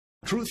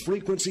Truth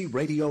Frequency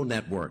Radio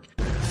Network.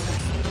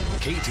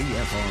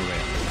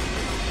 KTFRN.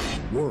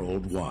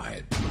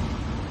 Worldwide.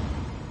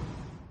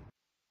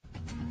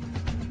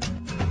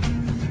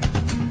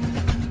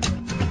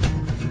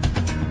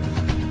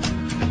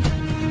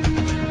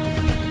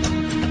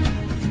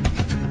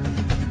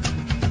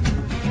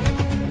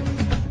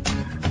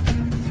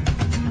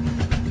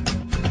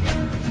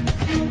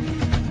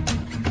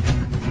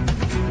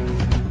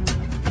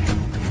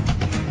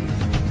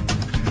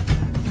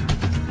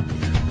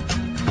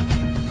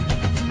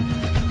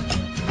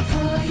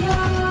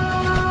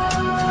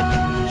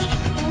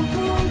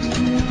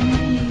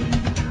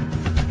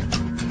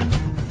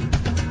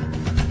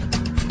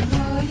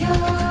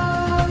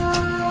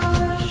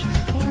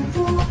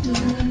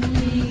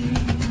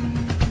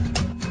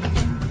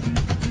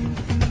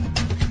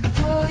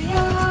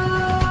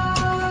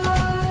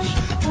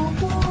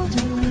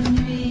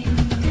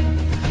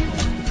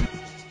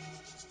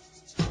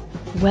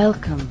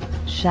 Welcome,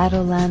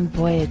 Shadowland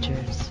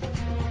Voyagers.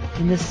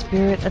 In the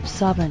spirit of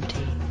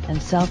sovereignty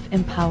and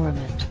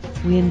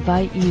self-empowerment, we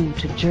invite you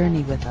to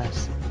journey with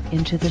us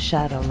into the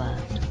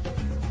Shadowland.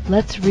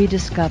 Let's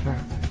rediscover,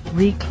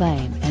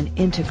 reclaim, and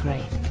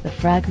integrate the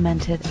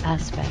fragmented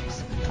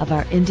aspects of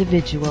our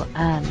individual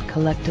and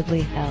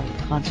collectively held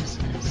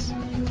consciousness,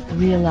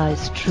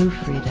 realize true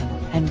freedom,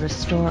 and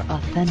restore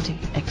authentic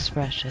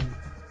expression.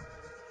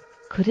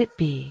 Could it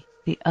be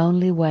the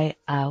only way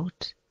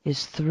out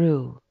is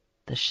through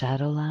the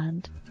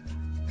Shadowland?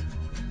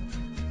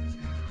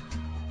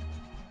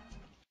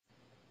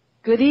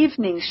 Good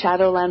evening,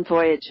 Shadowland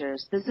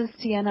Voyagers. This is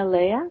Sienna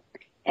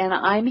and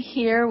I'm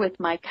here with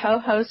my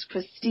co-host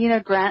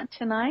Christina Grant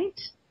tonight.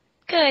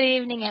 Good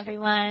evening,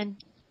 everyone.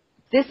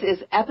 This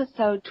is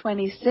episode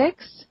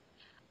 26,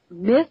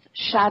 Myth,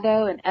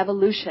 Shadow, and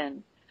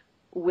Evolution,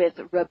 with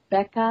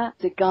Becca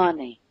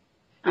Tzigany.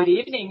 Good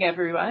evening,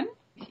 everyone.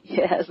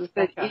 Yes,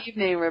 good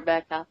evening,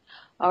 Rebecca.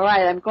 All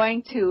right, I'm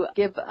going to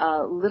give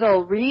a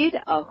little read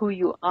of who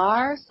you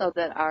are so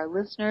that our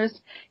listeners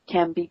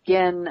can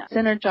begin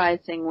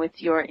synergizing with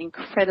your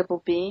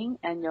incredible being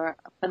and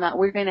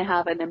we're going to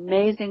have an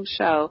amazing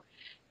show,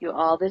 you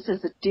all. This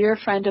is a dear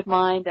friend of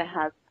mine that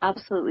has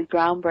absolutely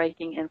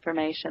groundbreaking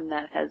information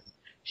that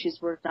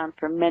she's worked on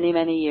for many,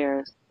 many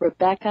years.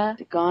 Becca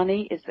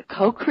Tzigany is the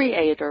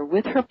co-creator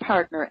with her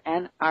partner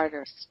and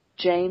artist,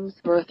 James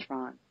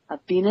Bertrand, of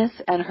Venus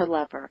and Her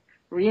Lover,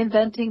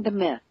 Reinventing the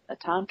Myth, a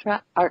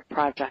Tantric Art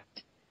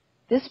Project.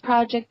 This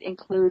project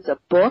includes a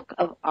book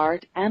of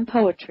art and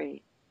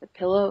poetry, the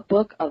Pele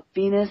book of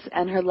Venus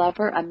and Her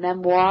Lover, a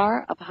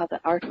memoir of how the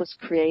art was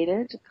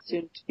created,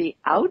 soon to be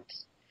out,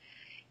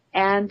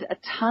 and a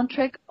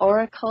tantric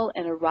oracle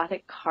and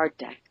erotic card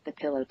deck, the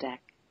Pele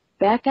deck.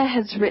 Becca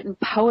has written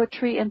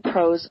poetry and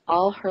prose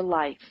all her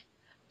life.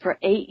 For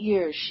 8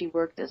 years, she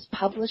worked as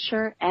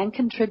publisher and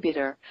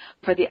contributor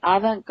for the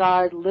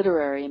avant-garde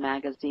literary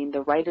magazine,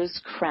 The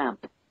Writer's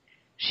Cramp.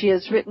 She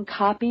has written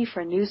copy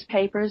for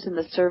newspapers in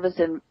the service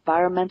of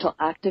environmental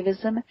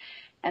activism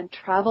and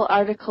travel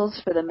articles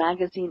for the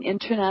magazine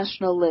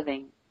International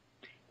Living.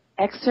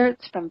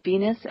 Excerpts from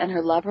Venus and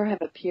Her Lover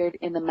have appeared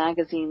in the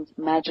magazine's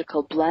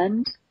Magical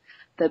Blend,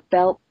 the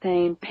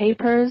Beltane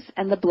Papers,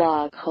 and the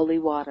blog Holy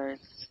Waters.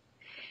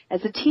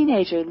 As a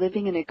teenager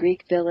living in a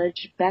Greek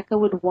village, Becca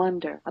would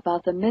wonder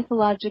about the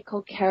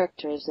mythological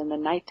characters in the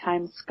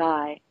nighttime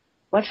sky,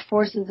 what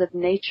forces of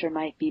nature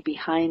might be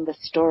behind the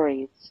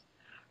stories.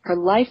 Her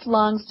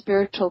lifelong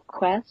spiritual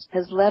quest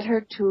has led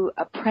her to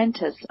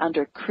apprentice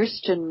under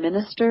Christian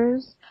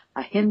ministers,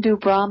 a Hindu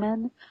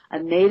Brahmin, a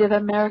Native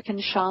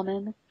American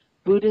shaman,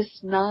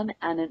 Buddhist nun,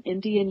 and an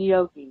Indian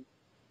yogi.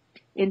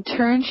 In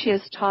turn, she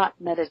has taught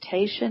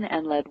meditation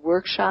and led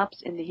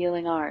workshops in the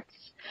healing arts.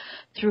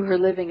 Through her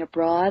living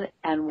abroad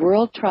and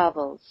world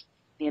travels,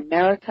 the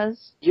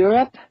Americas,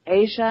 Europe,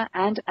 Asia,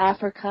 and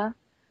Africa,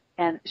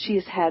 and she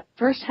has had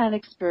first-hand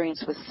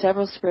experience with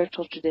several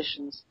spiritual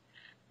traditions.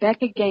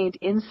 Becca gained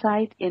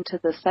insight into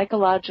the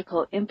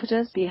psychological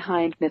impetus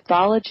behind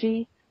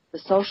mythology, the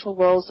social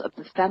roles of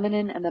the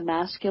feminine and the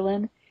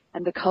masculine,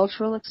 and the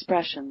cultural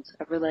expressions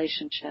of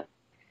relationship.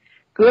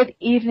 Good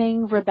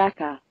evening,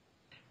 Rebecca.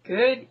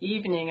 Good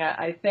evening.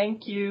 I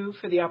thank you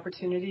for the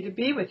opportunity to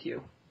be with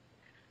you.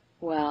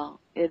 Well,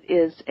 it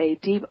is a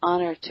deep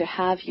honor to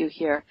have you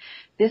here.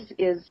 This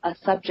is a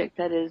subject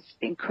that is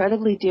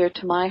incredibly dear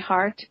to my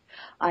heart.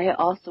 I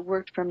also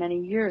worked for many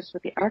years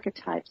with the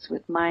Archetypes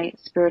with my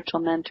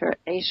spiritual mentor,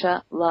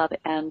 Aisha Love,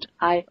 and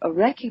I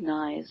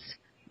recognize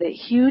the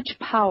huge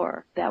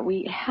power that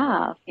we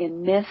have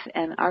in myth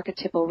and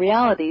archetypal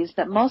realities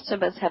that most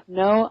of us have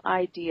no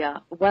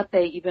idea what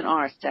they even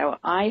are. So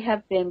I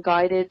have been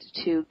guided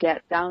to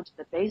get down to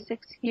the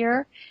basics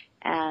here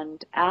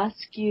and ask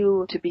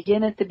you to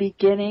begin at the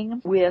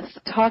beginning with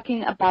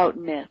talking about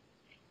myth.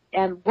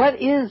 And what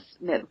is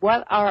myth?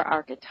 What are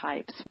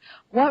archetypes?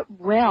 What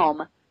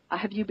realm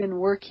have you been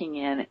working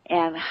in,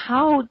 and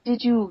how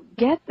did you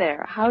get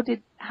there? How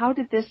did how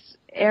did this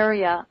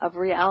area of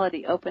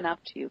reality open up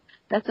to you?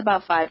 That's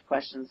about 5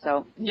 questions,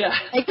 so yeah.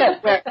 take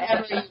it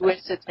wherever you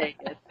wish to take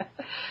it.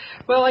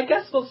 Well, I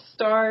guess we'll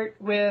start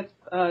with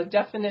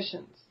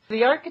definitions.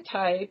 The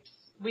archetypes,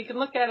 we can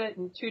look at it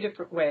in 2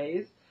 different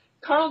ways.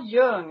 Carl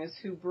Jung is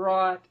who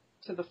brought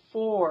to the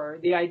fore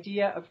the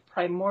idea of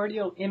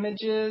primordial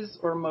images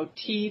or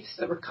motifs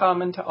that were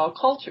common to all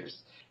cultures.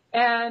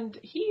 And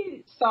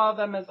he saw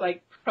them as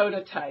like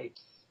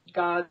prototypes,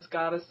 gods,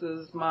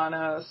 goddesses,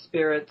 mana,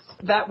 spirits,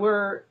 that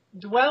were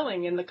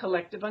dwelling in the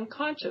collective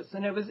unconscious.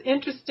 And it was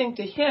interesting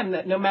to him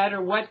that no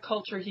matter what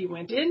culture he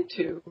went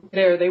into,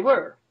 there they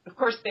were. Of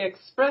course, they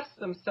expressed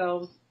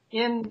themselves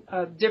in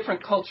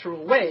different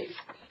cultural ways.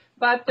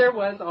 But there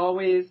was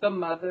always the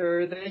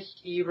mother, the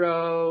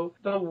hero,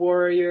 the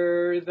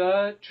warrior,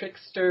 the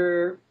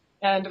trickster.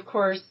 And, of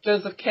course,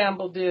 Joseph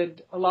Campbell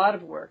did a lot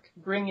of work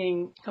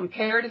bringing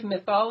comparative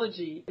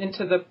mythology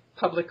into the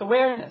public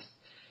awareness.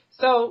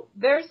 So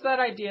there's that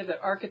idea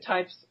that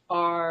archetypes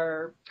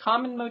are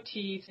common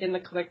motifs in the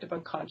collective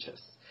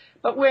unconscious.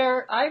 But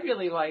where I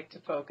really like to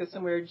focus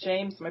and where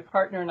James, my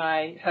partner, and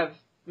I have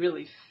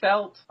really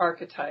felt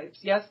archetypes,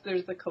 yes,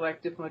 there's the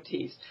collective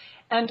motifs.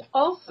 And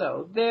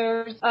also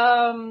there's,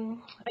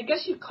 I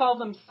guess you'd call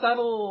them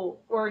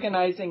subtle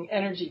organizing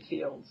energy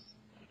fields.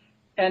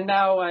 And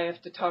now I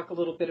have to talk a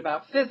little bit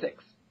about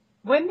physics.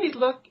 When we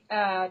look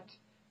at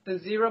the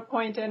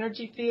 0-point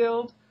energy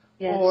field,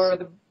 yes, or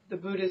the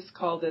Buddhists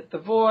called it the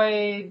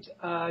void,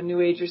 New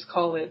Agers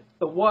call it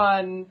the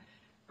one,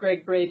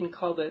 Greg Braden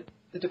called it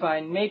the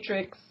divine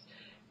matrix,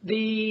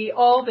 the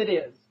all that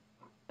is.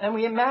 And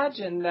we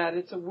imagine that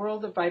it's a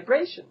world of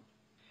vibration.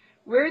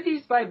 Where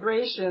these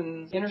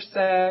vibrations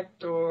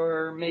intersect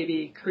or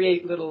maybe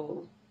create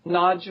little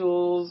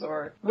nodules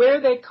or where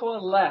they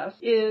coalesce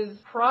is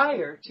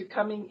prior to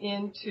coming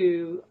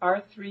into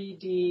our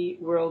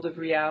 3D world of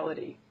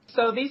reality.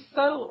 So these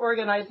subtle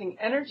organizing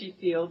energy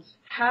fields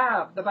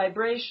have the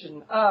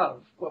vibration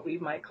of what we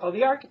might call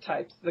the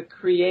archetypes, the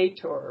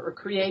creator or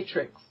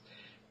creatrix,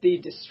 the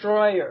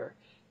destroyer,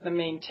 the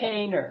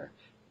maintainer,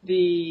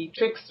 the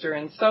trickster,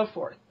 and so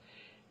forth.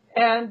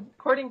 And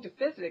according to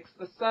physics,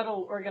 the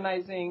subtle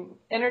organizing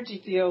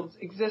energy fields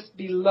exist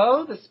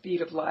below the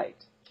speed of light.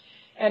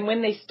 And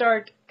when they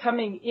start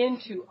coming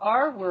into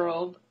our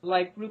world,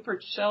 like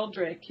Rupert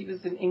Sheldrake, he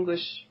was an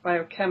English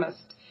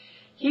biochemist,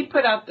 he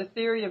put out the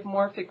theory of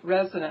morphic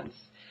resonance.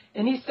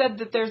 And he said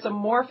that there's a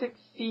morphic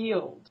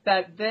field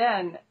that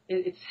then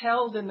it's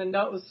held in the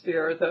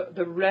noosphere,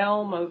 the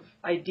realm of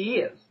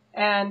ideas.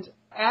 And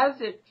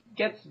as it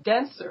gets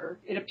denser,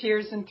 it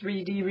appears in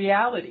 3D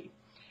reality.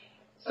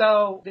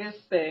 So this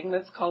thing,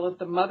 let's call it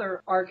the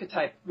mother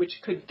archetype, which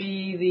could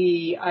be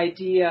the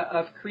idea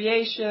of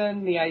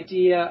creation, the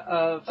idea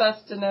of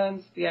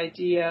sustenance, the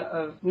idea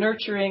of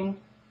nurturing,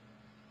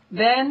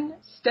 then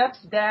steps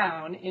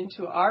down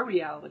into our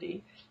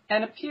reality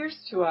and appears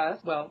to us,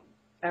 well,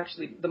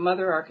 actually the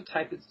mother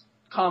archetype is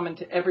common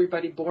to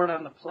everybody born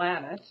on the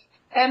planet,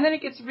 and then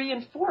it gets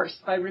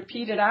reinforced by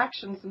repeated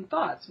actions and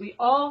thoughts. We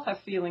all have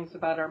feelings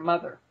about our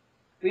mother.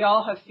 We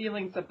all have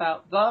feelings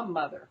about the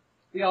mother.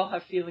 We all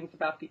have feelings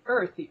about the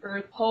earth. The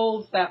earth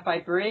holds that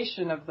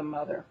vibration of the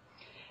mother.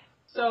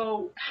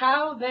 So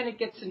how then it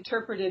gets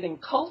interpreted in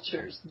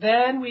cultures,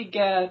 then we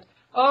get,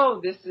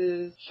 oh, this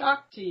is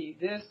Shakti,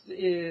 this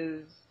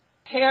is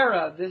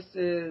Hera, this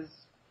is,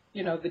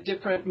 the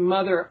different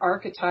mother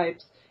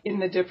archetypes in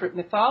the different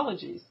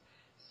mythologies.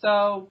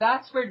 So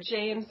that's where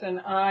James and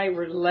I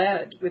were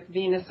led with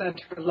Venus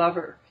and her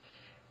lover,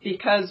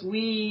 because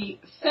we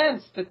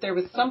sensed that there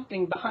was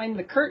something behind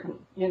the curtain,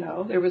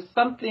 there was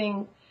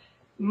something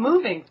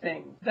moving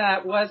thing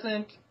that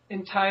wasn't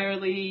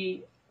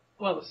entirely,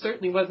 well, it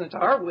certainly wasn't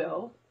our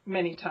will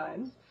many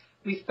times.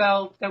 We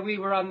felt that we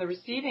were on the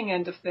receiving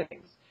end of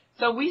things.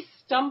 So we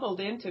stumbled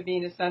into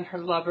Venus and her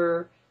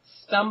lover,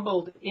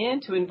 stumbled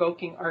into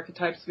invoking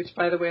archetypes, which,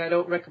 by the way, I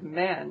don't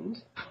recommend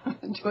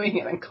doing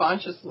it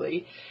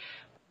unconsciously.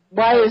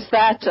 Why is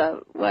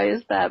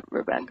that,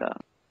 Rebecca?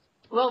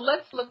 Well,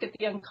 let's look at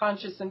the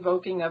unconscious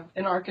invoking of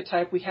an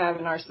archetype we have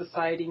in our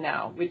society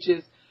now, which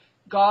is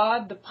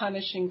God the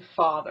punishing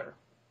father,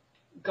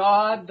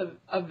 God the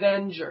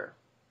avenger.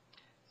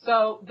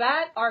 So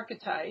that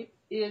archetype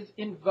is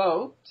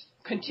invoked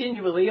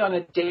continually on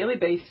a daily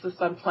basis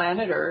on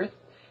planet Earth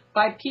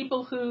by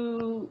people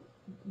who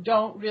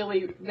don't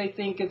really, they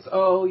think it's,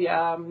 oh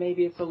yeah,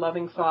 maybe it's a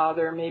loving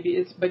father,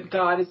 but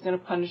God is going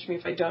to punish me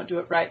if I don't do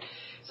it right.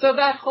 So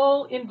that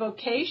whole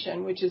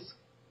invocation, which is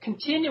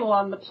continual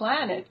on the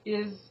planet,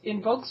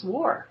 invokes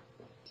war.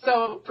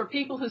 So for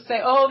people who say,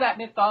 oh, that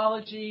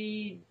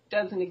mythology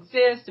doesn't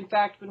exist, in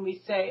fact, when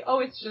we say, oh,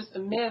 it's just a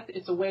myth,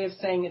 it's a way of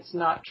saying it's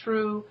not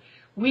true,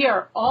 we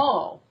are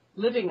all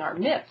living our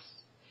myths.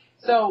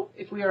 So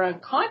if we are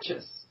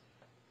unconscious,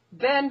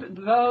 then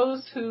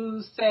those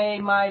who say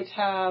might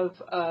have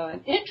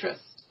an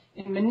interest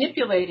in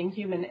manipulating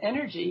human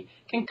energy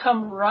can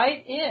come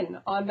right in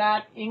on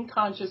that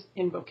unconscious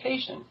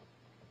invocation.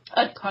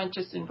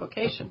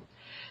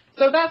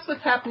 So that's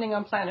what's happening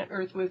on planet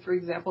Earth with, for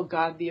example,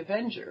 God the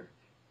Avenger.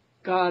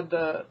 God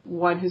the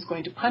one who's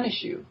going to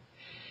punish you?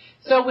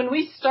 So when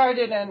we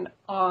started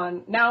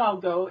now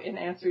I'll go and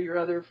answer your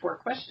other 4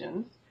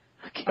 questions.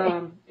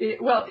 Okay.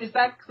 Is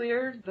that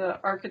clear, the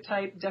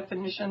archetype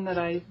definition that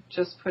I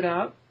just put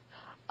out?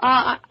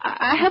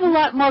 I have a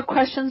lot more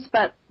questions,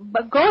 but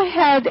go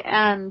ahead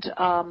and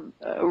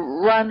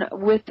run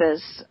with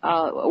this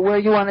where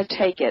you want to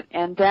take it,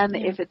 and then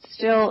if it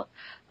still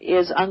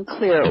is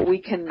unclear, we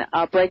can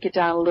break it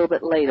down a little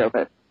bit later.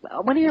 But I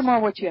want to hear more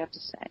what you have to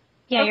say.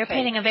 Yeah, you're Okay.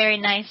 painting a very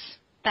nice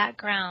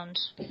background.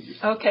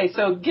 Okay,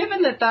 so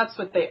given that that's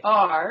what they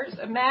are,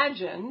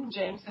 imagine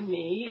James and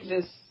me,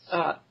 this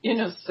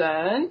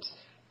innocent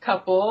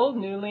couple,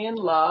 newly in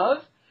love,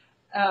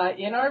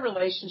 in our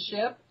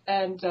relationship,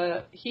 and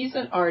he's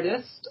an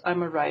artist,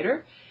 I'm a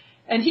writer,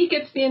 and he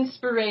gets the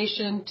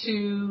inspiration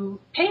to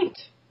paint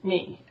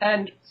me.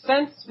 And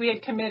since we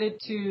had committed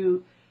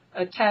to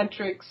a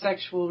tantric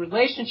sexual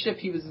relationship,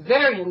 he was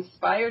very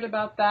inspired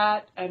about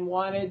that and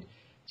wanted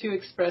to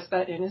express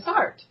that in his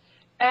art.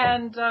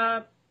 And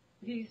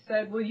he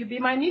said, will you be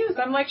my muse?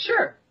 I'm like,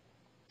 sure.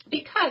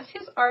 Because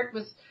his art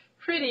was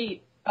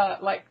pretty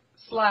like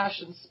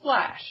slash and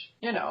splash.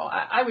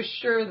 I was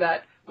sure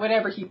that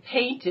whatever he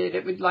painted,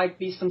 it would like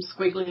be some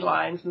squiggly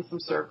lines and some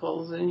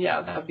circles, and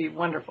yeah, that would be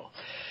wonderful.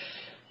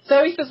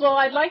 So he says, well,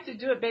 I'd like to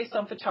do it based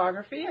on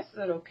photography. I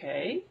said,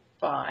 okay,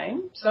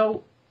 fine.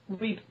 So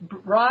we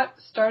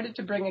started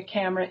to bring a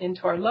camera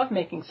into our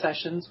lovemaking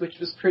sessions, which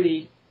was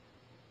pretty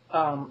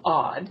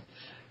odd,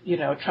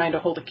 trying to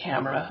hold a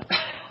camera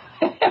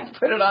and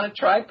put it on a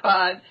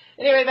tripod.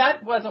 Anyway,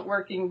 that wasn't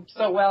working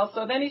so well.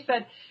 So then he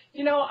said,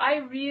 we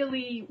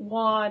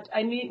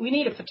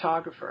need a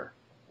photographer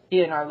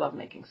in our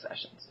lovemaking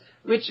sessions,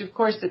 which, of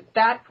course, at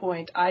that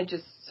point, I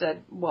just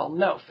said, well,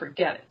 no,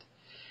 forget it.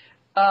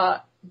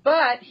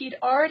 But he'd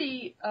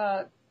already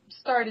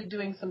started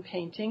doing some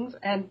paintings,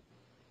 and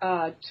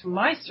to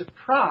my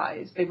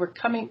surprise, they were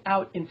coming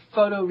out in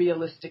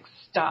photorealistic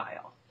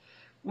style,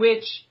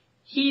 which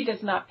he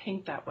does not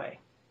paint that way.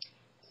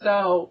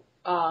 So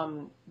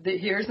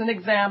here's an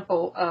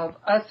example of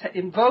us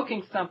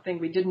invoking something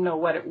we didn't know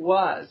what it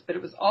was, but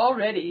it was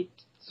already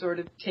sort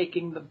of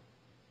taking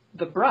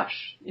the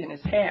brush in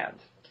his hand.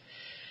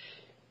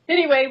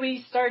 Anyway,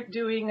 we start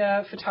doing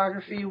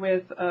photography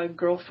with a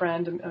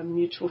girlfriend, a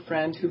mutual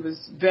friend who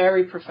was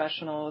very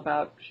professional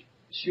about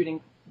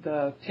shooting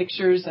the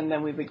pictures, and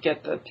then we would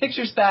get the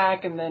pictures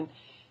back, and then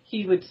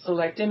he would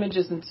select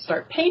images and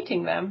start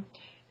painting them.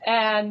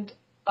 And,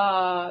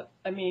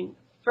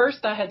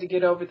 first I had to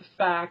get over the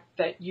fact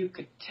that you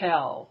could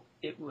tell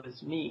it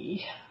was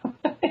me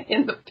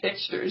in the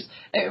pictures.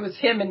 It was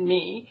him and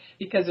me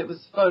because it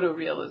was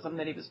photorealism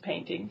that he was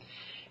painting.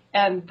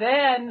 And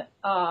then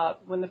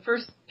when the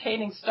first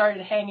paintings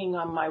started hanging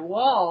on my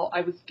wall,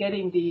 I was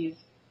getting these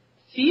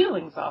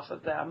feelings off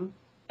of them.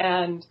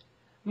 And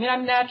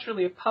I'm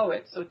naturally a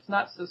poet, so it's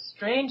not so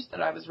strange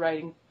that I was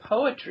writing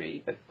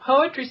poetry. But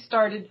poetry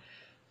started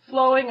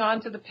flowing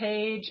onto the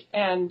page,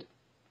 and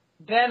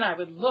then I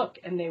would look,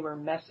 and they were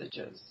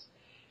messages.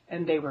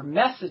 And they were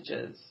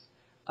messages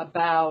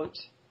about,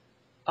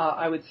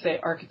 I would say,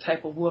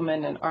 archetypal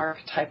woman and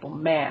archetypal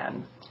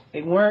man.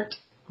 They weren't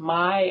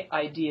my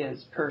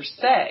ideas per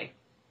se.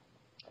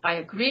 I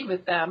agreed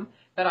with them,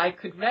 but I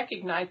could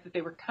recognize that they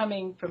were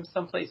coming from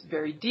someplace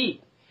very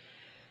deep.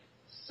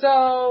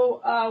 So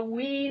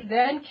we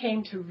then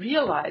came to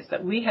realize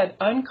that we had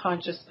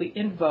unconsciously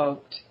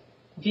invoked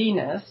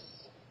Venus,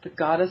 the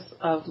goddess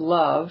of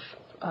love,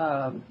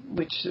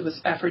 which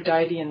was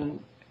Aphrodite in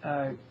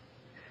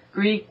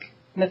Greek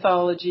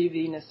mythology,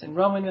 Venus in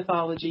Roman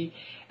mythology,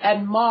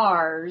 and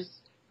Mars,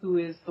 who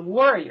is the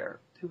warrior,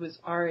 who was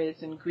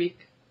Ares in Greek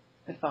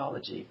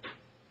mythology.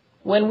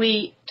 When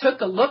we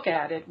took a look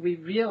at it, we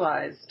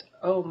realized,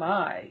 oh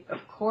my, of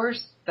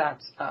course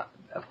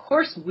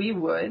we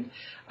would.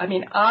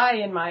 I,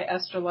 in my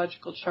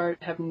astrological chart,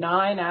 have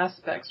 9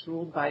 aspects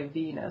ruled by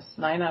Venus,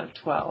 9 out of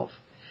 12.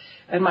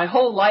 And my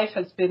whole life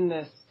has been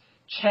this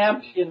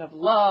champion of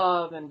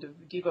love and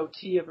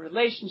devotee of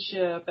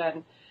relationship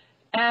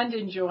and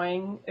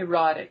enjoying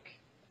erotic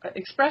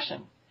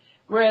expression.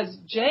 Whereas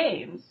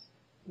James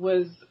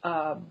was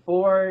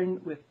born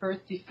with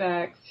birth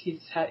defects. He's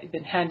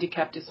been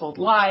handicapped his whole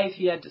life.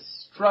 He had to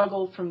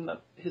struggle from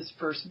his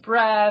first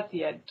breath.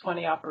 He had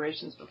 20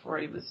 operations before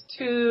he was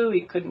 2.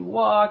 He couldn't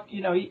walk.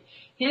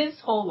 His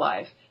whole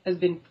life has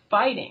been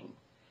fighting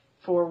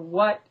for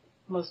what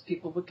most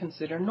people would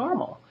consider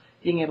normal,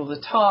 being able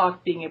to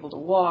talk, being able to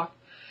walk.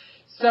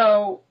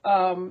 So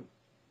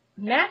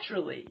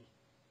naturally,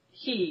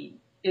 he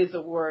is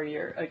a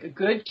warrior, a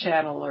good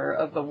channeler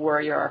of the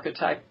warrior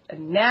archetype,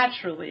 and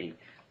naturally,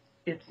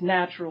 it's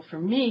natural for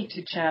me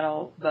to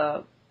channel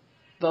the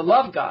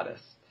love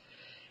goddess.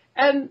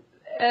 And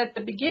at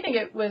the beginning,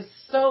 it was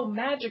so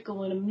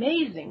magical and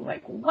amazing.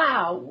 Like,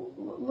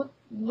 wow,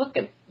 look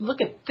at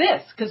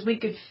this, because we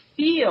could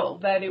feel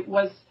that it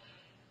was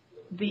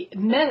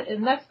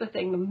and that's the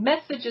thing. The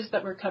messages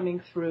that were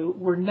coming through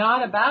were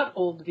not about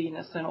old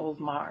Venus and old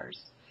Mars.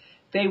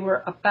 They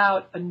were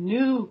about a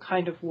new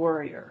kind of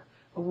warrior,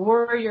 a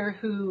warrior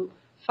who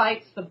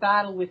fights the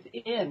battle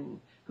within,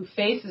 who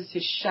faces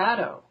his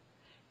shadow,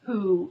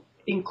 who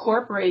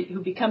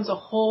becomes a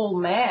whole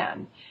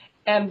man.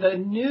 And the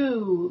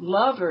new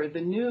lover,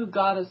 the new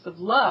goddess of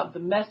love, the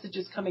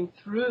messages coming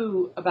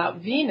through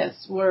about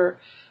Venus were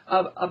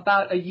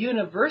about a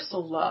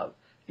universal love,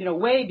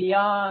 way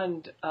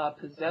beyond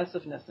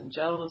possessiveness and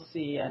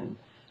jealousy and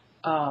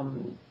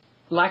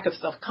lack of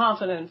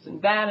self-confidence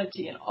and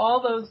vanity and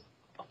all those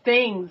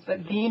things that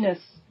Venus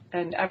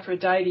and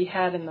Aphrodite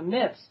had in the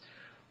myths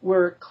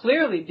were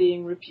clearly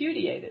being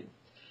repudiated.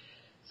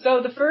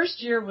 So the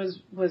first year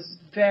was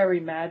very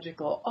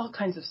magical, all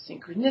kinds of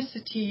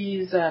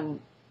synchronicities and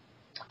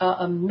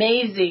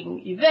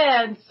amazing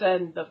events,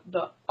 and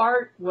the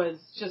art was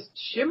just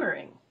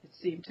shimmering, it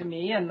seemed to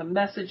me, and the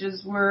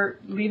messages were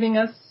leaving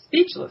us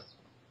speechless.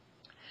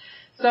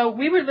 So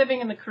we were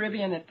living in the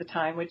Caribbean at the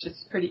time, which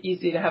is pretty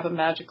easy to have a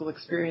magical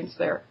experience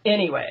there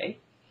anyway.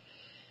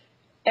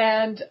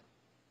 And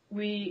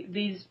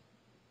these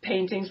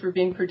paintings were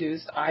being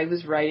produced. I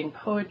was writing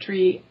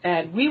poetry,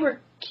 and we were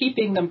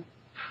keeping them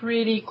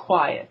pretty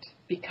quiet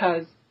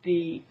because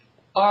the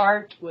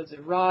art was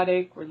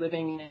erotic. We're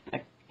living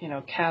in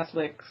a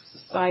Catholic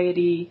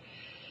society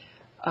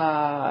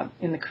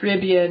in the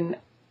Caribbean,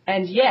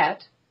 and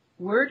yet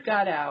word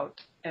got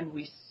out, and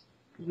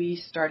we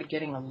started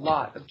getting a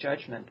lot of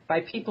judgment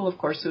by people, of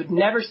course, who had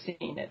never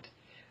seen it.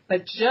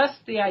 But just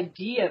the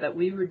idea that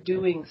we were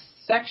doing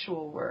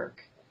sexual work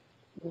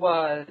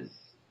was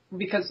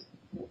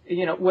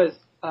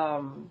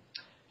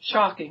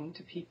shocking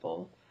to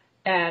people.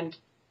 And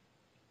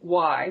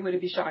why would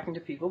it be shocking to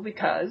people?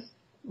 Because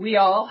we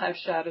all have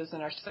shadows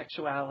in our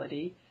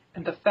sexuality,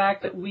 and the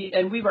fact that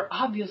we were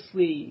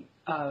obviously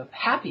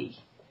happy,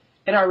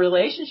 and our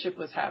relationship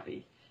was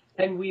happy,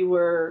 and we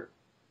were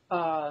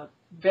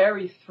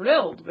very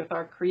thrilled with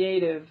our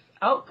creative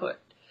output.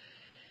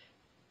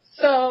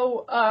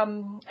 So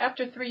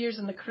after 3 years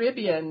in the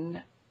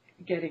Caribbean,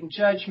 getting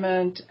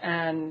judgment,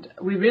 and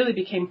we really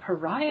became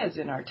pariahs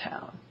in our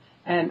town.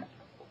 And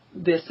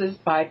this is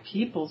by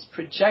people's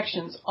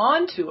projections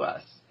onto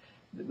us.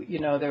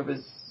 There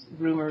was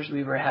rumors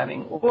we were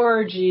having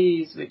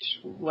orgies, which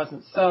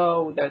wasn't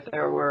so, that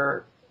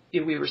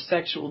we were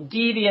sexual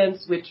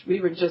deviants, which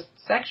we were just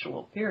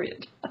sexual,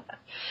 period.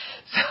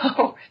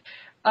 So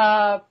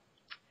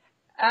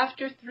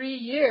after 3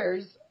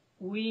 years,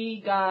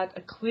 we got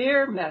a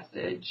clear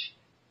message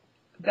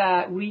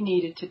that we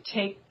needed to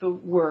take the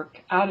work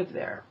out of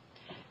there.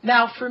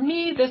 Now, for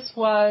me,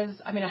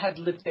 I had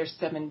lived there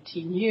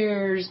 17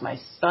 years. My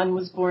son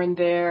was born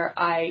there.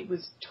 I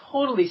was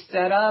totally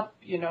set up.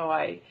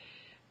 I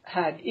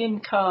had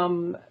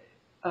income,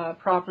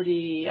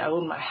 property. I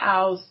owned my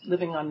house,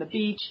 living on the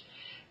beach.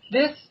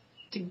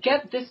 To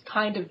get this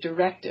kind of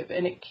directive,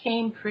 and it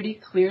came pretty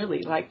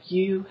clearly, like,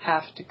 you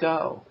have to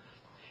go,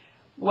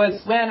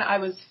 was when I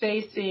was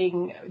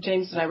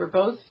James and I were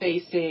both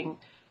facing,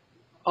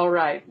 all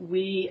right,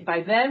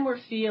 by then we're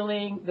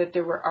feeling that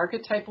there were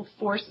archetypal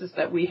forces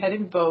that we had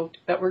invoked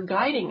that were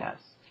guiding us.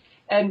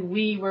 And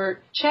we were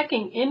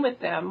checking in with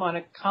them on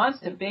a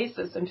constant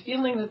basis and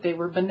feeling that they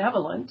were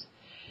benevolent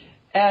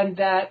and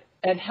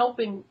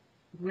helping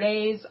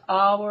raise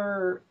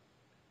our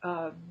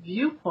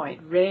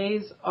viewpoint,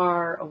 raise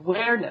our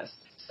awareness.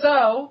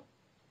 So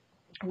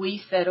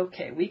we said,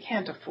 okay, we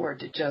can't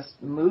afford to just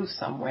move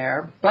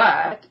somewhere,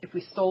 but if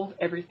we sold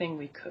everything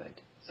we could.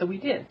 So we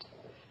did.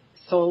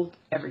 Sold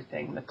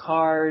everything, the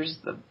cars,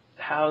 the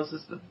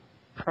houses, the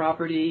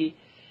property,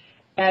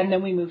 and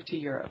then we moved to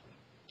Europe.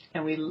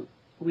 And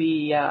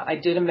I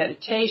did a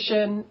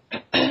meditation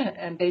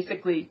and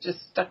basically just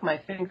stuck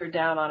my finger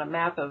down on a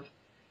map of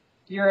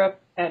Europe,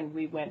 and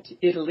we went to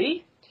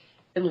Italy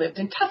and lived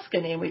in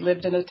Tuscany, and we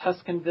lived in a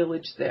Tuscan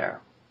village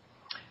there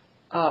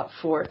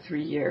for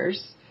 3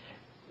 years,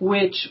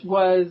 which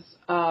was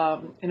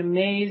an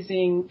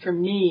amazing, for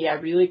me, I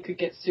really could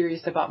get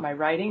serious about my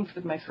writing for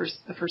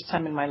the first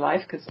time in my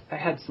life because I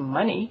had some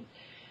money.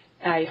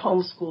 I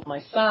homeschooled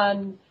my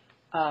son.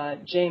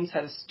 James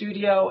had a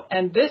studio.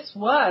 And this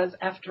was,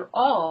 after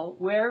all,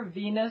 where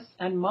Venus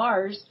and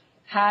Mars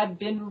had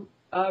been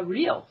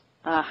real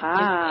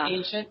in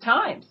ancient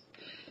times.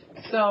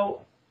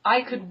 So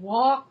I could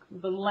walk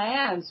the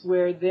lands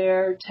where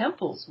their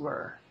temples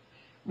were.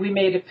 We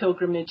made a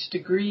pilgrimage to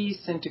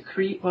Greece and to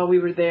Crete while we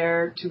were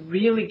there to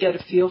really get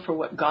a feel for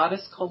what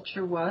goddess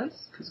culture was,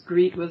 because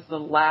Crete was the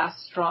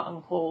last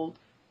stronghold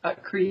of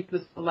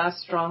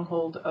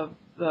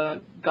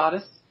the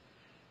goddess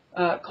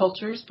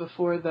cultures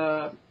before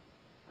the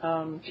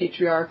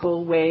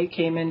patriarchal way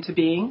came into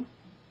being.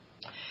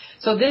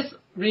 So this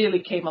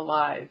really came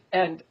alive,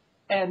 and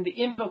the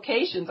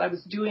invocations I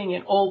was doing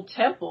in old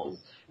temples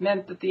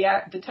meant that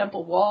the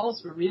temple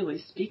walls were really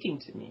speaking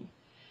to me.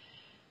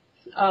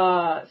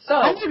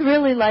 I would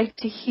really like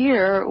to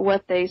hear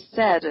what they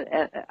said.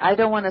 I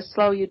don't want to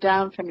slow you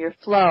down from your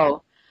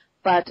flow,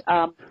 but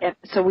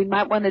so we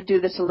might want to do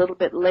this a little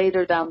bit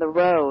later down the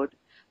road.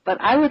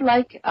 But I would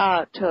like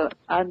to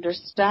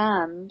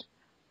understand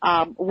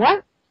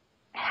what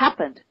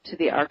happened to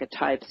the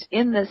archetypes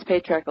in this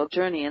patriarchal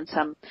journey in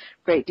some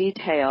great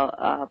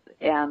detail,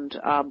 and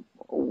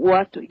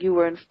what you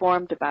were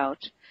informed about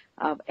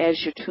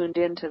as you tuned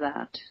into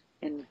that.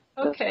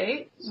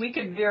 Okay, we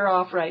could veer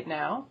off right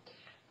now.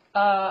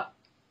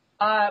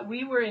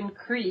 We were in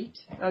Crete.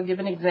 I'll give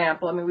an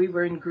example. I mean, we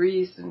were in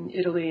Greece and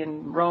Italy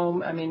and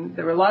Rome. I mean,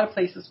 there were a lot of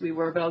places we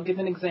were, but I'll give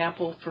an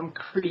example from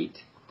Crete.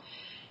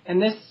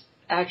 And this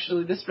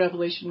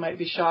revelation might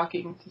be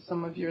shocking to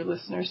some of your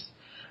listeners.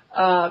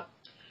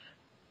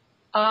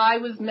 I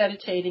was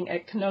meditating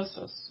at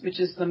Knossos, which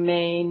is the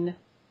main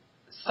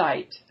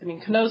site. I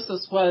mean,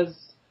 Knossos was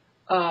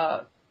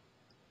a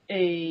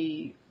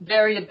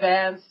very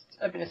advanced,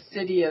 a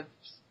city of,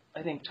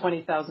 I think,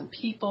 20,000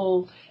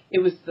 people. It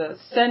was the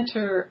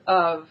center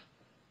of,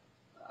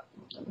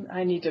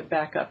 I need to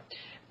back up.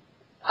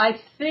 I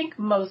think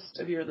most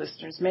of your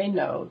listeners may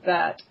know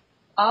that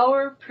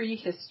our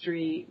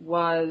prehistory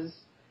was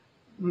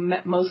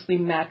mostly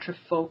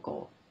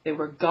matrifocal. They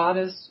were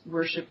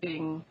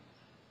goddess-worshipping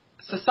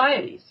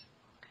societies.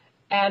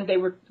 And they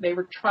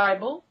were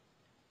tribal.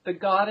 The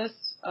goddess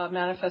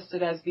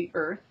manifested as the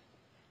earth.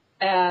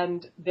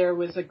 And there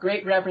was a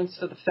great reverence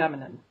for the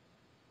feminine.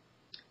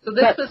 So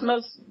this was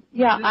most...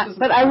 Yeah,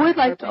 but I would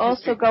like to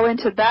also go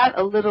into that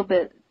a little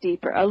bit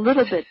deeper,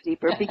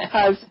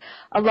 because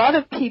a lot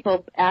of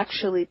people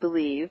actually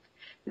believe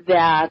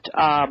that,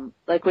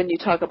 like when you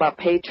talk about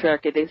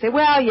patriarchy, they say,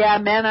 well, yeah,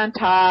 men on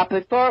top,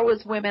 before it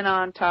was women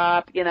on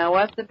top,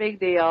 what's the big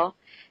deal?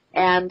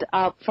 And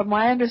from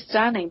my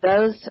understanding,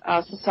 those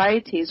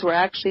societies were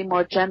actually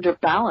more gender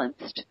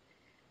balanced.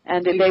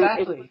 And it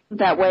wasn't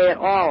that way at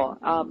all.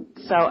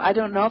 So I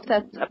don't know if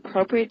that's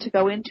appropriate to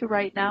go into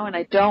right now, and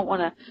I don't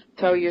want to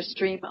throw your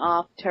stream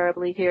off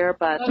terribly here,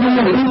 but...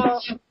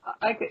 Well,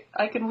 I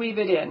can weave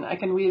it in,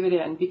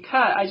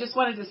 because I just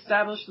wanted to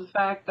establish the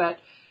fact that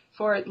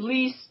for at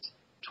least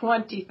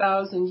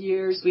 20,000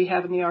 years we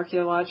have in the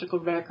archaeological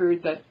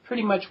record that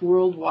pretty much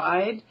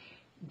worldwide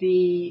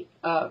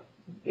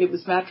it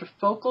was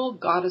matrifocal,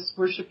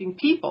 goddess-worshipping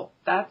people.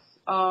 That's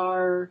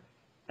our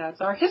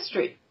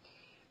history.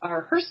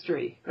 Our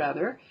herstory,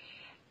 rather,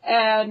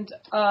 and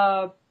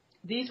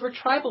these were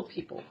tribal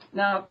people.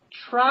 Now,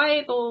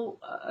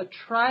 a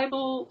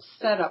tribal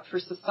setup for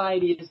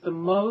society is the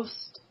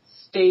most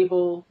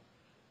stable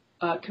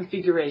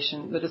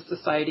configuration that a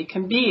society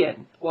can be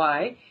in.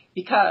 Why?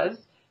 Because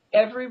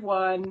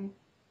everyone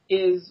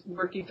is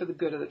working for the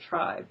good of the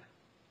tribe.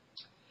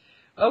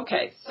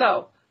 Okay,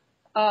 so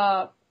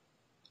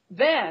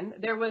then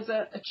there was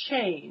a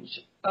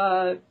change.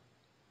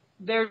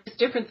 There's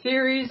different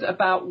theories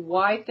about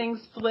why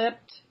things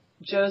flipped.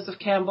 Joseph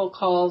Campbell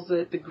calls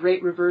it the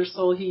Great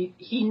Reversal.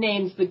 He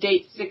names the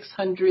date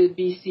 600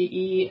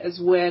 BCE as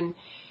when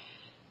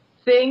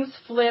things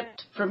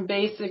flipped from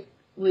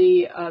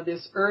basically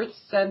this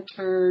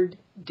earth-centered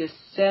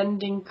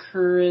descending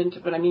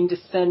current. When I mean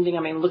descending, I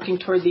mean looking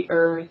toward the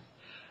earth.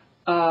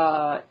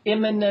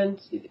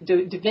 Immanent.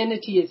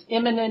 Divinity is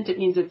immanent. It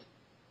means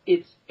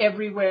it's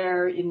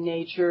everywhere in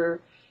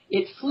nature.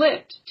 It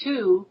flipped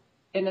to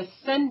an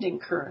ascending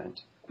current,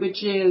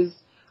 which is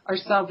our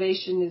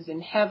salvation is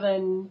in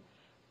heaven.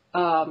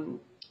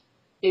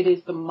 It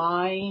is the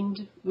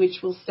mind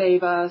which will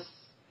save us.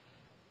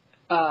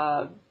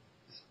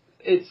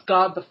 It's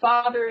God the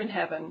Father in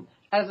heaven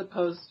as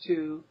opposed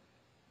to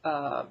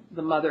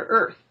the Mother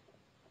Earth.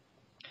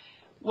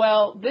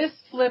 Well, this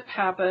flip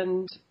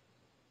happened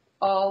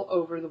all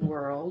over the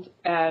world,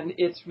 and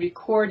it's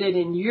recorded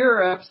in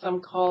Europe.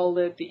 Some call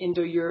it the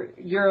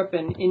Indo-Europe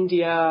and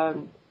India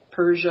and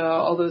Persia,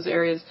 all those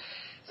areas.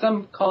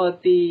 Some call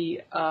it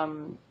the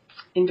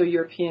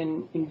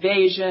Indo-European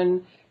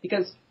invasion,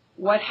 because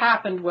what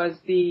happened was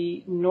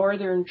the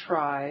northern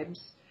tribes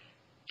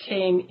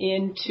came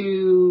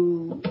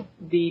into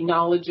the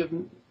knowledge of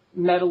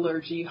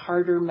metallurgy,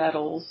 harder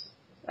metals,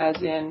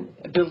 as in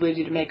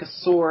ability to make a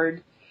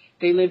sword.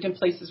 They lived in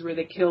places where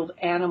they killed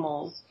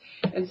animals.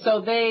 And so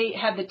they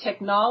had the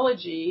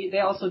technology. They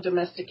also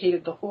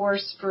domesticated the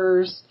horse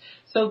first.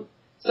 So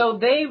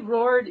they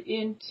roared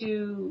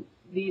into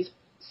these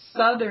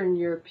Southern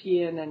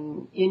European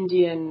and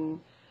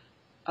Indian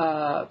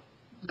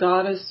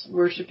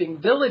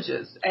goddess-worshipping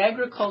villages,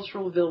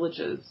 agricultural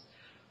villages,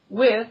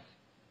 with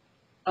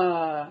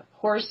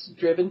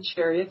horse-driven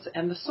chariots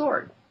and the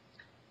sword.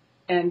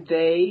 And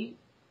they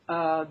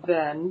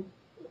then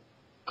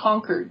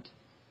conquered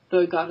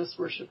the goddess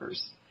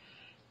worshippers.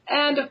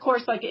 And, of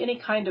course, like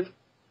any kind of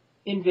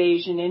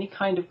invasion, any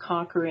kind of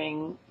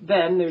conquering,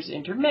 then there's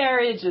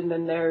intermarriage, and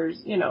then there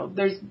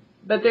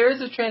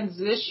is a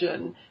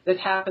transition that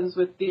happens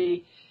with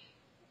the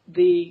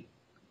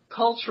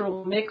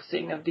cultural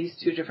mixing of these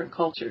two different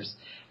cultures.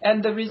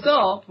 And the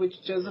result, which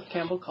Joseph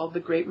Campbell called the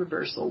Great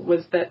Reversal,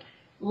 was that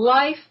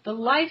the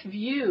life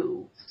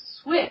view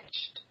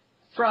switched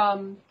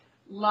from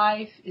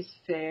life is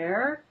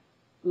fair,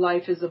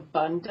 life is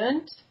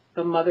abundant,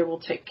 the mother will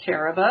take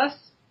care of us,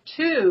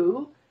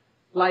 to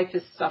life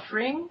is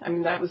suffering. I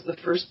mean, that was the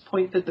first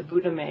point that the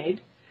Buddha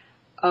made.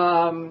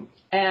 And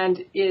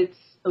it's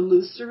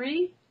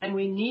illusory, and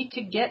we need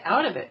to get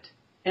out of it,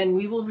 and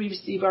we will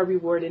receive our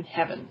reward in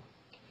heaven.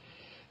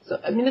 So,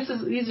 I mean,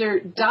 these are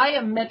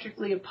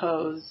diametrically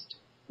opposed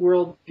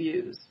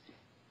worldviews.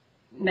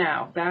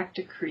 Now, back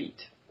to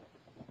Crete.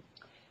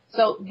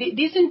 So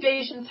these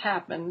invasions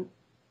happen,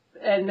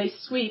 and they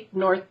sweep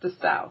north to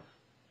south.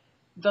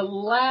 The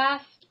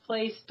last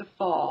place to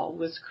fall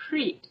was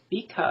Crete,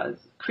 because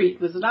Crete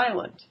was an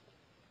island.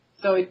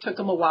 So it took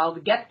them a while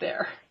to get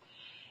there.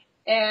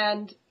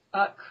 And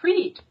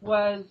Crete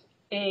was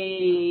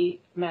a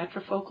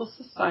matrifocal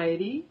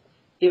society.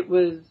 They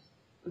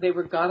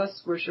were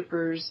goddess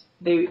worshippers.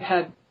 They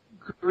had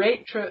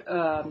great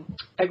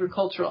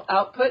agricultural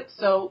output,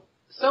 so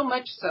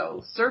much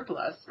so,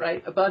 surplus,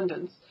 right,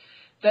 abundance,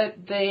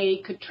 that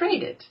they could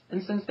trade it.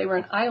 And since they were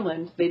an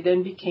island, they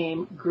then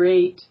became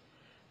great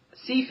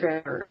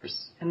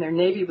seafarers, and their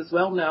navy was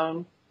well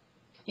known.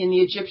 In the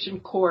Egyptian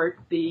court,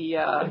 the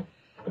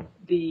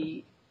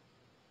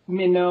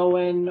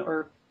Minoan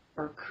or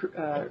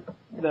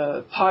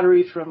the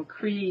pottery from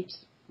Crete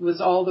was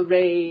all the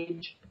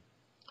rage.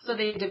 So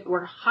they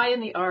were high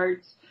in the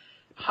arts,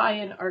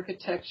 high in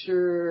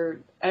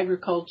architecture,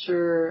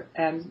 agriculture,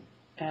 and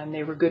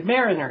they were good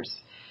mariners.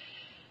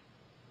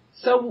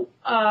 So,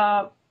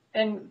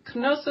 and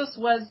Knossos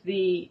was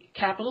the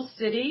capital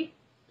city.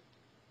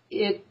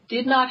 It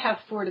did not have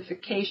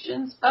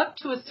fortifications. Up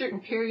to a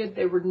certain period,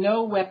 there were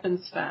no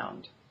weapons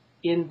found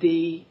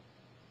the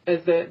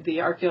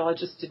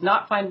archaeologists did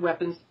not find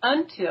weapons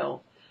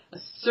until a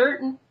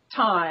certain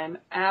time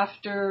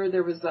after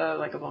there was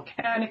a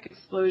volcanic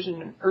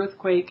explosion, an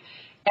earthquake,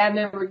 and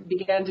there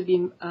began to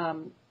be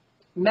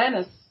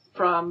menace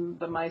from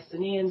the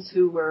Mycenaeans,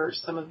 who were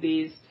some of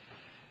these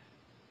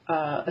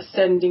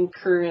ascending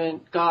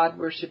current,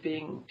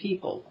 God-worshipping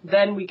people.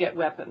 Then we get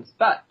weapons.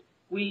 But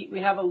we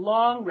have a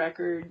long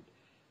record,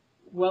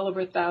 well over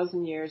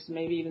 1,000 years,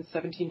 maybe even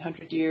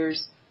 1,700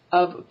 years,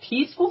 of a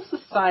peaceful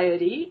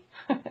society,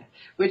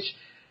 which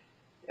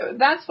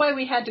that's why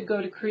we had to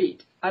go to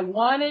Crete.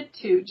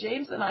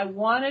 James and I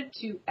wanted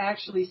to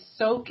actually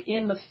soak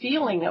in the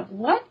feeling of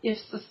what if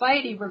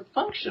society were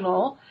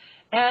functional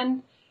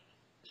and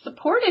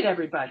supported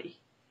everybody.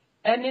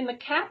 And in the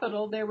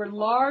capital, there were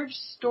large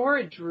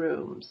storage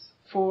rooms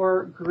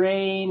for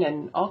grain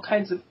and all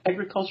kinds of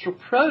agricultural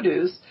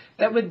produce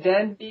that would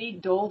then be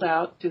doled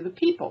out to the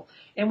people.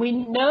 And we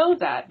know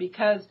that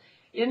because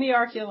in the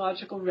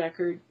archaeological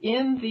record,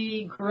 in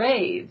the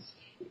graves,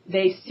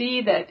 they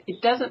see that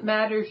it doesn't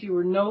matter if you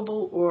were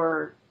noble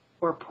or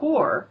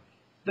poor,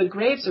 the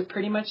graves are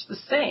pretty much the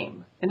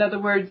same. In other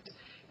words,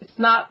 it's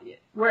not,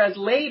 whereas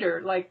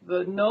later, like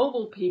the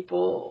noble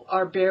people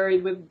are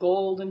buried with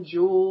gold and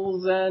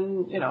jewels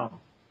and,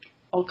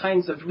 all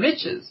kinds of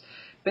riches.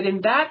 But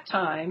in that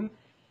time,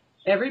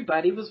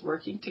 everybody was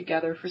working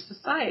together for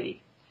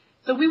society.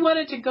 So we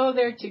wanted to go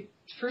there to,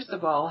 first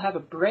of all, have a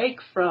break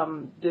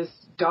from this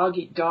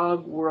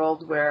dog-eat-dog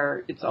world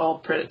where it's all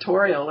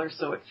predatorial, or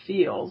so it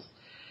feels,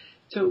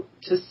 to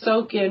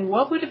soak in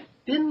what would have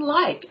been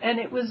like. And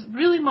it was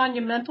really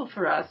monumental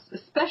for us,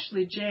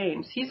 especially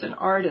James. He's an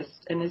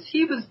artist, and as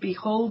he was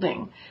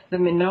beholding the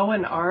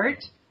Minoan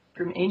art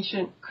from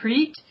ancient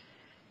Crete,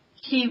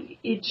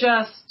 it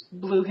just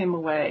blew him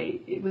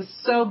away. It was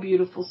so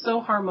beautiful,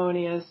 so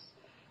harmonious.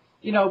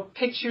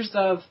 Pictures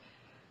of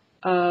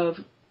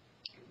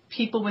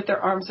people with their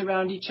arms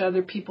around each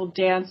other, people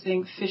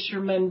dancing,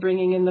 fishermen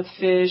bringing in the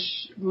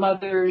fish,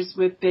 mothers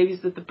with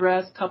babies at the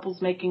breast,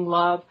 couples making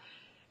love.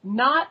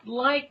 Not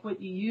like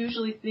what you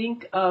usually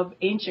think of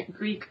ancient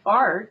Greek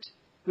art,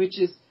 which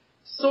is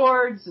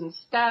swords and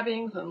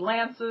stabbings and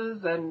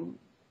lances and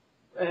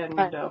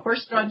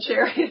horse-drawn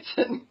chariots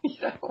and,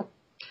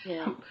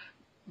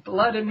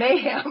 blood and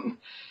mayhem.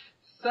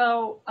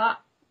 So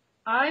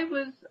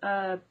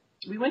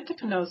we went to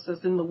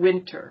Knossos in the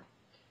winter,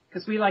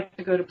 because we like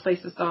to go to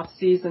places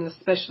off-season,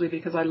 especially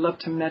because I love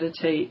to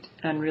meditate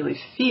and really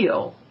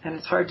feel, and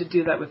it's hard to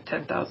do that with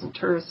 10,000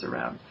 tourists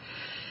around.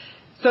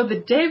 So the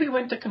day we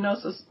went to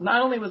Knossos,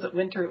 not only was it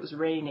winter, it was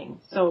raining.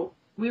 So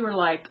we were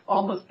like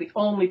almost the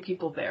only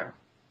people there.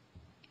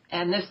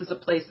 And this is a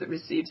place that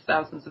receives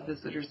thousands of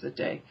visitors a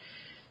day.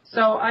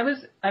 So I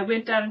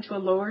went down into a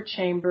lower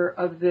chamber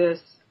of this,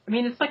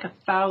 it's like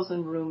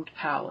 1,000-roomed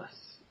palace.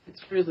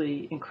 It's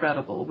really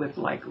incredible, with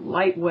like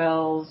light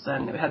wells,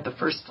 and it had the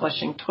first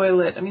flushing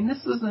toilet.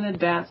 This was an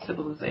advanced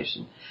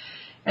civilization.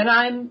 And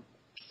I'm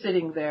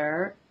sitting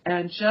there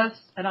and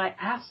I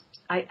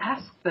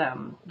asked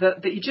them, the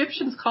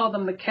Egyptians call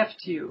them the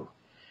Keftiu.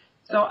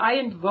 So I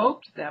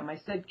invoked them. I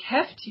said,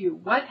 Keftiu,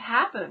 what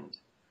happened?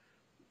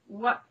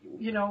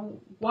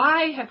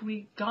 Why have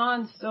we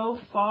gone so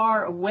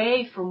far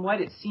away from what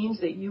it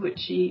seems that you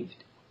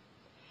achieved?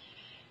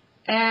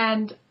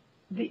 And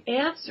the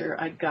answer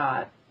I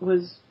got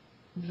was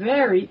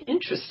very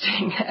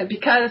interesting,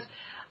 because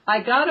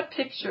I got a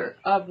picture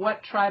of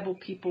what tribal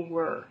people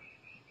were.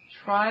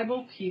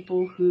 Tribal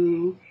people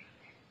who,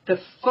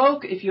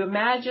 if you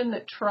imagine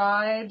that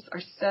tribes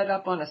are set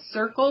up on a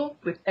circle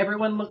with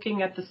everyone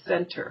looking at the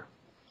center.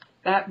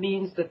 that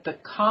means that the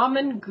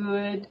common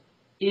good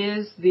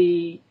is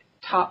the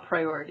top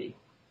priority.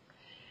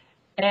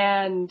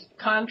 And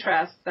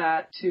contrast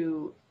that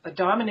to a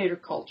dominator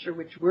culture,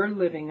 which we're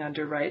living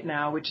under right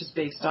now, which is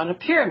based on a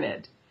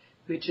pyramid,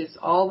 which is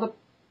all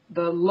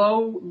the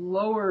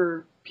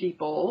lower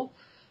people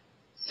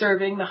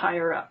serving the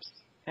higher ups.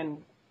 And,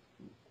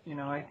 you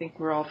know, I think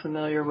we're all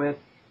familiar with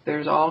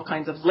there's all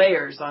kinds of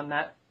layers on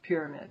that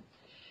pyramid.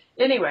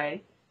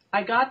 Anyway,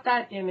 I got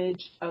that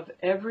image of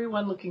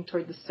everyone looking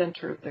toward the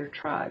center of their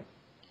tribe,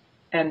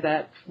 and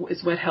that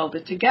is what held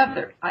it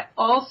together. I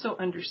also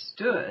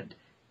understood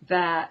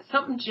that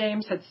something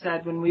James had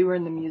said when we were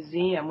in the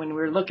museum, when we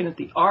were looking at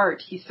the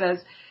art, he says,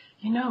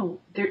 you know,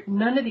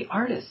 none of the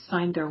artists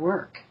signed their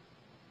work.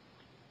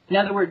 In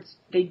other words,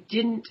 they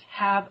didn't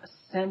have a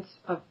sense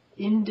of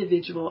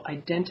individual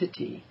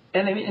identity.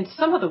 And I mean, and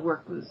some of the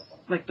work was,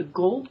 like the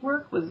gold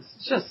work was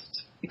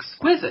just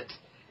exquisite,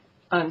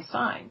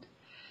 unsigned.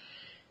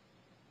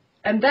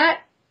 And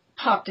that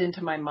popped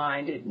into my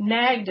mind. It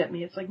nagged at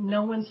me. It's like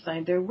no one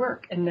signed their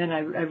work. And then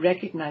I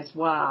recognized,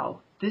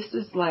 wow, this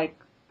is like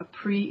a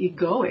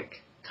pre-egoic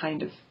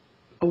kind of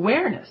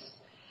awareness.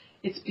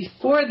 It's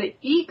before the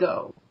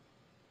ego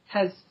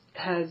has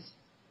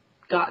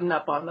gotten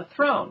up on the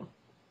throne.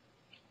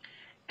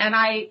 And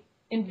I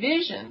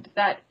envisioned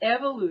that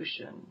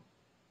evolution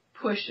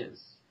pushes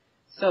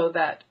so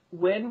that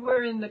when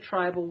we're in the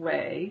tribal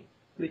way,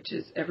 which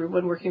is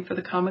everyone working for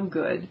the common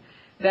good,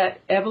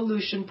 that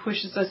evolution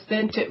pushes us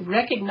then to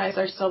recognize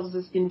ourselves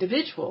as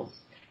individuals.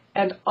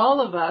 And all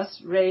of us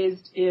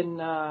raised in,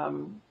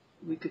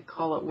 we could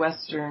call it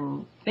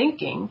Western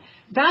thinking,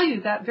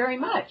 value that very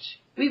much.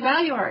 We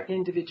value our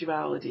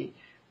individuality.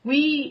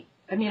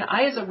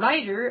 I as a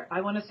writer,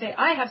 I want to say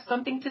I have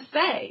something to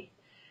say.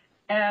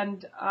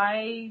 And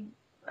I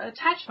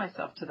attach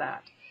myself to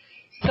that.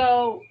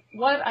 So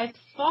what I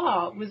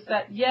saw was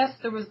that, yes,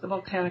 there was the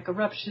volcanic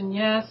eruption.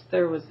 Yes,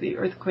 there was the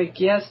earthquake.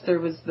 Yes, there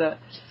was the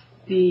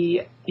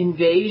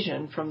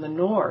invasion from the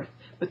north.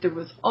 But there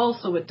was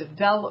also a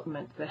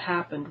development that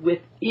happened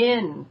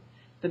within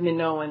the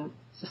Minoan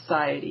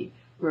society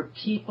where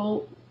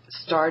people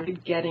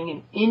started getting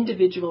an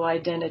individual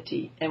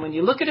identity. And when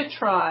you look at a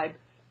tribe,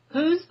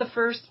 who's the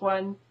first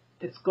one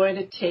that's going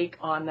to take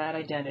on that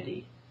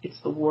identity? It's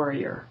the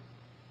warrior.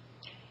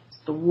 It's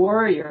the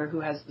warrior who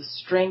has the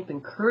strength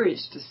and courage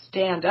to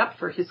stand up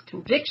for his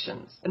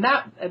convictions.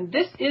 And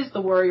this is the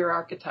warrior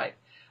archetype.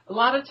 A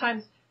lot of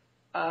times,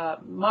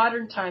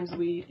 modern times,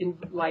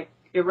 like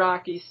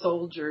Iraqi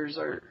soldiers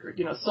or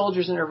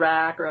soldiers in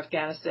Iraq or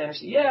Afghanistan or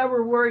say, yeah,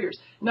 we're warriors.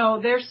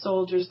 No, they're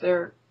soldiers.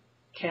 They're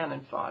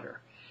cannon fodder.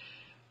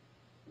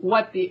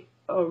 What the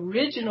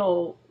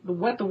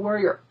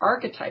warrior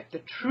archetype,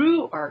 the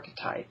true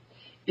archetype,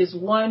 is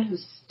one who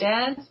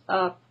stands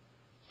up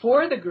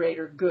for the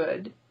greater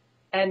good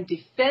and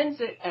defends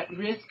it at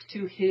risk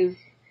to his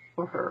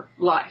or her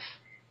life.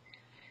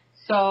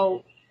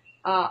 So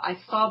I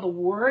saw the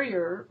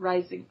warrior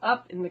rising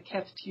up in the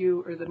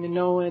Keftiu or the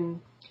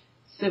Minoan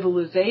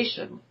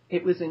civilization.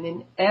 It was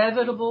an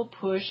inevitable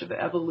push of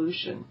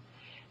evolution.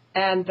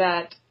 And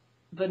that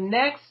the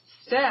next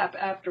step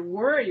after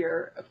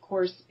warrior, of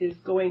course, is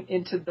going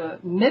into the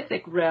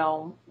mythic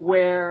realm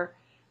where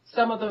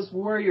some of those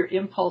warrior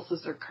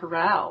impulses are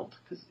corralled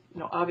because,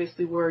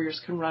 obviously warriors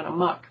can run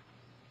amok.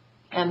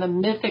 And the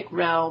mythic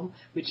realm,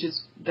 which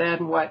is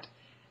then what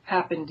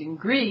happened in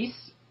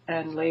Greece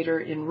and later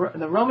in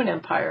the Roman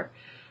Empire,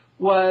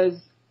 was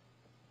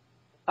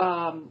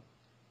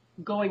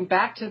going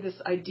back to this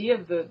idea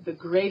of the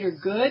greater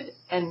good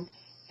and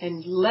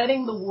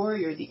letting the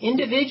warrior, the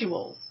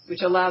individuals,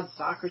 which allowed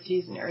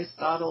Socrates and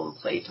Aristotle and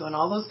Plato and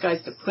all those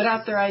guys to put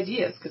out their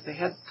ideas because they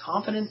had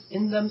confidence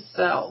in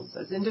themselves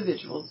as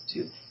individuals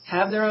to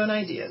have their own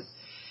ideas,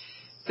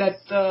 that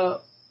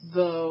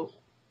the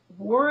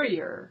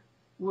warrior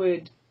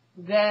would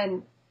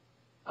then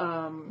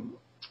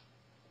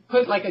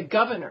put like a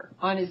governor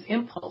on his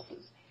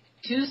impulses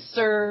to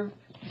serve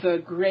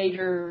the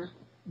greater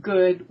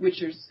good,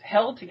 which is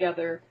held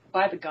together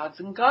by the gods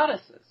and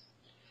goddesses.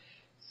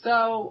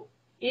 So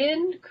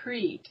in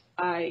Crete,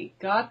 I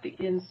got the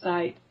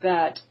insight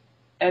that,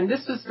 and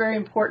this was very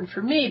important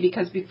for me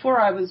because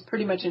before I was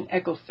pretty much an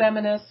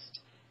ecofeminist,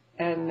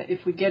 and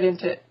if we get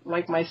into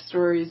like my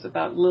stories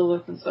about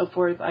Lilith and so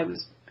forth, I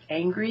was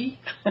angry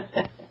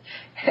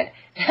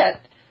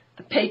at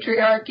the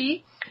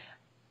patriarchy.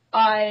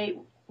 I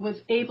was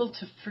able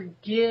to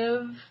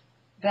forgive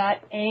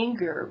that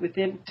anger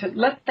within, to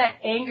let that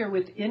anger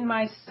within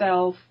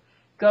myself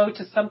go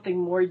to something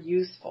more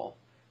useful,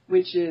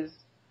 which is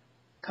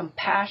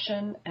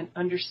compassion and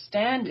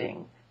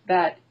understanding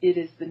that it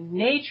is the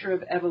nature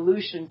of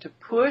evolution to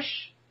push,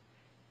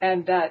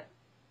 and then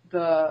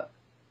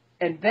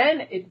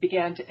it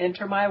began to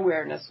enter my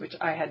awareness, which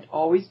I had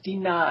always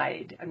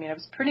denied. I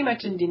was pretty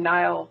much in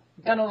denial,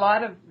 done a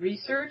lot of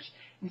research,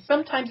 and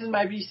sometimes in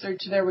my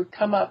research there would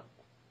come up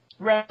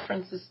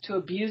references to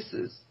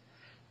abuses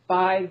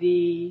by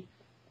the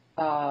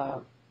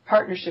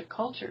partnership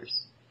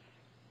cultures.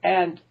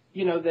 And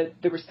that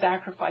there were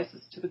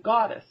sacrifices to the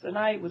goddess. And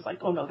I was like,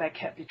 oh no, that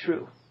can't be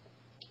true.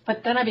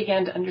 But then I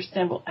began to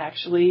understand, well,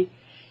 actually,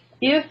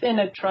 if in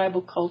a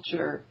tribal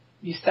culture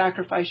you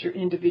sacrifice your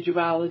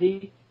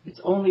individuality, it's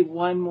only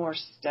one more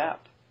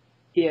step.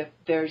 If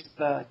there's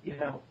the,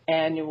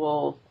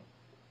 annual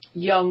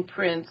young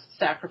prince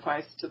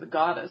sacrifice to the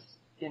goddess,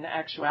 in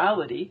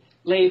actuality,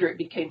 later it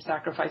became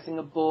sacrificing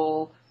a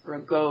bull or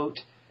a goat,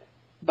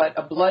 but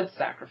a blood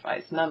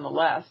sacrifice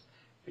nonetheless,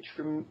 which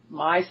for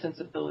my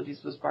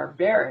sensibilities was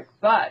barbaric.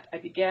 But I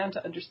began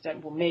to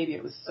understand, well, maybe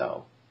it was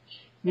so.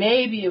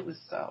 Maybe it was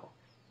so.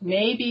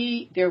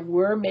 Maybe there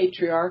were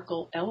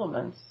matriarchal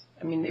elements.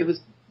 I mean,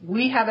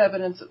 we have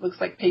evidence it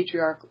looks like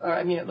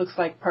it looks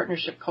like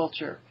partnership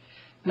culture.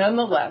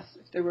 Nonetheless,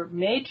 if there were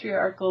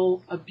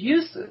matriarchal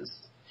abuses,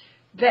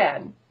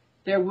 then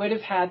there would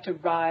have had to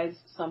rise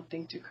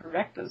something to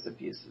correct those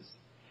abuses.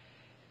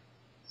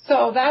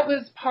 So that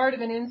was part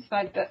of an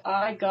insight that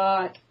I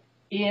got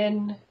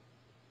in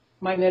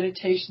my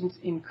meditations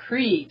in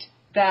Crete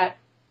that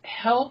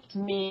helped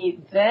me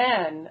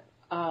then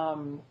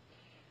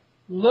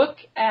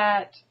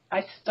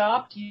I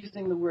stopped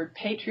using the word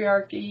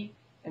patriarchy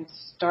and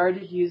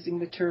started using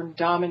the term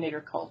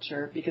dominator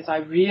culture, because I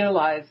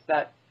realized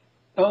that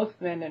both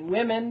men and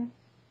women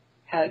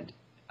had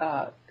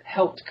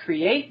helped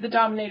create the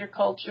dominator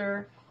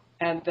culture,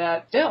 and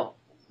that still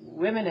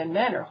women and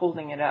men are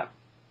holding it up.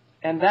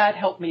 And that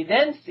helped me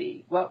then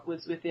see what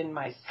was within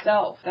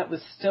myself that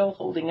was still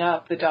holding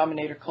up the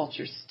dominator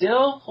culture,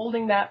 still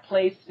holding that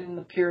place in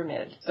the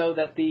pyramid so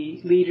that the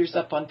leaders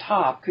up on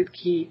top could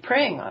keep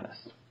preying on us.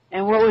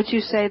 And what would you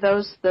say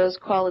those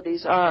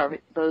qualities are,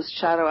 those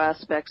shadow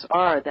aspects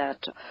are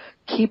that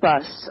keep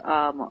us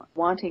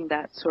wanting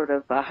that sort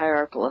of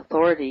hierarchical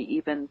authority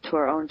even to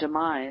our own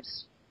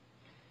demise?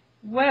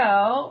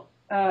 Well,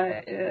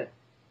 now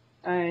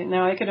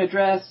I could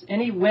address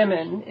any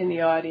women in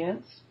the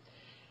audience.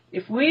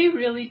 If we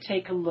really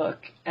take a look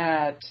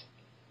at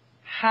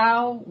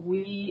how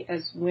we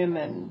as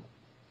women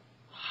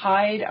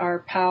hide our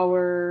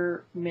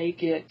power,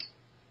 make it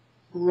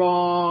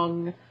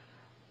wrong,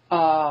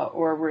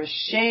 or we're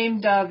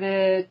ashamed of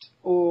it,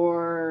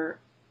 or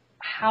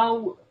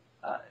how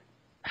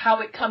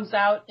it comes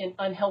out in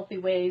unhealthy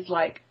ways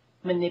like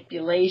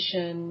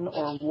manipulation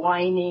or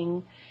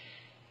whining,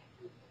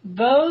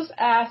 those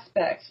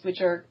aspects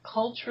which are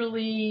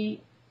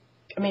culturally,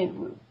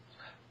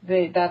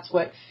 that's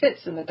what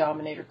fits in the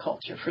dominator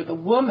culture. For the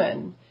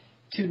woman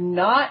to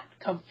not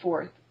come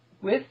forth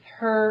with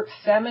her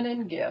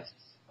feminine gifts,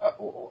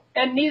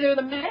 and neither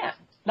the man.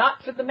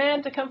 Not for the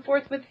man to come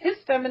forth with his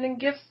feminine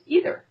gifts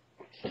either.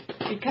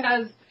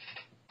 Because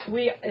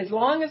as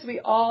long as we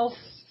all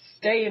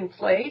stay in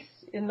place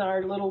in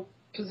our little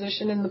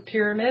position in the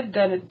pyramid,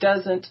 then it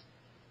doesn't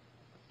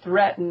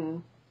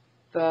threaten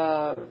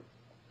the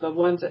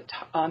ones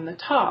on the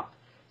top.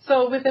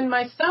 So within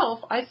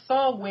myself, I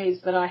saw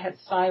ways that I had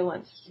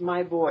silenced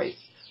my voice,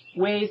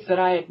 ways that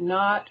I had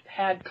not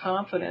had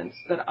confidence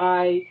that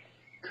I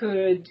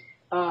could,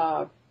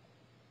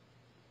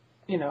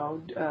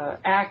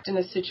 act in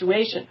a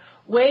situation,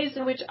 ways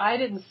in which I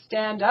didn't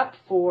stand up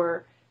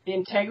for the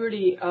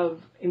integrity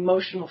of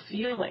emotional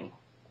feeling,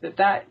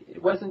 that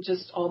it wasn't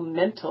just all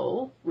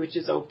mental, which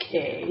is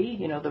okay,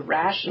 the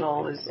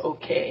rational is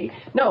okay.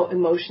 No,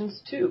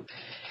 emotions too.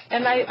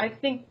 And I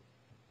think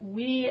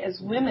we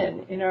as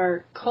women in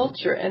our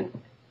culture and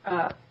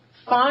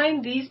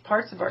find these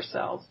parts of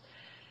ourselves,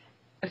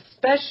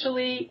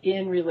 especially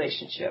in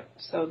relationship.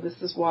 So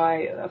this is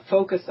why a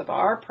focus of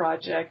our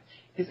project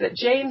is that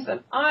James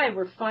and I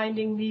were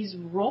finding these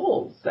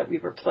roles that we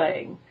were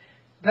playing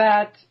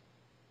that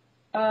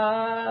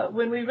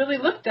when we really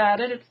looked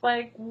at it, it's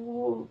like,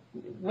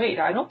 wait,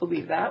 I don't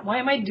believe that. Why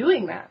am I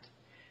doing that?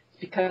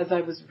 Because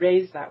I was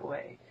raised that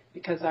way,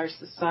 because our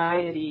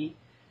society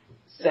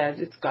says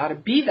it's got to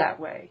be that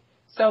way.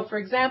 So, for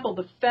example,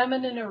 the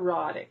feminine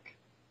erotic,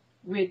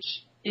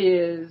 which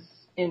is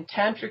in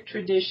Tantric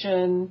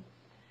tradition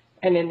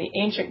and in the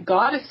ancient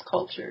goddess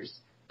cultures,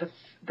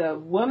 the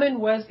woman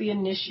was the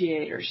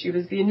initiator. She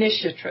was the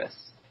initiatress.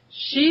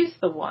 She's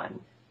the one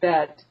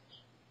that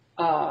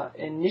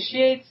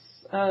initiates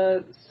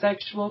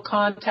sexual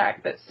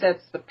contact, that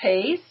sets the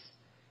pace,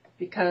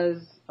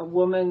 because a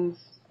woman's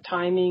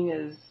timing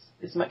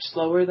is much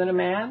slower than a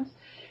man's.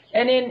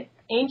 And in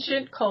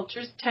ancient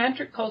cultures,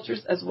 tantric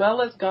cultures, as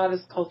well as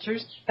goddess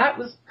cultures, that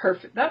was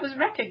perfect. That was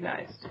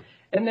recognized.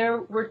 And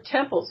there were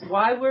temples.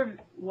 Why were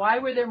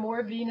there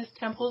more Venus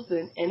temples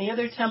than any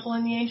other temple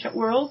in the ancient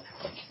world?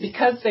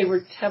 Because they were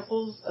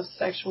temples of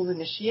sexual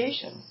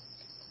initiation.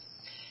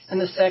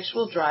 And the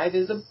sexual drive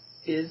is a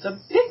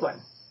big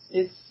one.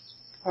 It's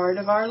part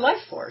of our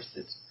life force.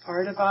 It's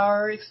part of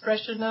our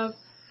expression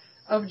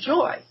of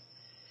joy.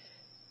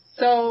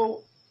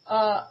 So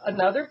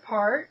another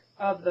part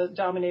of the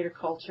dominator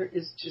culture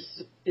is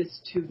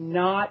to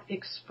not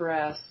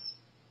express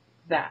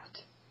that.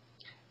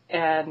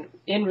 And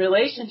in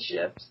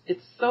relationships,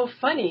 it's so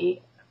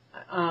funny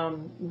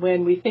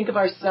when we think of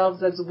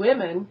ourselves as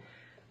women,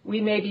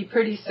 we may be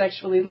pretty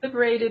sexually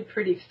liberated,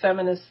 pretty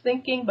feminist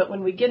thinking, but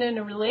when we get in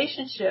a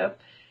relationship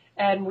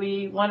and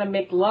we want to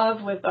make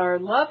love with our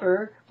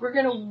lover, we're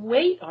going to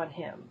wait on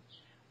him.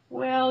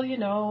 Well,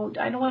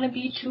 I don't want to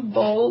be too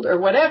bold or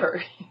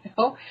whatever,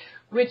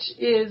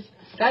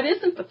 that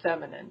isn't the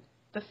feminine.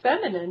 The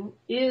feminine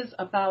is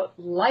about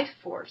life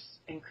force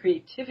and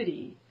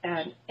creativity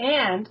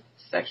and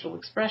sexual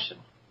expression.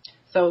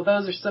 So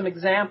those are some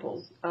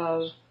examples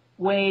of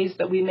ways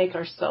that we make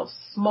ourselves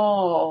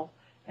small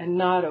and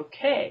not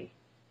okay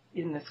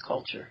in this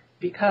culture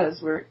because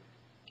we're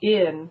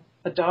in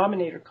a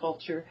dominator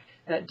culture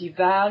that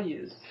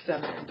devalues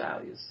feminine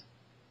values.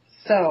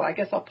 So I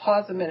guess I'll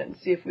pause a minute and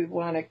see if we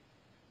want to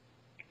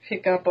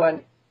pick up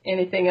on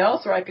anything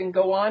else, or I can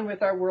go on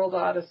with our world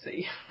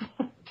odyssey.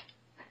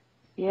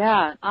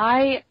 Yeah,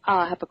 I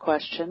have a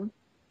question.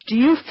 Do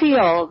you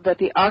feel that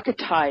the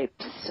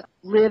archetypes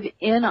live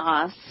in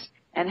us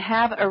and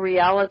have a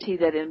reality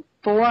that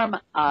inform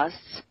us,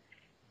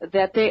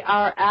 that they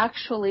are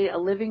actually a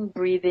living,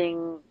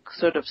 breathing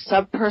sort of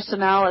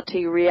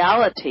subpersonality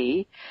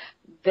reality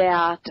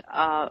that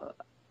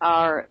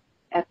are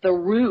at the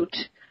root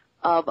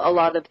of a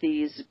lot of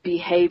these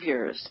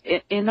behaviors?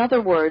 In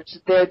other words,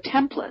 they're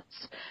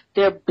templates.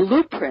 They're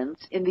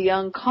blueprints in the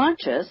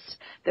unconscious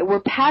that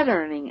we're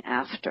patterning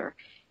after.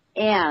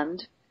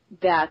 And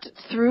that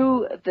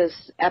through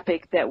this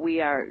epic that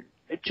we are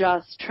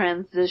just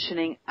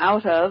transitioning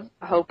out of,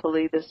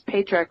 hopefully this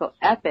patriarchal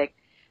epic,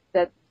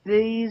 that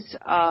these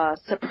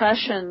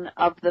suppression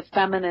of the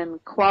feminine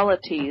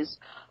qualities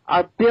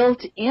are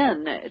built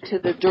in to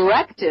the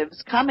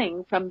directives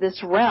coming from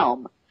this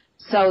realm,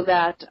 so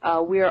that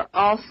we are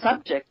all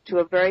subject to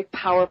a very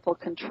powerful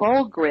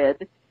control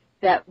grid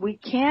that we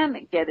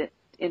can get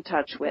in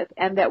touch with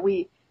and that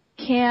we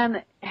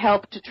can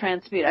help to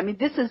transmute. I mean,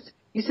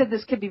 you said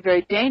this could be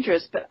very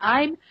dangerous, but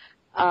I'm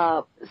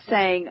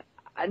saying,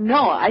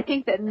 no, I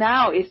think that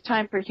now it's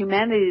time for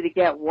humanity to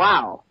get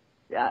wow.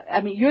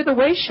 I mean, you're the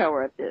way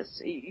shower of this.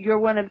 You're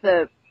one of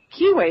the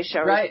key way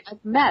showers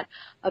I've met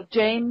of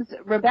James,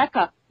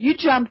 Rebecca. You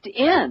jumped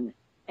in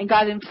and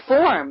got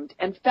informed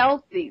and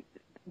felt the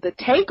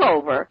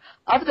takeover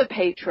of the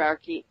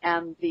patriarchy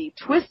and the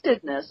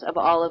twistedness of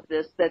all of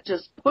this that's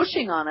just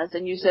pushing on us,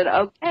 and you said,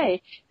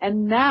 okay,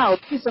 and now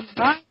it's a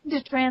mind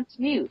to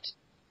transmute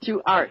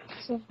through art.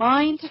 It's a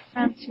mind to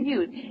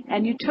transmute,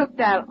 and you took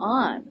that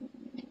on.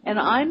 And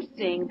I'm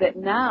seeing that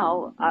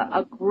now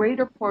a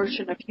greater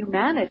portion of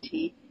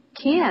humanity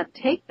can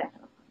take that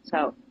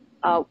on.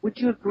 So would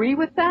you agree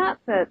with that?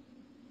 That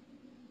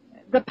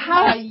the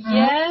power...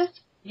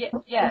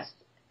 Yes.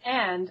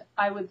 And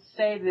I would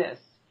say this.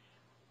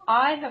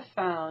 I have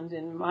found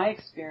in my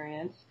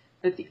experience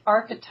that the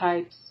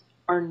archetypes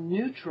are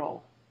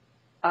neutral.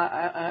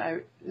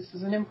 This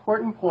is an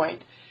important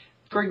point.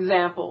 For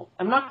example,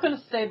 I'm not going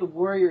to say the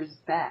warrior is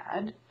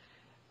bad.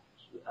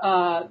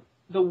 The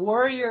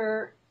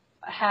warrior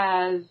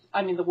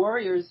the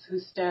warrior is who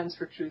stands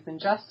for truth and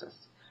justice.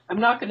 I'm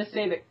not going to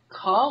say that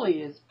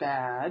Kali is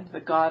bad, the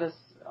goddess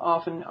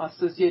often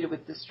associated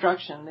with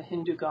destruction, the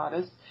Hindu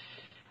goddess.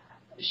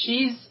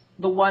 She's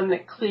the one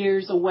that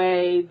cuts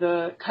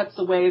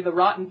away the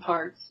rotten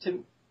parts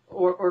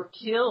or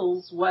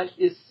kills what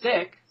is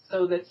sick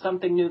so that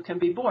something new can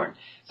be born.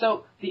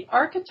 So the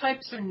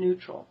archetypes are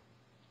neutral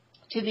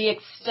to the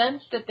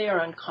extent that they are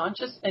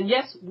unconscious. And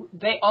yes,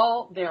 they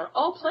are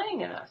all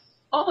playing in us,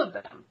 all of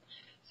them.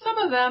 Some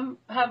of them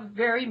have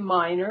very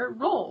minor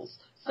roles.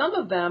 Some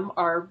of them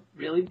are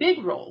really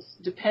big roles,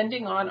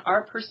 depending on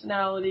our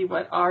personality,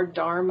 what our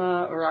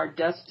dharma or our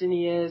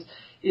destiny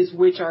is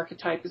which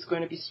archetype is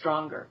going to be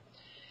stronger.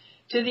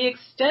 To the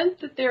extent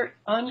that they're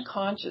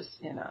unconscious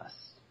in us,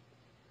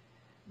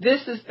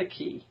 this is the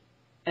key.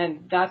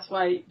 And that's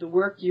why the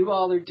work you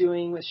all are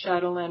doing with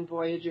Shadowland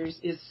Voyagers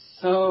is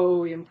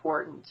so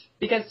important.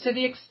 Because to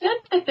the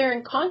extent that they're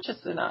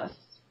unconscious in us,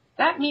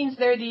 that means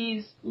they're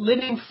these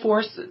living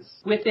forces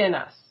within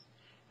us.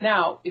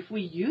 Now, if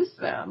we use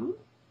them,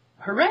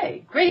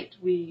 hooray, great.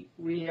 We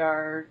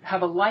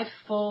have a life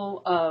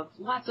full of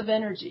lots of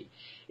energy.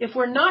 If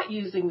we're not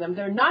using them,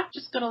 they're not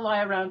just going to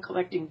lie around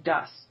collecting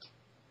dust.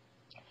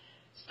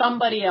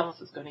 Somebody else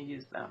is going to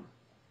use them.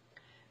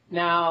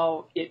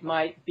 Now, it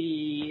might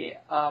be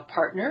a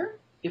partner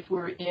if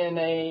we're in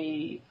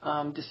a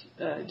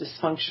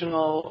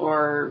dysfunctional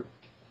or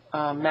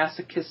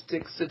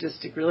masochistic,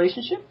 sadistic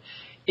relationship.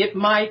 It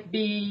might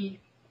be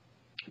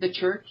the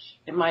church.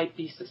 It might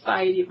be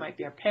society. It might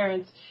be our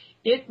parents.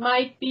 It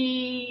might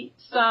be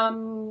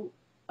some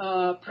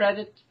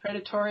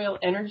predatorial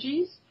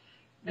energies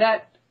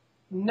that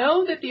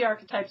know that the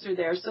archetypes are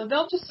there, so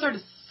they'll just sort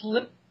of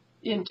slip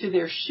into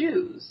their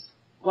shoes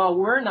while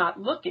we're not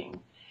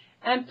looking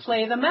and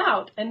play them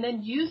out and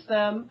then use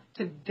them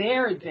to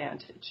their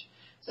advantage.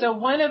 So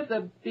one of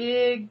the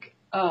big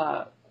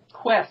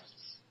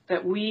quests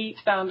that we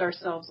found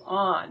ourselves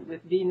on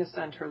with Venus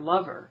and her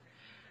lover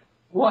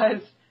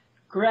was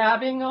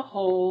grabbing a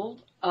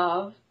hold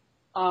of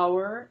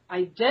our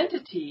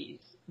identities.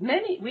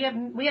 We have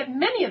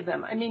many of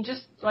them. I mean,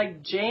 just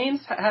like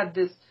James had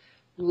this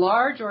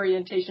large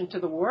orientation to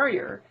the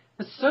warrior,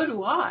 but so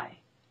do I.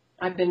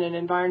 I've been an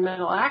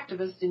environmental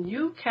activist, and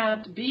you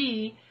can't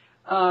be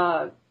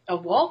a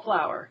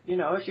wallflower. You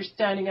know, if you're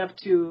standing up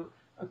to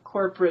a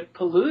corporate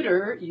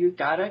polluter, you've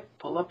got to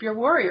pull up your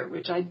warrior,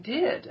 which I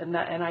did, and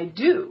I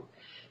do.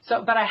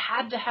 So, but I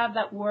had to have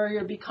that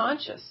warrior be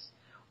conscious,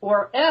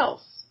 or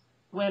else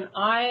when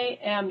I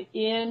am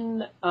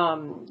in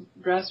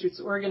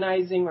grassroots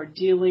organizing or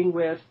dealing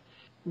with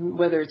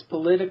whether it's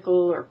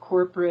political or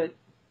corporate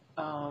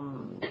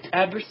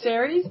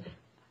adversaries,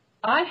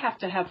 I have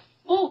to have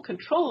full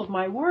control of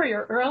my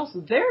warrior, or else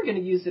they're going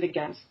to use it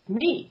against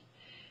me.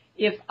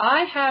 If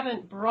I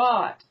haven't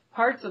brought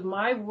parts of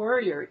my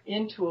warrior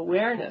into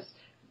awareness,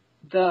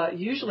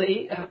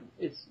 usually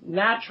it's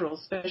natural,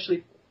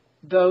 especially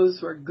those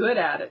who are good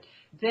at it,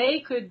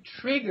 they could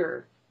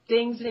trigger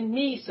things in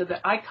me so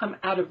that I come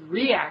out of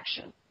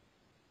reaction.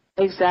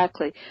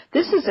 Exactly.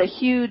 This is a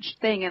huge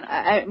thing,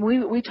 and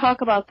we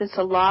talk about this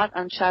a lot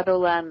on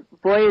Shadowland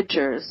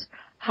Voyagers,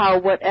 how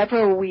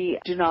whatever we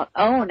do not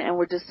own and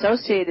we're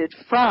dissociated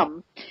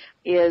from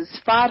is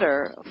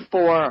fodder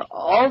for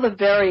all the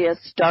various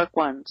dark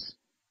ones.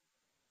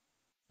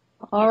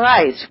 All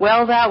right.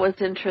 Well, that was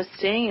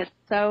interesting. It's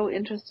so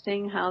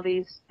interesting how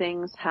these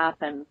things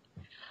happen.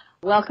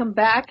 Welcome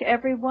back,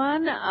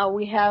 everyone.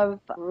 We have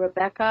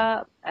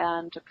Rebecca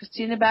and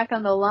Christina back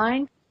on the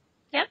line.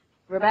 Yep.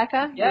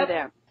 Rebecca, Yep. You're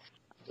there.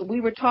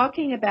 We were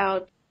talking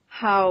about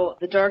how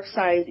the dark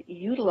side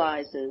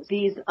utilizes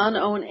these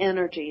unowned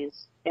energies,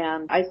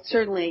 and I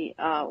certainly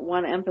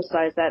want to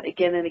emphasize that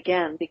again and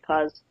again,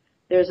 because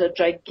there's a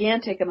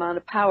gigantic amount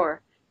of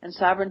power and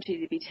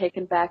sovereignty to be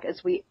taken back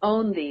as we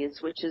own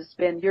these, which has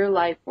been your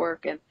life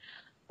work, and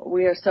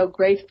we are so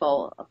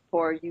grateful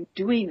for you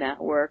doing that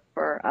work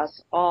for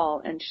us all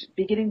and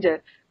beginning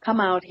to come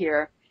out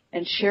here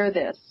and share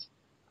this.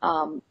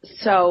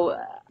 So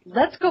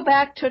let's go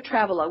back to a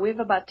travel log. We have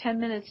about 10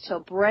 minutes till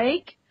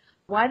break.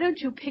 Why don't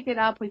you pick it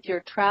up with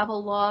your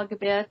travel log a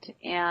bit,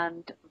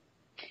 and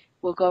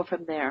we'll go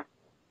from there.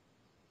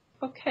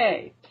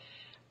 Okay.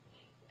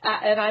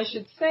 And I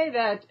should say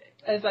that,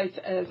 as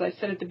I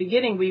said at the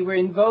beginning, we were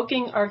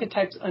invoking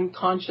archetypes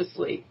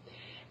unconsciously.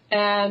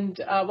 And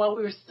while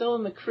we were still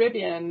in the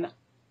Caribbean,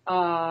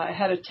 I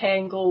had a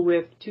tangle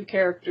with two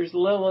characters,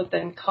 Lilith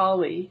and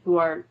Kali, who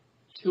are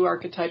two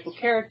archetypal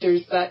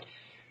characters that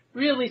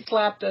really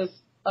slapped us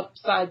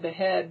upside the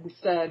head and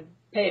said,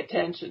 pay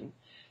attention.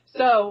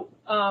 So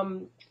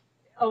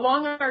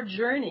along our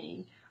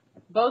journey,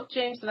 both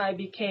James and I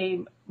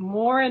became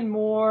more and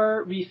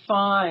more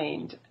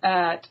refined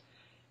at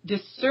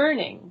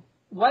discerning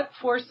what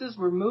forces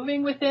were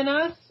moving within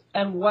us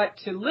and what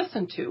to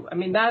listen to. I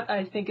mean, that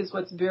I think is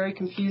what's very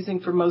confusing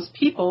for most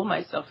people,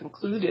 myself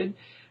included,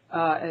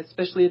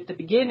 especially at the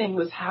beginning,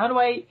 was how do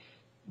I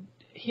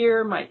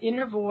hear my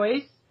inner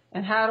voice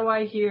and how do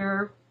I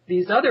hear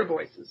these other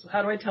voices?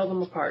 How do I tell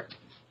them apart?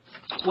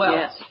 Well,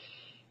 yes.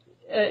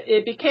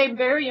 It became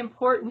very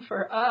important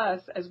for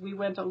us as we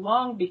went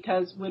along,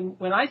 because when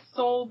I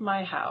sold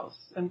my house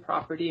and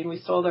property and we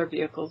sold our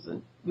vehicles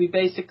and we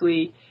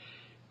basically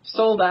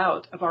sold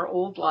out of our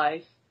old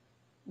life,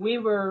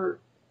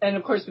 and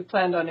of course we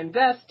planned on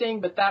investing,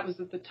 but that was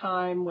at the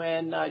time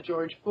when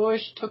George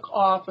Bush took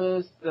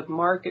office, the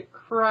market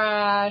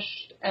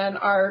crashed, and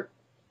our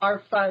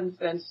funds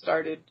then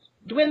started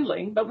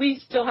dwindling, but we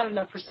still had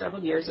enough for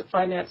several years. It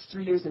financed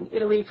 3 years in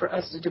Italy for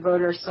us to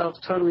devote ourselves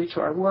totally to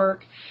our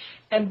work.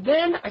 And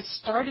then I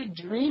started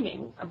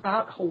dreaming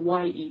about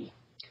Hawaii,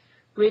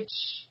 which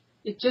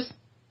it just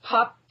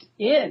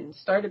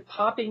started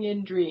popping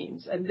in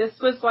dreams. And this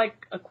was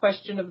like a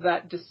question of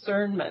that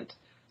discernment,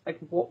 like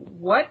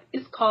what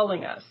is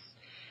calling us?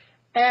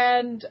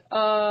 And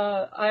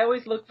I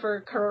always look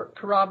for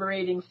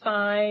corroborating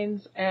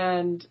signs,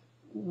 and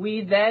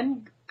we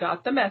then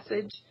got the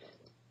message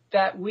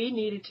that we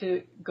needed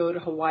to go to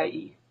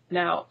Hawaii.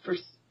 Now,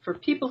 for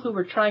people who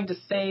were trying to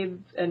save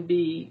and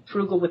be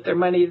frugal with their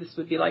money, this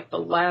would be like the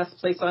last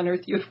place on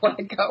earth you'd want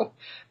to go.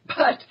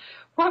 But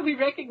what we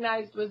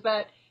recognized was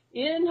that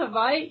in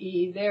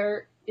Hawaii,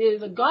 there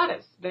is a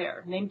goddess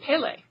there named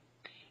Pele.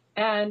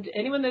 And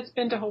anyone that's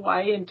been to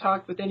Hawaii and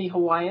talked with any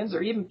Hawaiians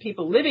or even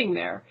people living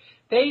there,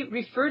 they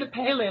refer to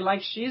Pele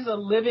like she's a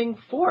living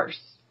force.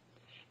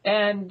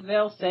 And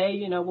they'll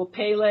say, well,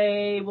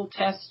 Pele will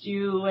test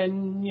you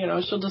and,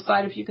 she'll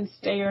decide if you can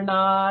stay or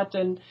not.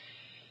 And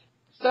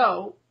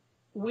so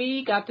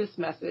we got this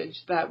message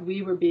that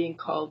we were being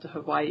called to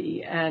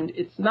Hawaii. And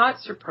it's not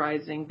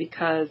surprising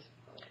because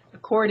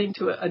according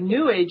to a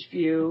New Age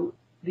view,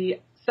 the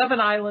 7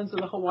 islands of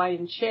the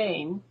Hawaiian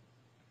chain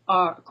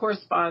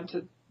correspond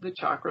to the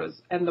chakras.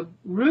 And the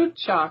root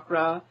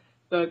chakra,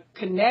 the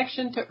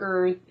connection to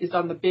Earth, is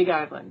on the Big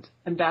Island.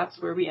 And that's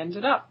where we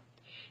ended up.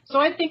 So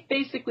I think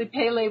basically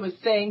Pele was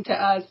saying to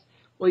us,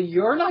 well,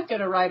 you're not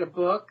going to write a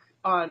book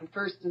on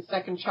first and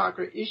second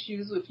chakra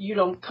issues if you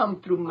don't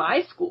come through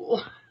my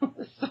school.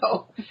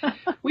 So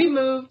we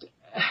moved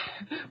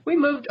we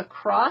moved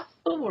across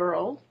the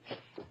world.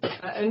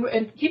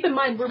 And keep in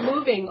mind, we're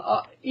moving,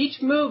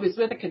 each move is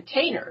with a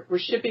container. We're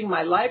shipping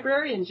my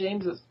library and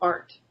James's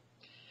art.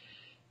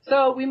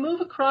 So we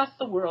move across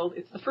the world.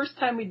 It's the first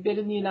time we'd been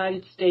in the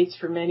United States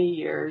for many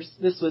years.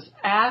 This was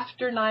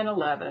after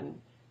 9/11.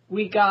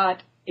 We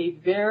got a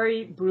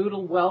very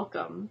brutal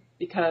welcome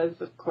because,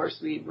 of course,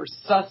 we were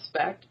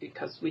suspect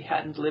because we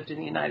hadn't lived in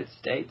the United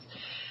States.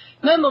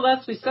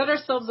 Nonetheless, we set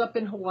ourselves up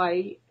in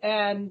Hawaii,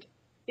 and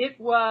it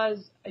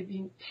was,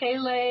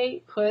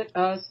 Pele put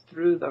us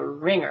through the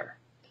ringer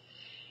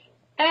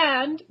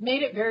and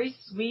made it very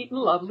sweet and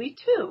lovely,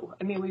 too.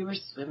 We were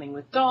swimming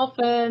with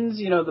dolphins.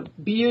 The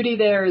beauty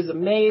there is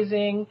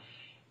amazing.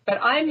 But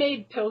I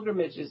made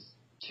pilgrimages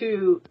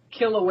to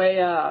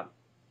the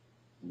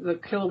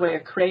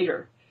Kilauea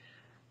crater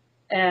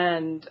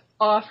and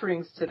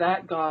offerings to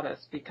that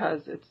goddess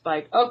because it's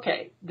like,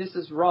 okay, this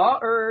is raw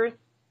earth.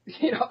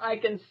 I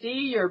can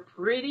see you're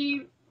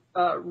pretty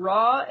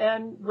raw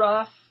and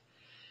rough.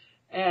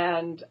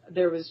 And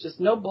there was just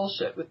no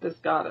bullshit with this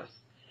goddess.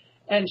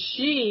 And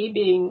she,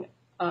 being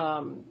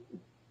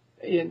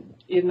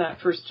in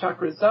that first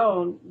chakra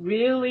zone,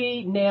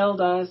 really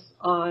nailed us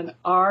on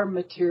our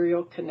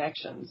material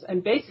connections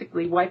and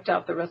basically wiped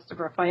out the rest of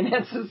our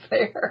finances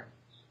there.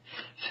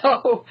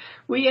 So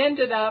we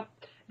ended up,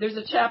 there's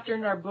a chapter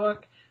in our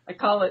book, I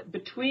call it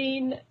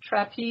Between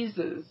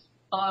Trapezes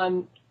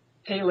on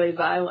Pele's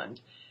Island.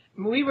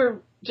 We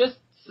were just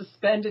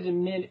suspended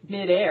in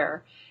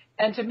midair.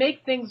 And to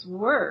make things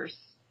worse,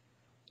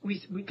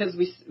 because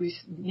we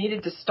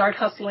needed to start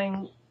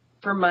hustling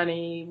for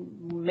money,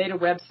 made a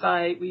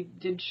website, we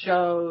did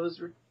shows,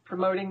 we're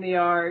promoting the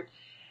art,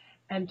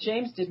 and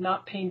James did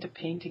not paint a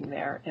painting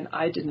there, and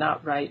I did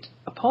not write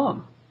a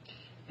poem.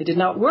 It did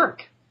not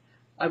work.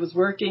 I was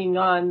working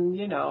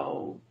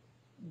on,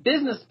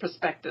 business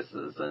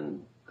prospectuses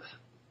and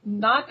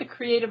not the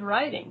creative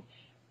writing,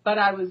 but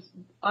I was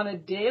on a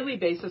daily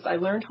basis. I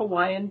learned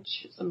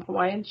some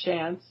Hawaiian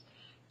chants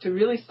to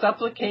really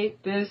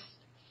supplicate this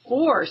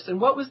force.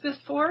 And what was this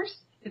force?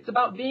 It's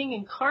about being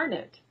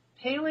incarnate.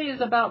 Pele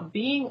is about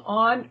being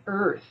on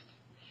earth.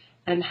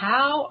 And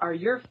how are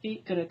your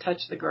feet going to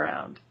touch the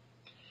ground?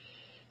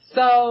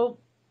 So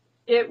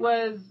it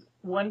was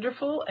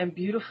wonderful and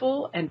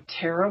beautiful and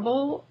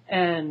terrible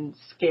and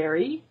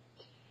scary,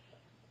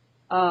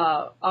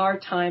 our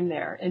time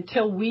there,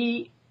 until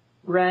we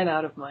ran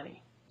out of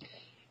money.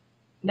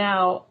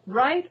 Now,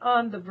 right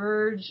on the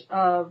verge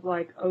of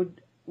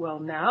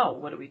now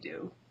what do we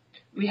do?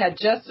 We had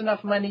just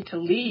enough money to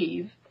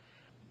leave.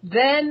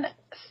 Then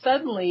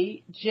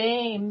suddenly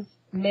James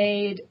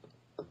made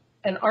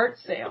an art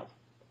sale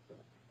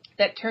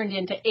that turned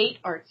into 8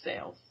 art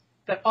sales,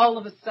 that all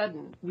of a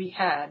sudden we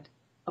had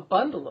a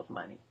bundle of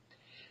money.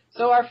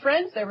 So our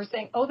friends there were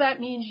saying, oh, that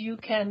means you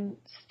can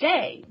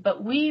stay.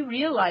 But we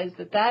realized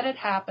that had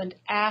happened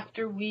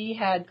after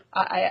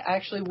I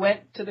actually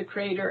went to the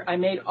crater. I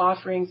made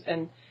offerings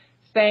and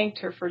thanked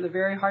her for the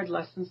very hard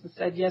lessons and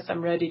said, yes,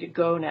 I'm ready to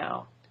go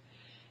now.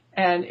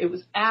 And it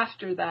was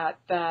after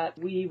that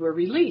we were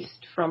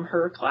released from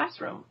her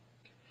classroom.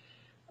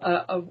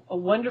 A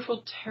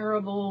wonderful,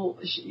 terrible,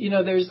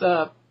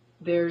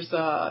 there's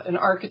an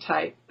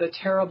archetype, the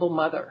terrible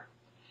mother.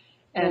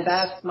 And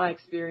that's my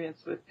experience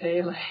with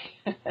Pele.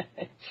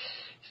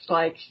 It's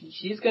like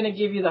she's going to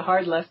give you the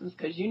hard lessons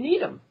because you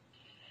need them.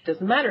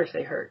 Doesn't matter if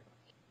they hurt.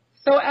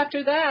 So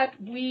after that,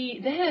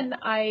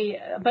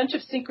 a bunch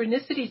of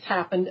synchronicities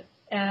happened,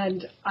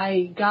 and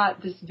I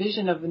got this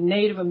vision of a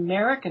Native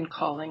American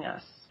calling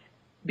us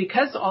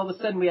because all of a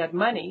sudden we had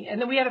money.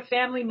 And then we had a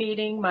family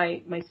meeting.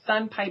 My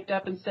son piped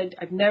up and said,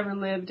 I've never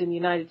lived in the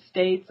United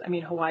States.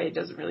 Hawaii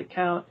doesn't really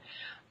count.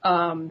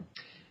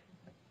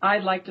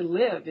 I'd like to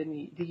live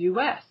in the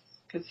U.S.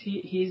 because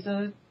he's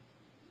a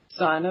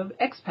son of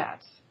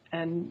expats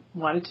and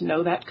wanted to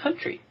know that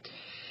country.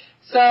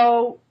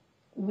 So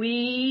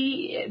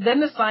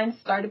then the signs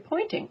started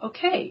pointing.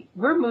 Okay,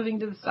 we're moving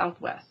to the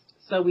Southwest.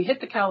 So we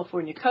hit the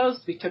California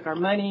coast. We took our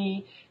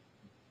money,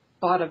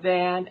 bought a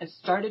van, and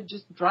started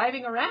just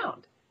driving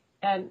around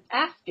and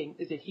asking,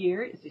 is it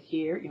here? Is it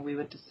here? We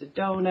went to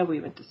Sedona. We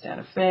went to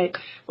Santa Fe.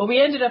 Well,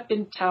 we ended up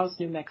in Taos,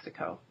 New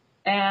Mexico.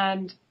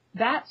 And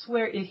that's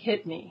where it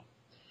hit me.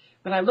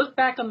 When I look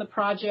back on the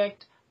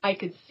project, I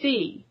could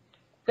see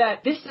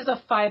that this is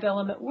a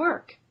 5-element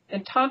work.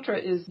 And Tantra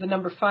is the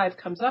number 5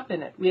 comes up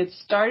in it. We had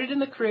started in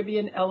the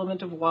Caribbean,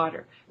 element of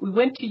water. We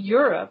went to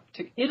Europe,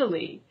 to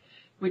Italy,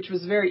 which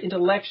was very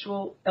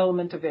intellectual,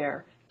 element of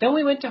air. Then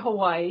we went to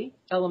Hawaii,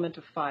 element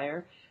of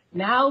fire.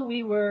 Now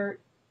we were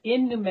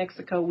in New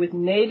Mexico with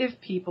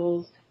native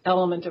peoples,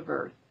 element of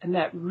earth. And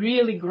that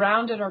really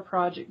grounded our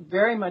project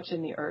very much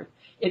in the earth.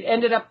 It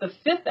ended up, the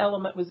 5th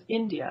element was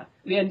India.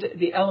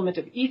 The element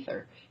of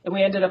ether. And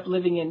we ended up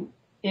living in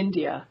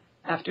India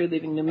after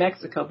leaving New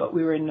Mexico. But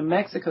we were in New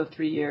Mexico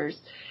 3 years.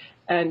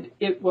 And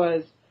it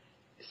was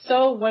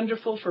so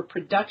wonderful for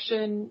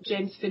production.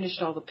 James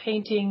finished all the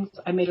paintings.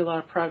 I made a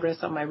lot of progress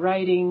on my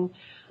writing.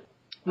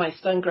 My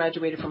son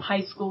graduated from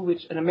high school,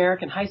 an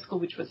American high school,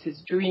 which was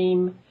his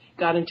dream.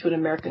 got into an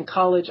American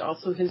college,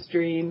 also his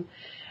dream.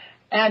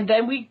 And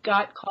then we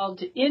got called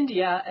to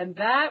India, and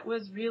that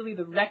was really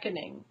the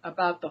reckoning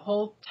about the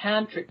whole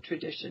Tantric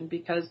tradition,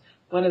 because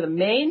one of the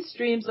main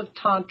streams of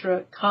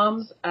Tantra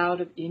comes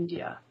out of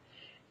India.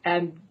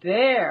 And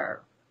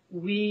there,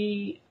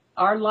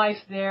 our life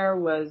there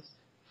was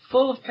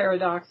full of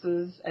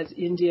paradoxes, as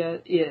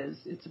India is.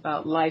 It's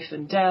about life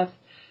and death.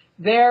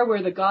 There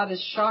where the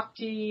goddess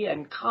Shakti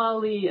and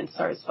Kali and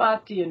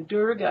Saraswati and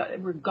Durga,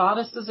 where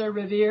goddesses are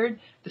revered,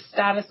 the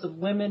status of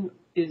women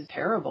is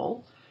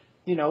terrible.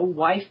 You know,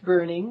 wife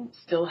burning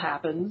still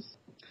happens,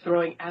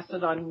 throwing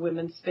acid on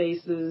women's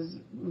faces,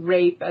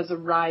 rape as a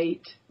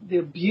right, the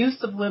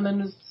abuse of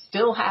women is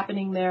still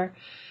happening there.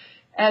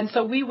 And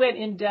so we went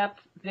in depth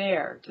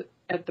there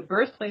at the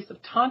birthplace of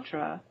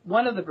Tantra,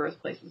 one of the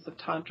birthplaces of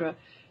Tantra,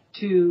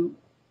 to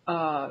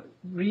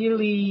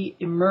really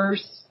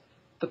immerse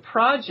the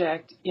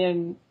project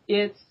in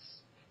its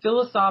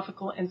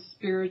philosophical and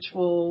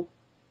spiritual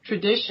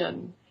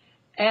tradition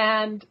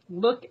and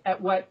look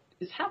at what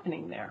is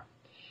happening there.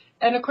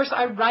 And, of course,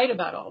 I write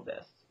about all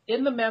this.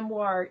 In the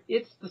memoir,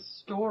 it's the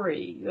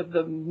story of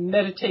the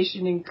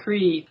meditation in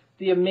Crete,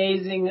 the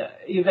amazing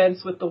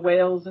events with the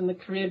whales in the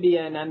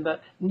Caribbean and the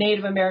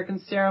Native American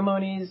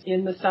ceremonies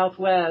in the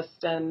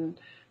Southwest and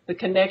the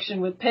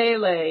connection with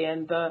Pele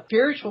and the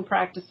spiritual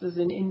practices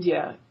in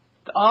India.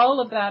 All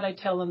of that I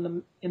tell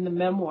in the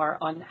memoir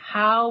on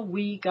how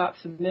we got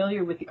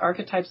familiar with the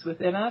archetypes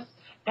within us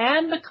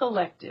and the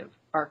collective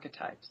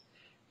archetypes.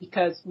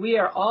 Because we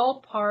are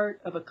all part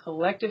of a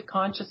collective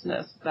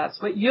consciousness.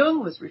 That's what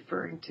Jung was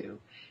referring to.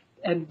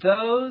 And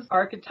those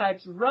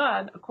archetypes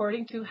run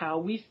according to how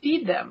we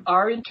feed them,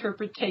 our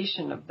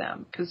interpretation of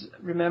them. Because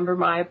remember,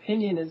 my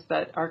opinion is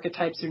that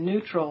archetypes are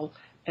neutral,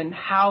 and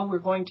how we're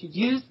going to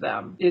use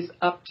them is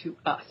up to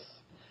us.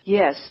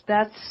 Yes,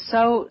 that's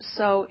so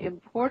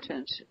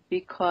important,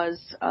 because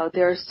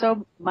there's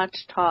so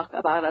much talk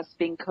about us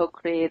being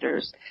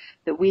co-creators,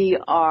 that we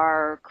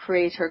are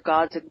creator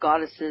gods and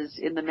goddesses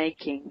in the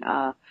making,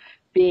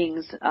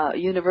 beings,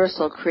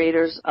 universal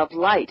creators of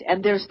light.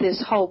 And there's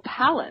this whole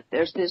palette,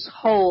 there's this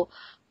whole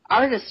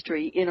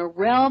artistry in a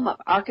realm of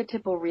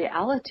archetypal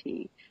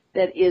reality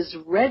that is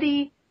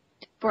ready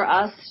for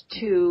us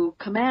to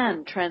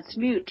command,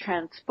 transmute,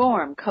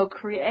 transform,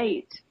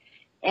 co-create.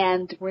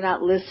 And we're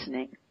not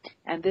listening.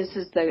 And this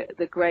is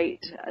the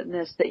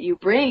greatness that you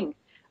bring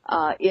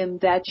in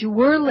that you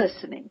were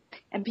listening.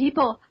 And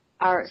people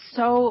are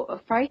so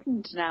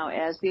frightened now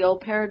as the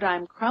old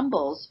paradigm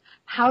crumbles.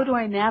 How do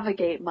I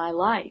navigate my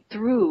life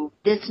through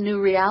this new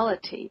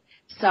reality?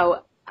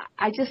 So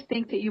I just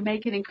think that you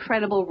make an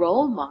incredible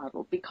role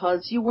model,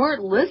 because you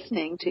weren't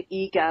listening to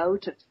ego,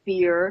 to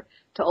fear,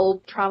 to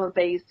old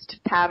trauma-based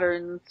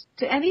patterns,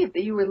 to any of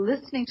that. You were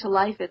listening to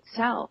life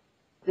itself.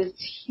 This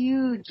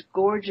huge,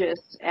 gorgeous,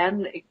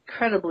 and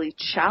incredibly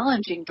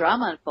challenging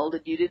drama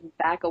unfolded. You didn't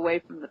back away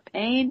from the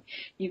pain.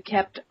 You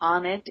kept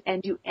on it,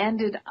 and you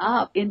ended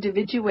up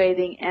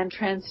individuating and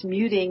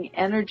transmuting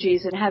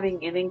energies and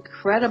having an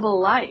incredible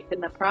life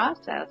in the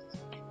process.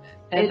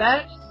 And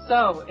that's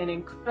so an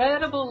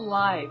incredible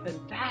life, and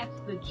that's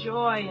the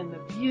joy and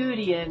the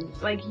beauty, and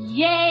it's like,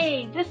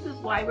 yay, this is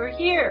why we're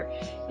here.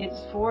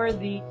 It's for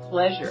the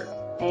pleasure.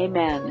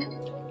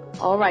 Amen.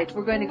 All right,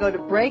 we're going to go to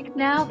break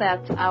now.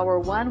 That's hour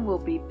one. We'll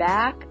be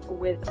back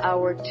with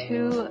hour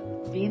two,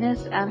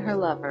 Venus and her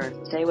lover.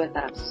 Stay with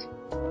us.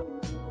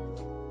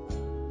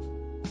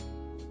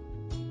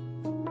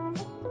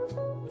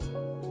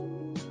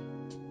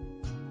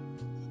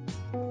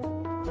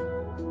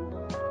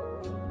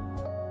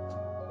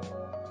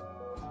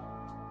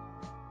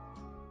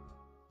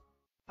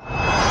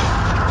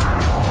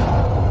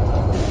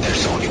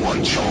 There's only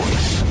one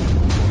choice.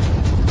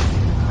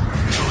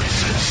 To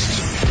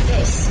resist.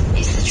 This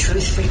is the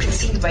Truth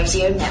Frequency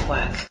Radio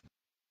Network.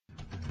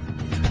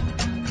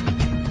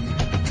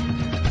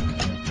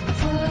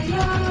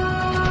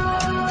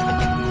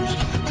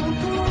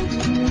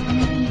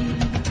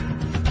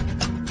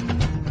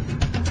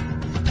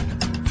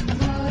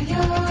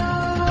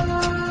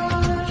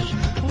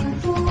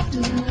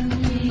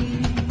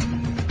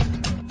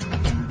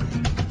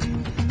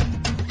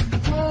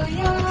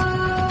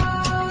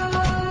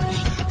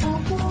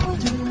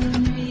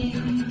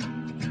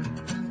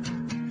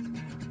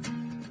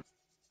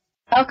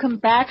 Welcome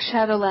back,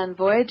 Shadowland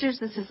Voyagers.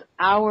 This is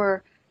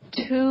hour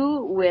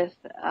two with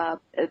a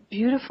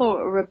beautiful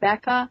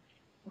Rebecca,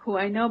 who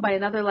I know by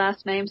another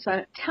last name.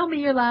 So tell me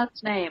your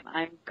last name.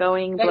 I'm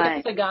going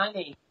blank. Becca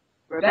Tzigany.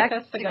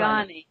 Rebecca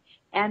Tzigany.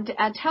 And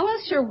tell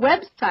us your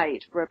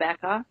website,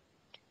 Rebecca.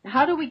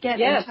 How do we get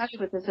in touch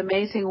with this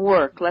amazing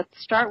work?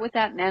 Let's start with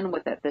that and end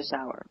with it this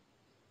hour.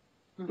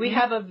 We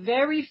have a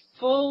very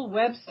full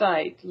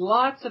website,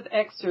 lots of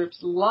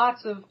excerpts,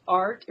 lots of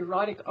art,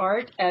 erotic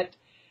art at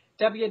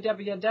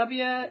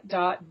www.venus,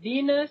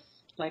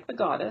 like the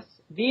goddess,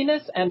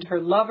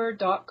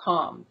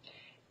 venusandherlover.com.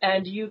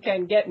 And you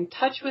can get in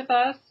touch with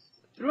us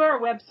through our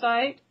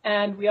website,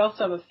 and we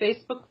also have a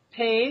Facebook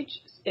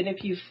page. And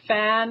if you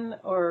fan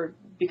or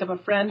become a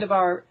friend of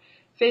our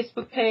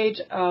Facebook page.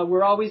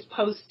 We're always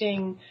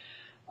posting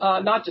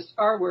not just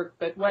our work,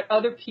 but what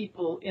other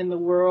people in the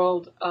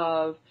world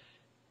of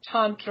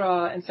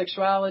Tantra and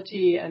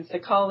sexuality and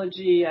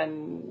psychology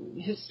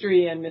and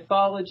history and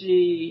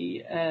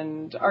mythology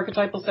and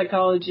archetypal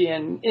psychology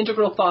and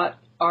integral thought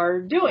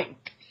are doing.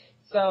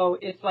 So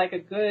it's like a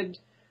good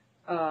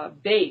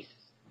base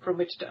from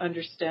which to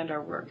understand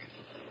our work.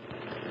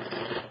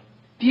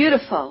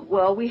 Beautiful.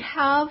 Well, we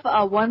have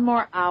 1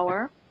 more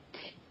hour,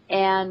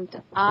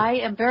 and I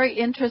am very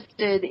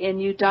interested in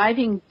you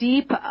diving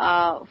deep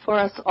for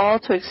us all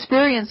to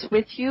experience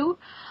with you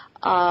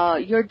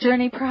your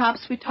journey.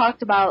 Perhaps we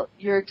talked about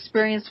your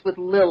experience with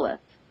Lilith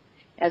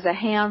as a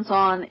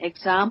hands-on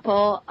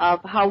example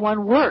of how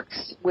one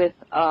works with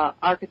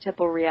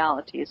archetypal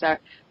realities.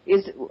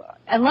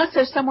 Unless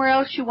there's somewhere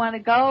else you want to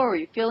go, or are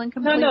you feeling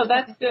complete? No,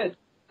 that's good.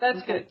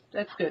 That's good.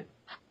 That's good.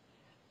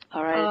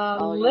 All right.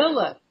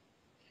 Lilith.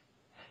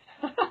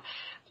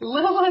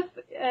 Lilith,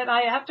 and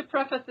I have to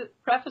preface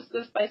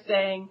this by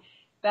saying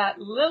that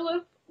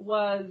Lilith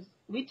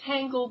we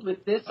tangled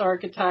with this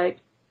archetype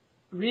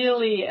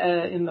really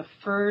in the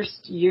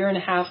first year and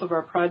a half of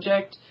our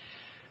project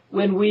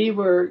when we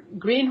were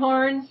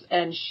greenhorns,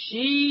 and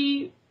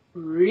she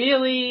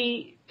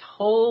really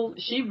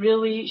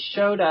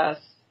showed us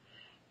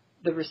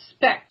the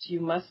respect you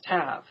must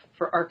have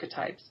for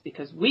archetypes,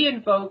 because we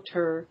invoked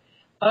her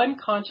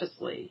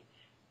unconsciously,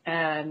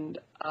 and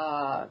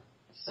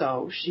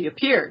so she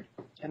appeared,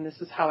 and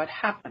this is how it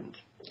happened.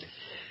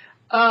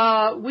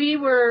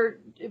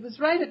 It was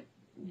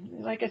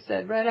like I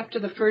said, right after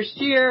the first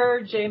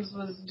year. James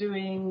was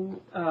doing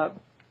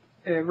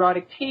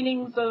erotic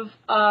paintings of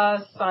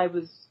us. I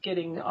was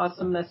getting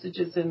awesome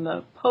messages in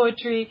the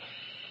poetry.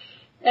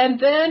 And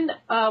then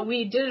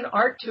we did an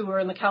art tour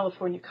on the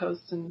California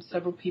coast, and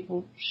several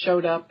people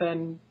showed up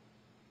and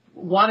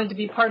wanted to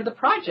be part of the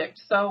project.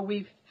 So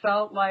we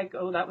felt like,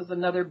 that was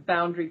another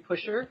boundary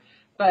pusher.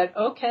 But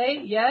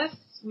okay, yes,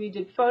 we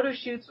did photo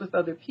shoots with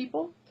other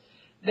people.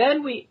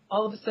 Then we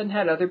all of a sudden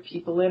had other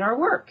people in our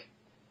work.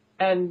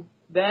 And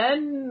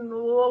then,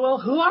 well,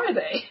 who are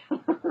they?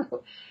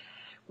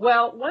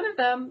 Well, one of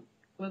them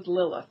was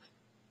Lilith.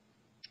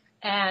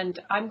 And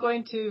I'm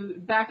going to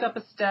back up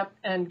a step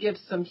and give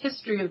some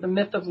history of the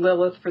myth of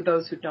Lilith for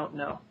those who don't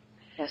know.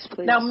 Yes,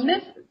 please. Now,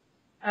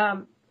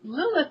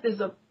 Lilith is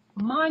a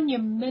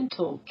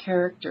monumental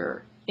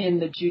character in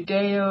the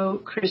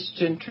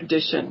Judeo-Christian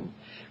tradition,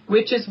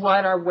 which is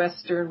what our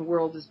Western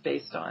world is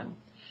based on.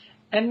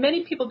 And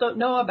many people don't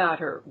know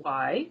about her.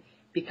 Why?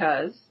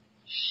 Because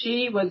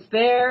she was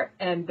there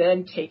and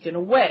then taken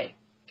away.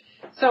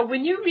 So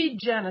when you read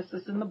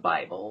Genesis in the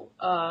Bible,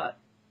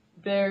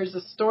 there's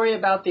a story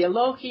about the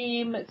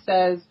Elohim. It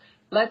says,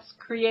 let's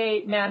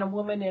create man and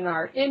woman in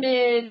our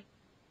image.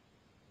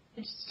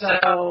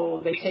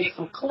 So they take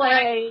some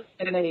clay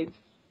and they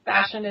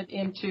fashion it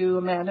into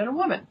a man and a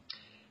woman.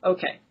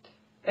 Okay.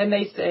 And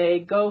they say,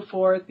 go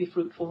forth, be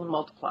fruitful, and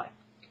multiply.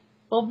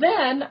 Well,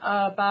 then,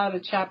 about a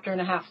chapter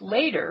and a half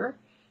later,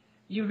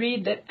 you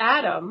read that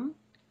Adam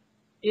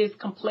is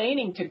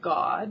complaining to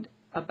God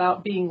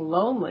about being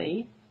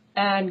lonely,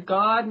 and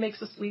God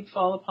makes a sleep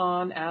fall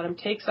upon Adam,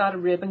 takes out a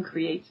rib, and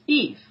creates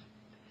Eve.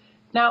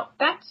 Now,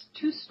 that's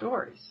 2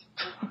 stories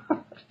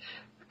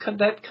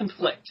that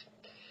conflict.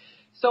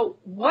 So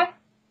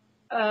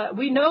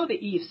we know the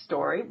Eve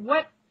story.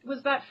 What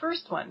was that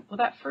first one? Well,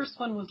 that first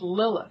one was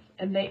Lilith,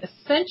 and they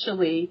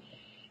essentially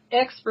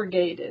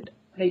expurgated.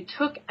 They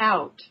took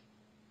out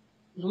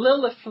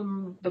Lilith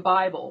from the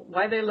Bible.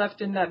 Why they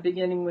left in that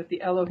beginning with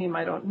the Elohim,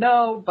 I don't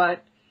know,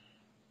 but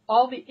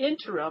all the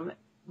interim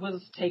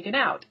was taken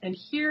out. And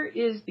here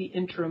is the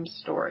interim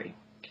story,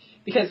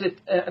 because it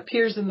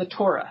appears in the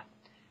Torah.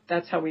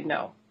 That's how we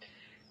know.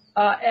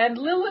 And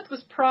Lilith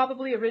was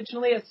probably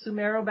originally a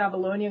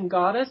Sumero-Babylonian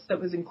goddess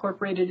that was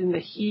incorporated in the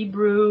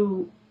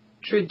Hebrew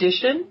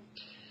tradition,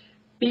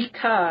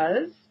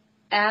 because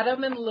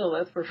Adam and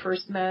Lilith were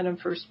first man and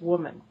first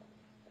woman,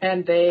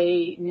 and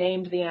they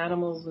named the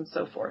animals and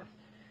so forth.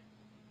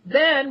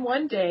 Then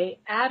one day,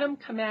 Adam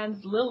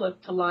commands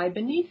Lilith to lie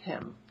beneath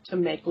him to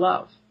make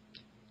love.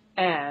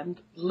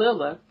 And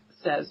Lilith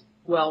says,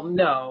 well,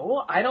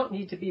 no, I don't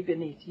need to be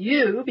beneath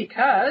you,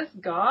 because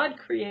God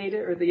created,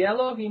 or the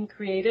Elohim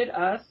created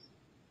us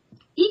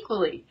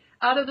equally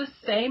out of the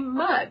same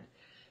mud.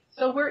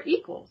 So we're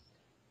equals.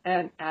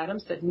 And Adam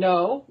said,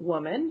 no,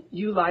 woman,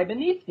 you lie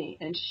beneath me.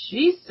 And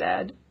she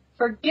said,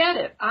 forget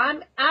it,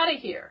 I'm out of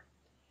here.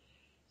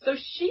 So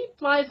she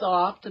flies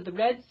off to the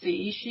Red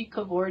Sea. She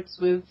cavorts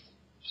with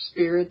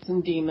spirits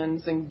and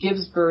demons and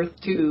gives birth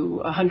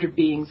to 100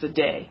 beings a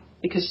day.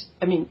 Because,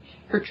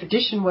 her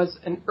tradition was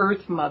an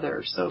earth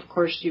mother. So, of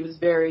course, she was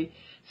very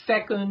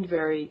fecund,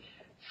 very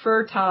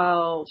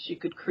fertile. She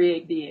could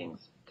create beings.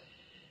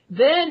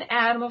 Then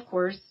Adam, of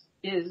course,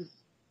 is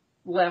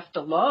left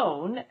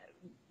alone.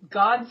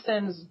 God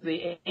sends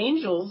the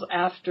angels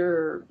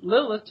after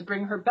Lilith to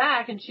bring her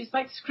back. And she's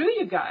like, screw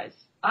you guys.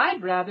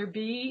 I'd rather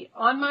be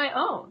on my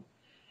own.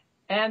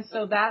 And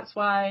so that's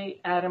why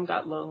Adam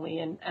got lonely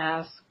and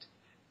asked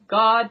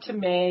God to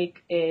make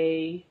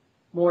a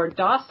more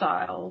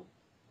docile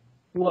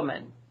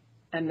woman,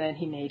 and then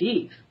he made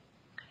Eve.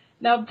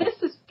 Now, this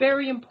is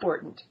very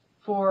important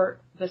for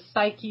the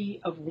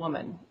psyche of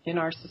woman in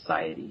our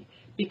society,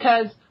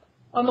 because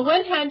on the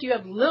one hand, you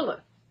have Lilith,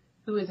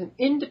 who is an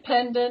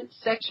independent,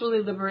 sexually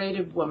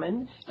liberated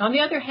woman. On the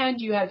other hand,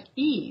 you have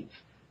Eve,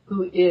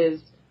 who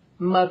is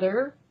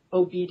mother,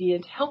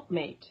 obedient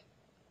helpmate.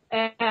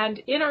 And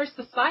in our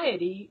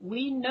society,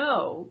 we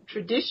know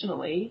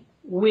traditionally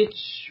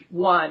which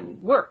one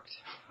worked.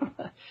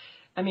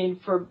 I mean,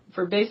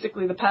 for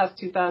basically the past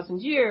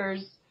 2,000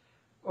 years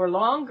or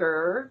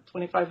longer,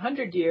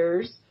 2,500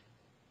 years,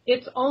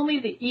 it's only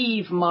the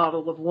Eve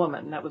model of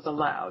woman that was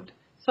allowed.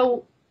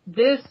 So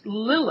this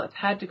Lilith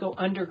had to go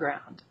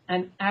underground,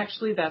 and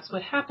actually that's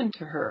what happened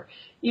to her.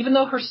 Even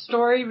though her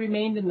story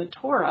remained in the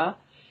Torah,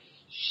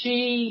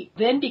 she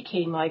then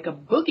became like a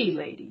boogie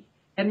lady.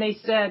 And they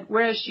said,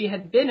 whereas she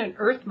had been an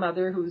earth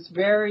mother who was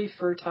very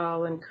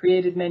fertile and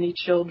created many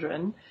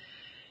children,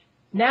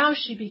 now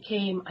she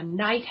became a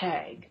night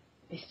hag.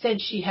 They said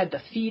she had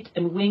the feet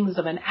and wings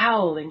of an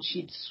owl, and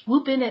she'd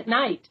swoop in at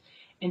night,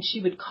 and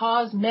she would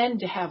cause men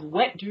to have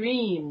wet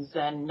dreams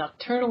and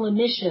nocturnal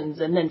emissions,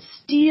 and then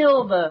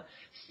steal the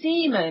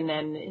semen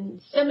and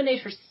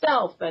inseminate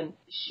herself. And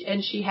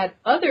she had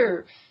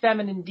other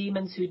feminine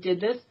demons who did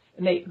this,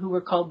 and who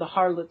were called the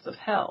harlots of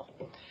hell.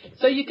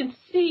 So you can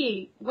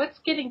see what's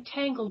getting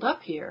tangled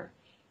up here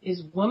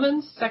is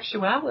woman's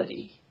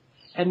sexuality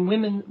and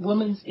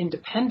woman's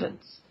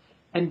independence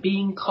and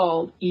being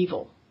called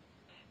evil.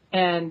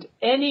 And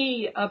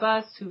any of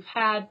us who've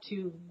had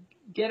to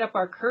get up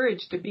our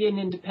courage to be an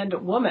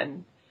independent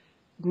woman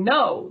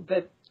know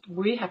that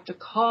we have to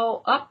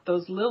call up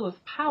those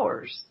Lilith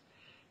powers,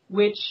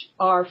 which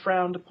are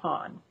frowned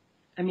upon.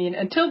 I mean,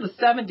 until the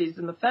 70s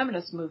in the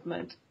feminist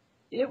movement,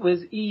 it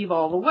was Eve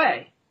all the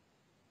way,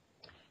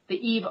 the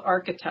Eve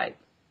archetype.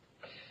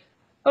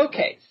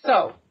 Okay,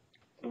 so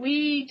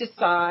we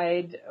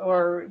decide,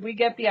 or we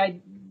get the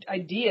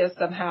idea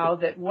somehow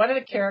that one of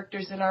the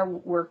characters in our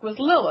work was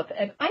Lilith,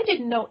 and I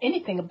didn't know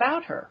anything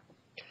about her.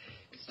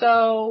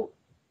 So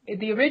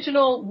the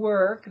original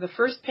work, the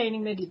first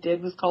painting that he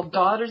did was called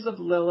Daughters of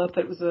Lilith.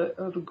 It was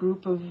a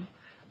group of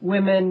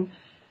women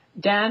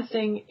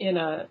dancing in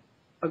a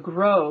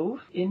grove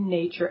in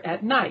nature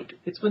at night.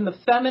 It's when the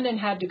feminine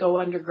had to go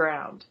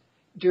underground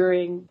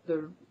during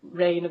the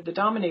reign of the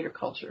dominator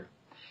culture.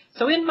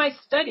 So in my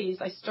studies,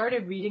 I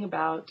started reading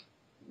about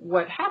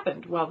what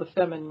happened while the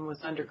feminine was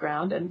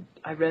underground, and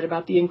I read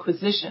about the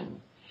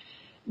Inquisition.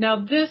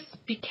 Now, this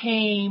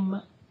became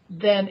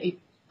then a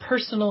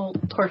personal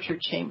torture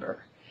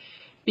chamber,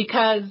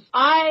 because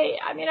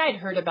I'd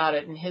heard about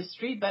it in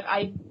history, but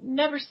I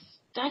never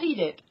studied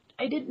it.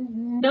 I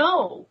didn't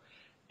know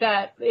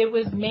that it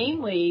was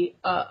mainly,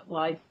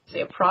 I'd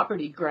say a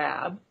property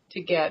grab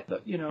to get,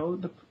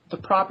 the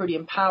property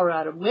and power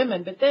out of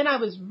women. But then I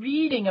was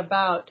reading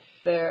about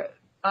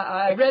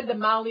I read the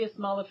Malleus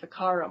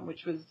Maleficarum,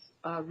 which was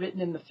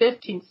written in the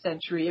 15th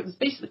century. It was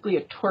basically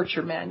a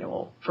torture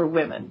manual for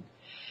women.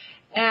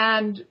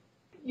 And,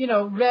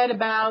 read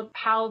about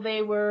how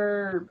they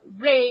were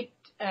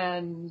raped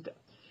and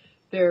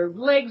their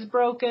legs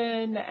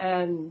broken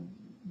and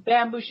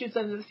bamboo shoots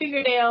under the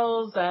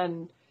fingernails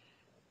and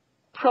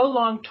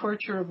prolonged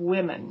torture of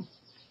women,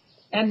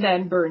 and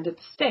then burned at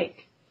the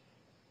stake.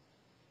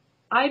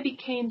 I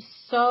became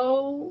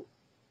so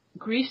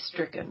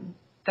grief-stricken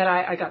that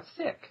I got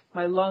sick.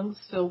 My lungs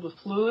filled with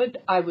fluid.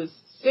 I was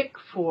sick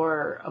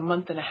for a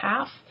month and a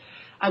half.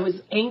 I was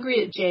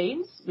angry at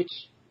James,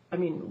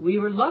 we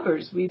were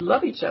lovers. We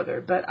love each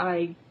other, but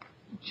I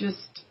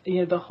just,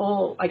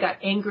 I got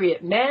angry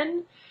at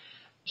men.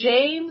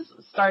 James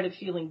started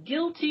feeling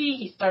guilty.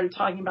 He started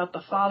talking about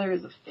the father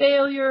as a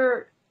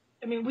failure.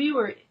 We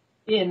were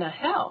in a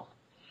hell,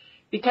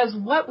 because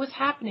what was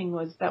happening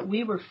was that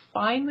we were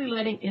finally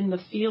letting in the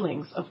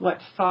feelings of what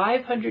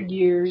 500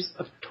 years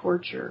of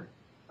torture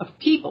of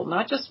people,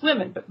 not just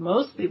women, but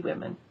mostly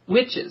women,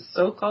 witches,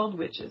 so-called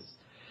witches,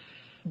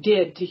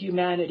 did to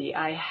humanity.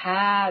 I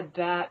had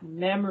that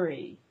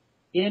memory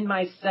in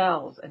my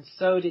cells, and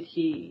so did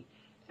he,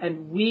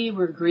 and we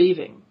were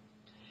grieving.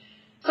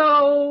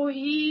 So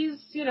he's,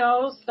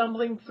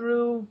 stumbling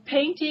through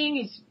painting.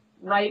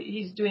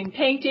 He's doing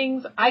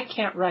paintings. I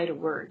can't write a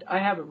word. I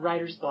have a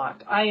writer's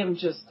block.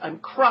 I'm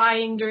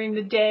crying during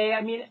the day.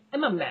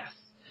 I'm a mess.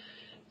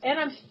 And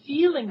I'm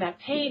feeling that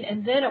pain.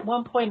 And then at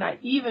one point, I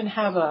even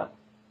have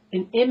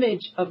an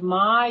image of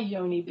my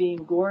yoni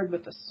being gored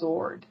with a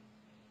sword.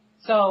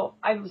 So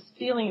I was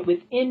feeling it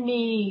within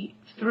me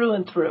through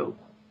and through.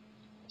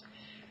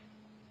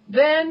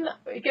 Then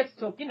it gets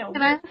to, Can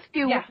I ask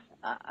you? Yeah.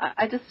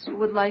 I just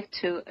would like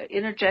to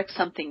interject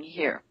something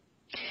here,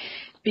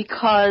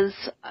 because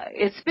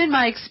it's been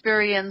my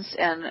experience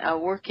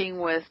and working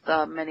with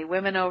many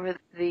women over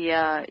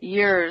the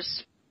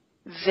years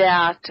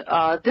that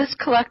this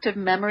collective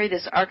memory,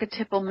 this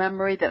archetypal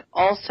memory that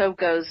also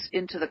goes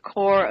into the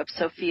core of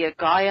Sophia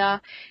Gaia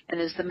and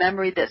is the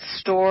memory that's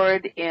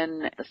stored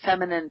in the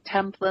feminine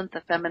template,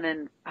 the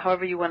feminine,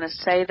 however you want to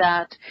say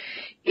that,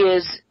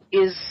 is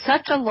is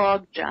such a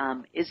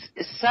logjam, is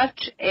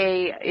such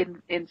a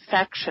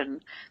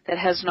infection that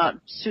has not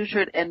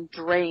sutured and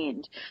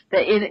drained,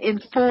 that it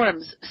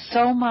informs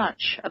so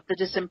much of the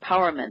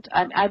disempowerment.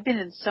 I've been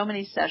in so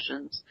many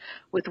sessions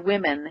with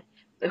women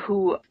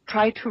who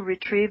try to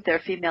retrieve their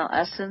female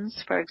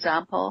essence, for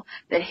example,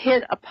 that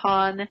hit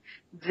upon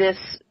this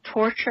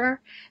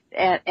torture,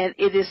 and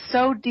it is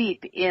so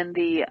deep in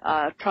the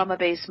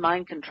trauma-based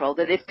mind control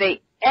that if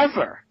they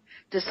ever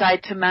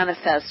decide to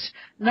manifest,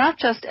 not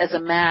just as a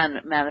man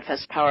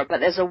manifest power,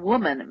 but as a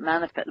woman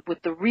manifest with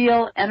the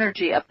real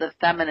energy of the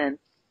feminine,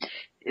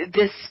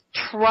 this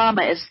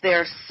trauma is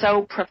there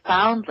so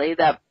profoundly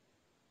that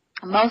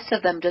most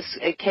of them just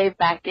cave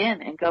back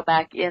in and go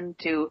back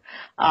into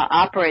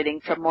operating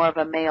from more of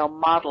a male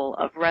model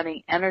of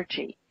running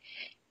energy.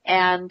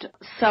 And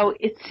so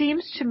it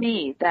seems to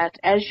me that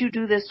as you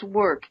do this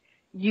work,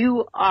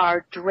 you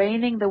are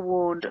draining the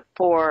wound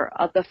for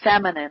the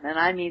feminine, and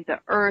I mean the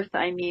earth,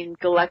 I mean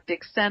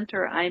galactic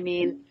center, I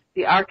mean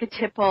the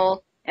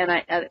archetypal and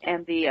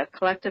the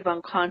collective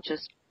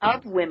unconscious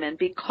of women,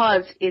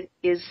 because it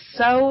is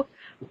so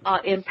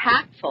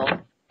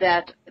impactful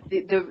that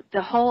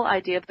the whole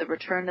idea of the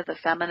return of the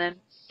feminine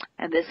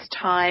and this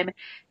time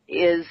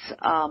is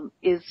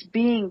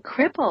being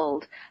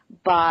crippled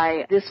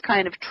by this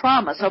kind of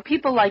trauma. So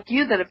people like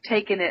you that have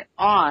taken it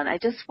on, I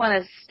just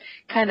want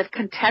to kind of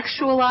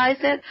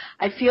contextualize it.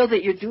 I feel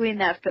that you're doing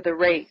that for the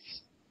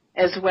race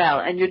as well,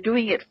 and you're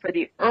doing it for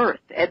the earth,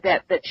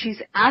 that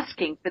she's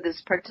asking for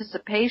this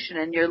participation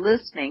and you're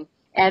listening.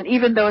 And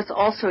even though it's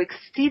also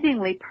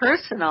exceedingly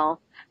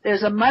personal,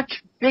 there's a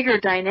much bigger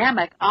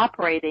dynamic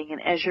operating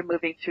as you're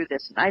moving through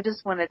this. And I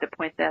just wanted to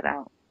point that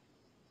out.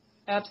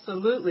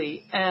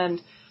 Absolutely.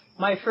 And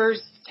my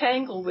first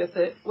tangle with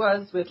it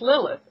was with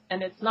Lilith.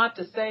 And it's not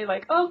to say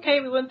like,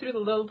 okay, we went through the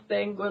Lilith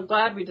thing, we're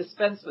glad we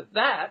dispensed with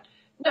that.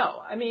 No,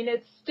 I mean,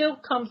 it still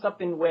comes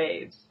up in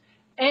waves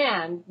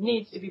and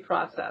needs to be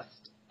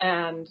processed.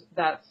 And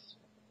that's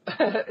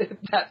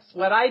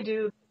what I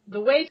do.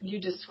 The way you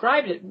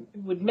described it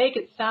would make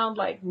it sound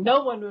like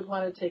no one would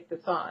want to take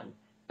this on.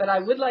 But I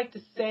would like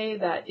to say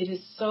that it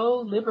is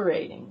so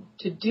liberating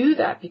to do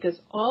that, because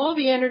all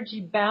the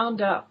energy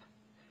bound up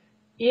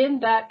in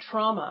that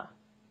trauma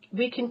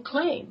we can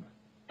claim.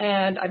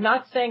 And I'm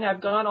not saying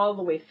I've gone all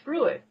the way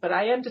through it, but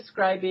I am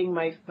describing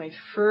my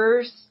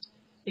first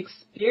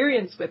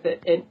experience with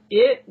it, and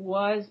it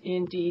was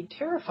indeed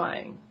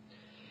terrifying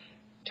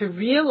to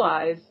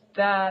realize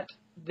that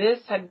this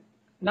had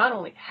not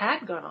only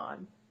had gone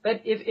on,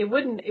 but if it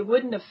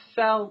wouldn't have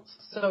felt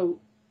so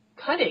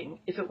cutting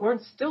if it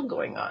weren't still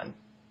going on.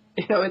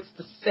 You know, it's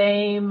the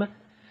same,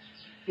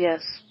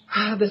 yes,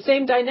 the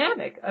same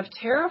dynamic of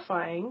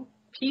terrifying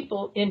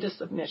people into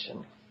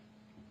submission.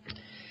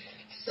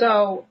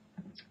 So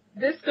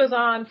this goes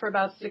on for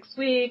about 6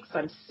 weeks.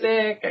 I'm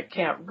sick. I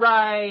can't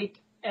write.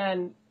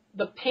 And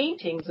the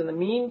paintings in the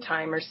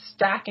meantime are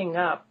stacking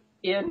up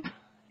in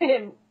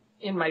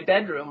my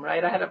bedroom,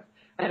 right? I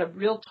had a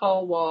real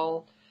tall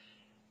wall.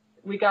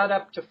 We got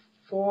up to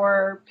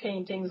 4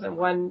 paintings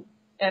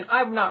and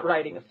I'm not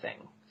writing a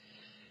thing.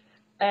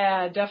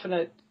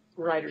 Definite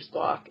writer's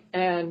block.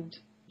 And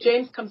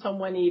James comes home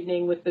one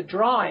evening with the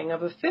drawing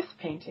of a 5th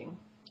painting.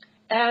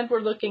 And we're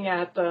looking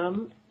at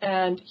them,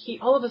 and he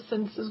all of a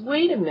sudden says,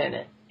 wait a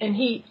minute. And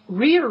he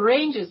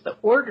rearranges the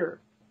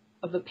order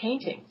of the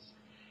paintings.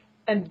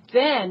 And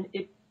then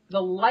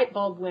the light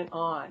bulb went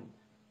on.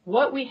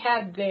 What we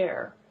had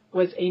there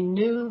was a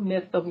new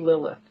myth of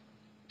Lilith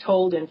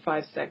told in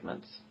 5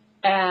 segments.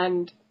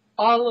 And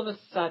all of a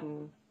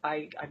sudden,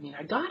 I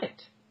got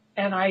it.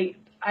 And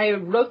I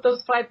wrote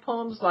those 5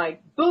 poems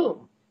like,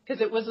 boom,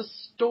 because it was a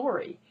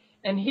story.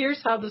 And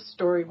here's how the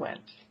story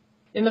went.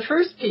 In the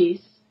first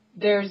piece,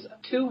 there's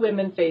 2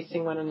 women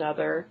facing one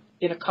another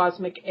in a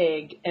cosmic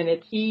egg, and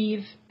it's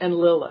Eve and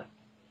Lilith.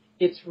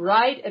 It's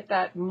right at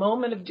that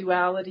moment of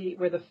duality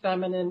where the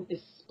feminine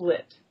is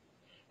split.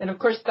 And of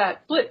course,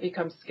 that split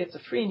becomes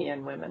schizophrenia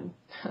in women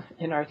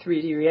in our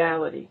 3D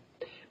reality.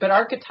 But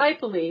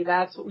archetypally,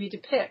 that's what we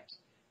depict.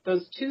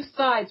 Those 2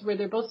 sides where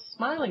they're both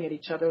smiling at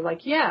each other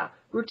like, yeah,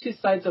 we're 2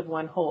 sides of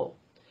one whole.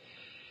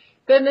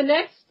 Then the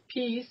next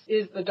piece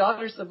is the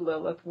daughters of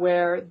Lilith,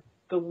 where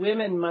the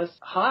women must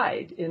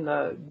hide in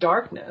the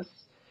darkness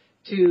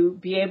to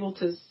be able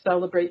to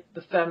celebrate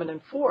the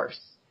feminine force.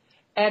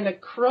 And a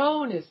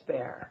crone is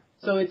there.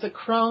 So it's a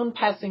crone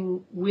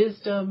passing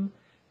wisdom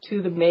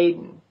to the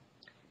maiden.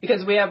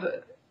 Because we have,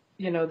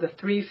 the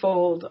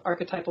threefold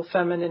archetypal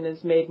feminine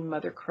is maiden,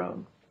 mother,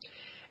 crone.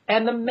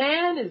 And the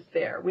man is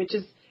there,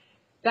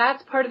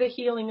 that's part of the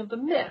healing of the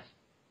myth,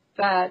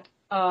 that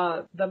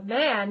the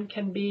man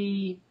can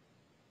be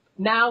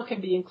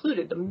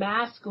included. The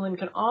masculine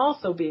can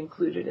also be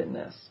included in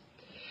this.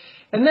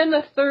 And then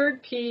the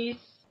third piece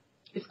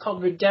is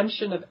called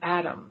Redemption of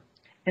Adam.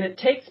 And it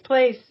takes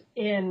place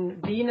in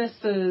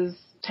Venus's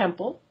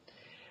temple.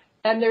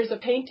 And there's a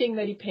painting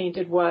that he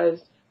painted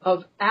was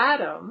of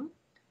Adam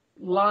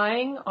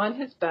lying on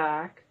his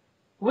back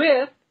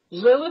with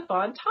Lilith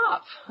on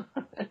top.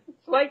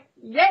 It's like,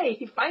 yay,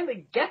 he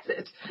finally gets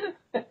it.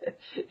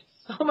 It's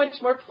so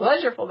much more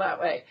pleasurable that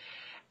way.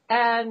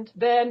 And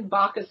then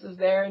Bacchus is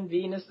there and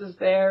Venus is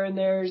there and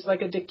there's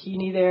like a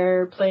Dakini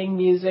there playing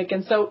music.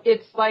 And so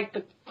it's like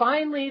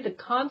finally the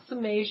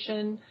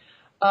consummation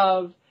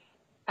of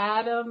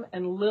Adam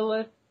and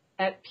Lilith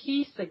at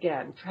peace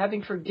again,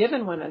 having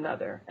forgiven one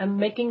another and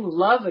making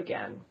love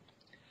again.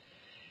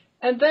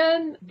 And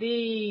then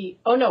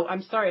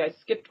I'm sorry, I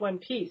skipped one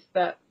piece.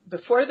 That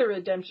before the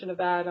redemption of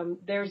Adam,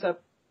 there's a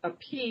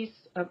piece,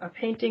 a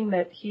painting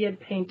that he had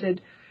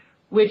painted,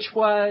 which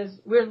was,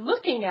 we're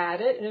looking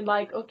at it and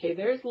like, okay,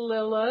 there's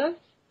Lilith,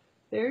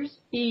 there's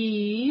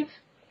Eve,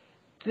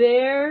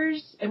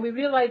 and we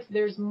realize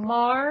there's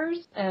Mars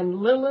and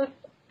Lilith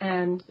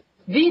and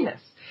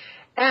Venus.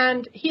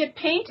 And he had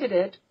painted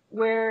it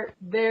where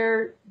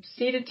they're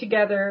seated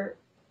together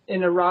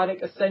in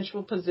erotic, a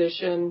sensual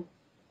position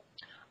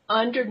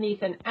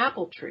underneath an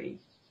apple tree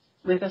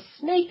with a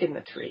snake in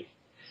the tree.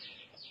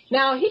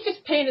 Now, he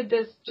just painted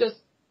this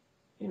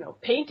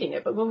painting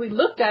it. But when we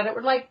looked at it,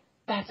 we're like,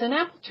 that's an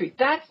apple tree.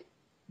 That's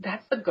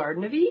the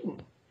Garden of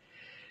Eden.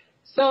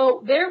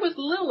 So there was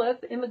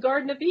Lilith in the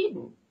Garden of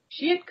Eden.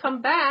 She had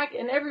come back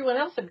and everyone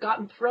else had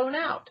gotten thrown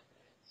out.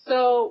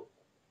 So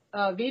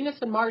Venus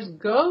and Mars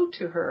go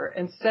to her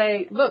and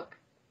say, look,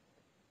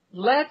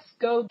 let's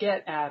go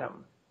get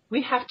Adam.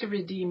 We have to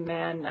redeem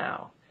man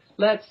now.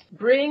 Let's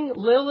bring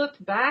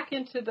Lilith back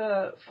into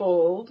the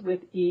fold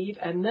with Eve,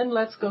 and then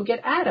let's go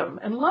get Adam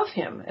and love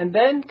him. And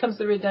then comes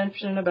the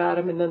redemption of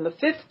Adam. And then the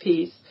fifth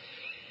piece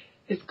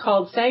is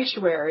called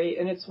Sanctuary,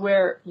 and it's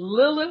where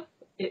Lilith,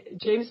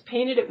 James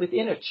painted it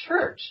within a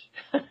church.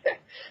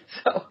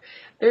 So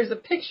there's a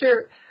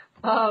picture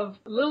of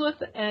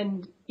Lilith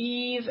and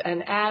Eve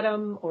and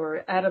Adam,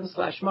 or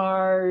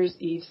Adam/Mars,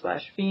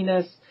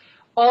 Eve/Venus,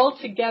 all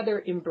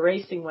together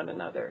embracing one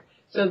another.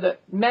 So the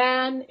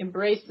man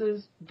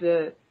embraces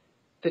the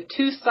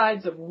two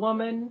sides of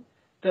woman,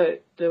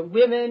 the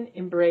women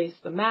embrace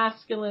the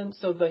masculine,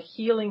 so the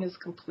healing is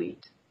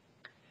complete.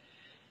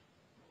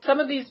 Some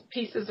of these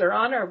pieces are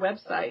on our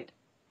website,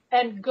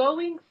 and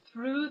going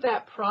through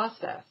that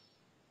process,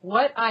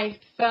 what I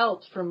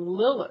felt from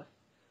Lilith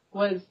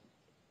was,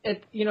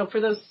 for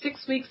those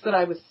 6 weeks that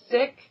I was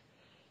sick,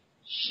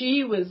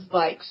 she was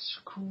like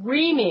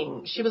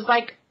screaming. She was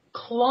like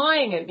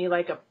clawing at me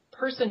like a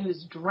person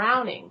who's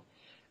drowning.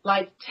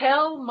 Like,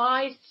 tell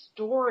my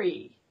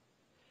story.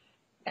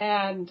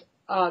 And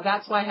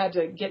that's why I had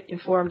to get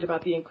informed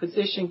about the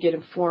Inquisition, get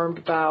informed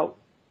about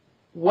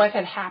what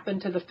had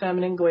happened to the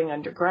feminine going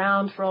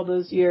underground for all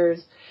those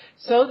years,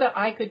 so that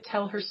I could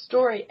tell her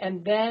story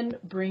and then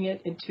bring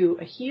it into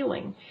a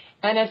healing.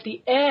 And at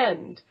the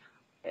end,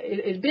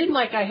 it had been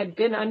like I had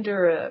been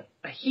under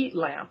a heat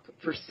lamp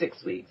for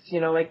 6 weeks,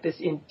 like this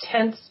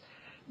intense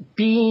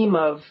beam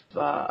of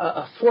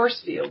a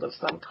force field of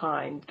some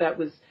kind that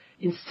was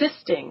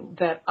insisting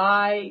that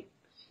I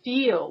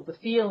feel the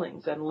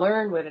feelings and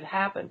learn what had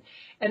happened.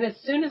 And as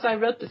soon as I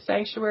wrote the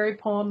Sanctuary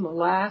poem,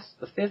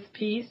 the fifth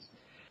piece,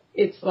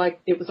 it's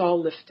like it was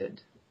all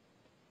lifted.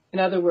 In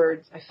other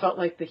words, I felt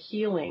like the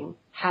healing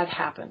had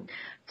happened.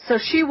 So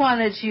she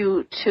wanted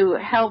you to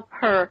help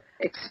her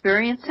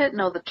experience it,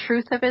 know the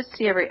truth of it,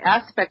 see every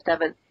aspect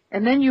of it,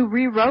 and then you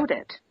rewrote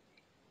it.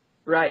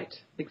 Right,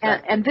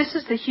 exactly. And this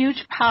is the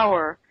huge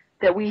power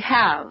that we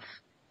have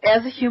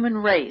as a human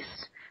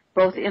race,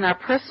 both in our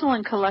personal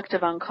and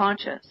collective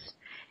unconscious.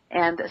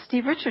 And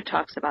Steve Richard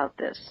talks about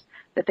this,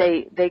 that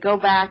they go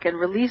back and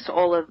release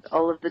all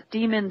of the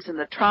demons and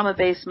the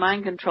trauma-based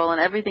mind control and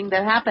everything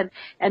that happened,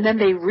 and then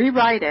they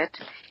rewrite it,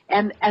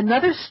 and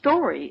another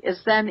story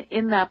is then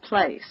in that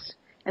place.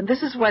 And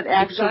this is what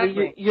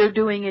actually you're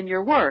doing in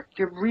your work.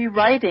 You're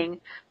rewriting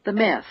the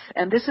myth.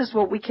 And this is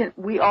what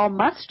we all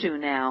must do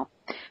now,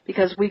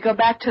 because we go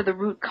back to the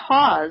root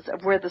cause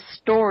of where the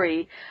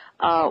story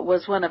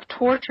was one of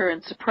torture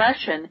and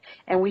suppression,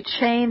 and we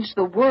change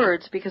the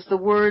words because the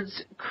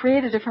words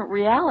create a different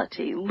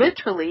reality.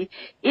 Literally,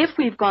 if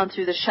we've gone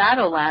through the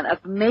shadowland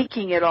of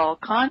making it all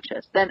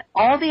conscious, then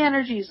all the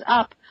energy is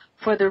up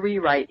for the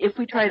rewrite. If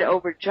we try to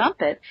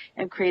overjump it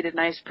and create a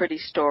nice, pretty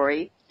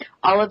story,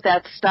 all of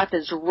that stuff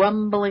is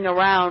rumbling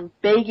around,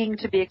 begging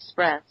to be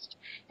expressed,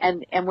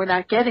 and we're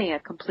not getting a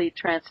complete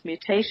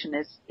transmutation.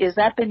 Is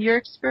that been your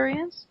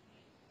experience?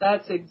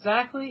 That's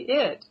exactly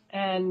it.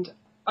 And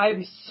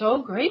I'm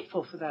so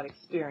grateful for that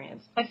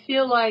experience. I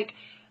feel like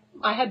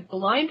I had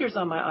blinders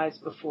on my eyes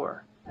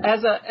before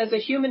as a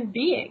human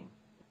being,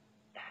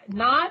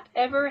 not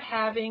ever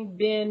having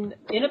been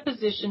in a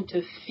position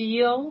to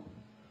feel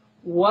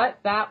what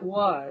that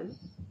was,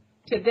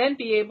 to then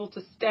be able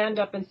to stand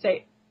up and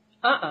say,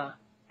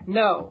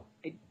 no,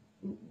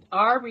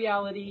 our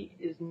reality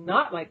is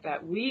not like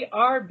that. We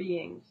are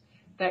beings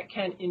that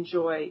can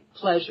enjoy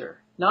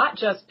pleasure, not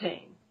just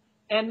pain.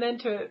 And then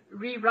to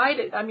rewrite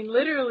it, I mean,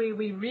 literally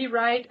we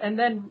rewrite and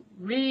then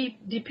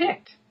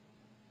re-depict,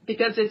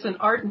 because it's an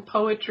art and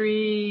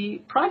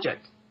poetry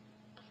project.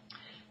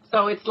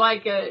 So it's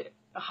like a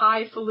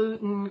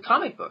highfalutin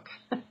comic book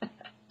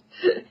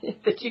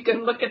that you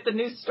can look at the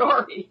new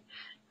story.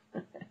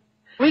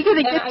 We're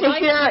going to get to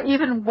hear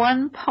even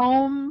one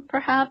poem,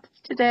 perhaps,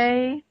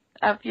 today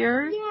of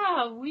yours.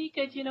 Yeah, we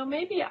could,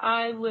 maybe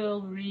I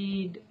will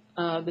read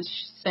the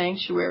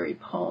sanctuary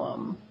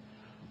poem.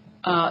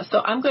 So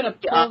I'm going to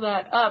pull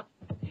that up.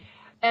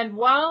 And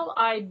while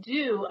I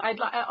do, I'd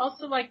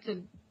also like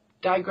to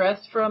digress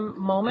for a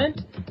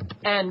moment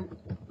and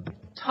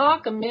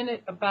talk a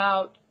minute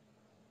about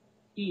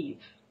Eve.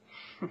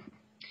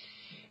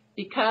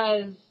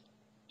 Because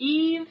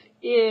Eve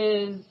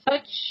is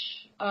such,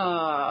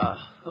 so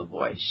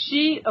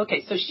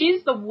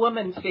she's the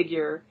woman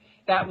figure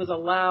that was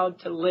allowed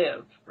to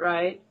live,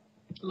 right?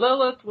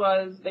 Lilith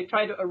they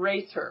tried to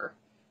erase her.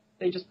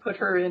 They just put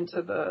her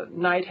into the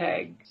night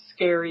hag,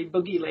 scary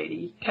boogie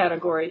lady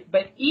category.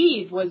 But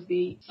Eve was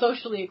the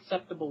socially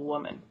acceptable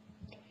woman.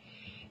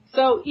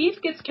 So Eve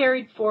gets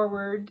carried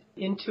forward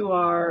into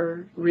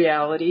our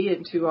reality,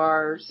 into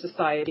our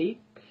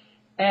society.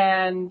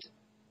 And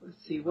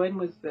let's see, when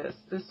was this?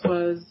 This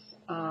was,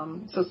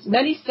 so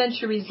many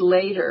centuries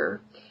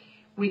later,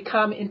 we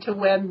come into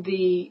when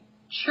the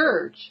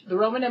church, the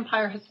Roman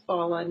Empire has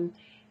fallen,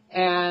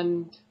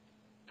 and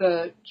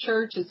the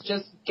church is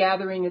just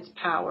gathering its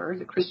power,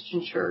 the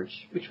Christian church,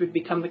 which would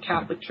become the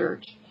Catholic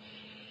Church.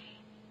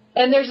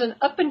 And there's an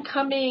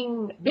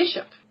up-and-coming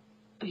bishop.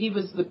 He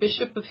was the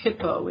Bishop of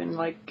Hippo in,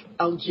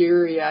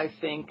 Algeria, I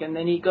think, and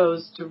then he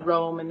goes to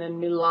Rome and then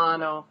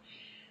Milano.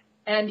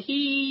 And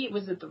he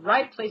was at the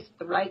right place at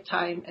the right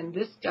time, and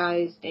this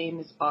guy's name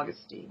is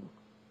Augustine.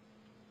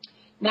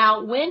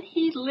 Now, when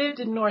he lived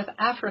in North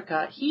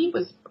Africa, he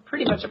was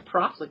pretty much a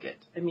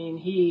profligate. I mean,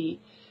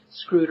 he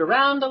screwed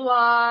around a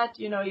lot.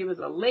 He was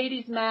a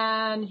ladies'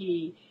 man.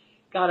 He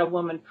got a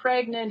woman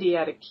pregnant. He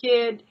had a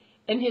kid.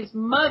 And his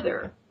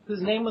mother,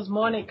 whose name was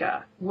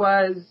Monica,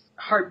 was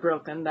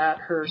heartbroken that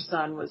her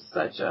son was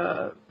such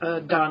a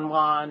Don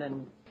Juan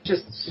and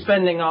just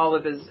spending all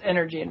of his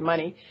energy and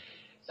money.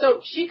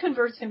 So she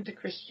converts him to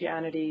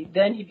Christianity.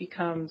 Then he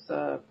becomes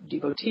a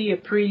devotee, a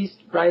priest,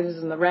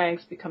 rises in the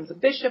ranks, becomes a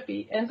bishop.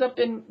 He ends up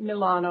in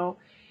Milano.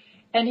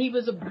 And he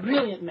was a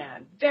brilliant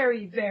man,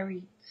 very,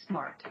 very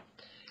smart.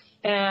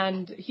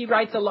 And he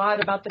writes a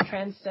lot about the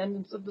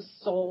transcendence of the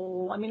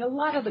soul. I mean, a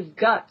lot of the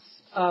guts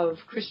of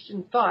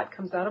Christian thought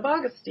comes out of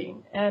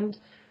Augustine. And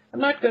I'm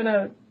not going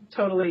to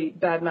totally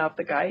badmouth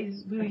the guy.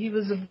 He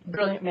was a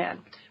brilliant man.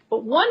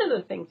 But one of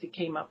the things he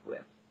came up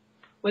with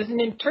was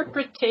an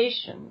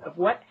interpretation of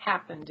what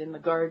happened in the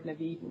Garden of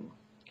Eden.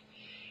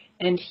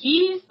 And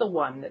he's the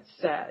one that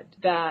said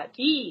that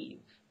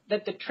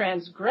that the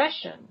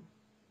transgression,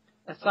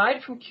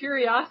 aside from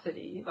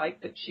curiosity,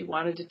 like that she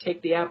wanted to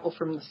take the apple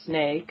from the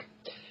snake,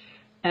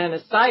 and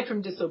aside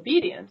from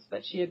disobedience,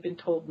 that she had been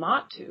told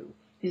not to,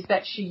 is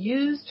that she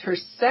used her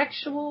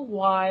sexual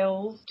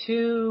wiles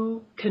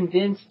to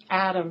convince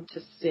Adam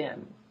to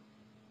sin.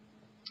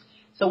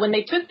 So when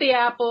they took the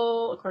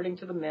apple, according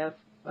to the myth,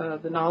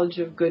 the knowledge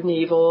of good and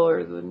evil,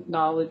 or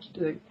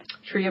the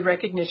tree of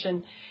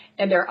recognition,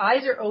 and their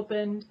eyes are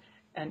opened,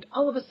 and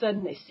all of a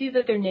sudden they see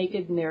that they're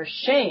naked and they're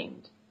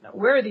ashamed. Now,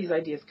 where are these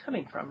ideas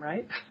coming from,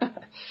 right?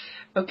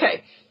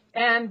 Okay.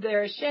 And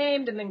they're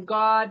ashamed, and then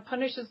God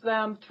punishes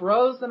them,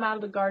 throws them out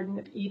of the Garden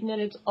of Eden, and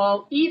it's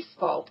all Eve's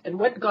fault. And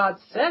what God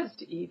says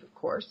to Eve, of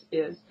course,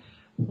 is,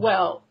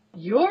 well,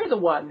 you're the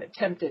one that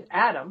tempted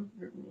Adam,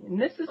 and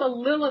this is a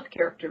Lilith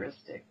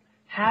characteristic,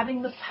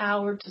 having the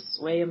power to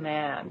sway a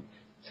man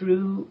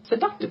through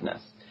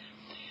seductiveness.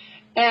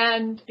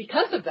 And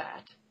because of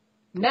that,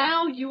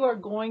 now you are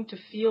going to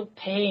feel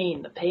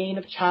pain, the pain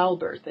of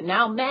childbirth. And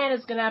now man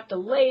is going to have to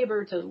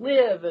labor to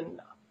live and,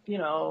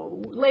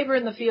 labor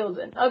in the fields.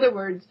 In other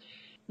words,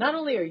 not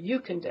only are you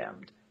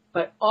condemned,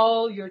 but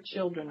all your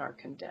children are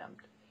condemned.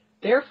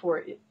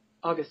 Therefore,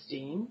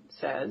 Augustine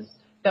says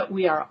that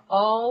we are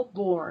all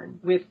born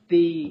with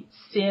the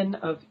sin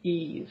of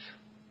Eve.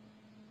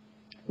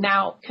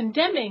 Now,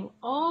 condemning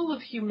all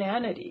of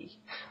humanity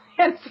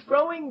and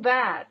throwing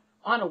that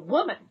on a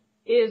woman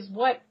is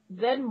what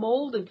then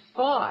molded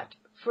thought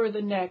for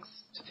the next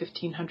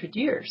 1,500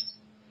 years.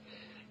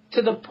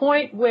 To the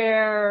point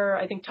where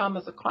I think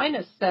Thomas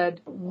Aquinas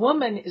said,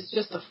 woman is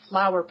just a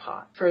flower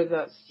pot for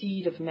the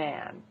seed of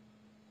man.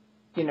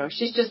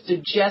 She's just to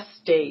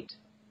gestate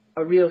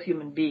a real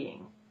human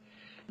being.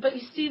 But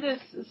you see, this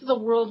is a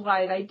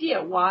worldwide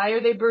idea. Why are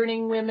they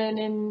burning women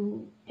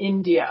in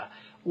India?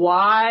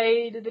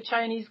 Why did the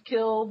Chinese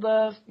kill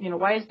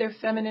why is there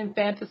feminine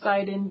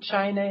infanticide in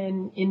China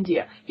and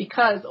India?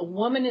 Because a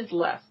woman is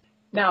less.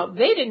 Now,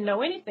 they didn't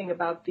know anything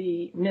about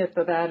the myth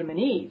of Adam and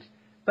Eve,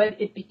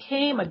 but it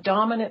became a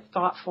dominant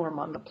thought form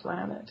on the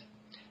planet.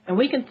 And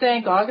we can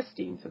thank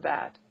Augustine for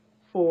that,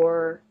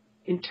 for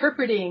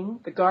interpreting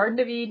the Garden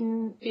of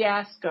Eden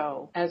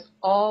fiasco as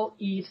all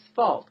Eve's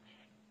fault.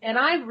 And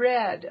I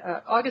read,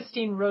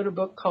 Augustine wrote a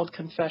book called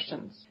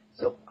Confessions.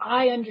 So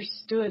I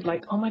understood,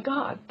 oh my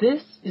God,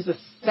 this is a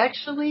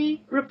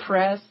sexually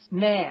repressed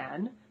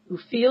man who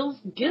feels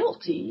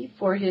guilty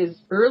for his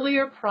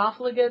earlier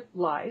profligate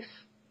life.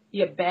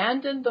 He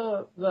abandoned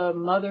the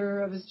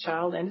mother of his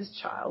child and his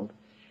child.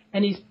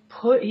 And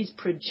he's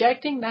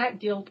projecting that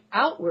guilt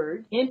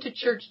outward into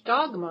church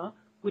dogma,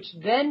 which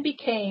then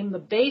became the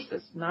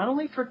basis not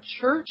only for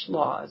church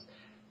laws,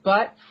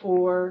 but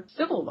for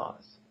civil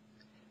laws.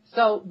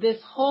 So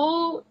this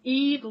whole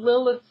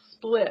Eve-Lilith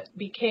split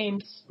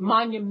became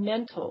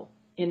monumental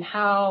in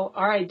how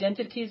our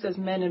identities as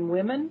men and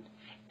women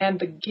and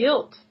the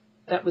guilt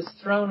that was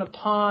thrown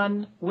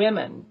upon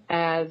women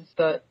as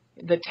the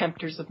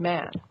tempters of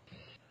man.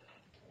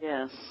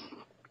 Yes.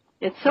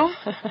 It's so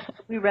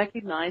we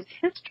recognize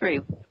history.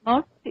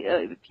 Most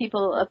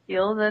people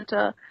feel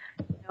that,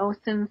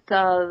 since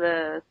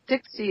the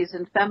 60s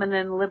and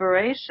feminine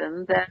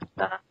liberation,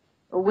 that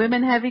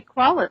women have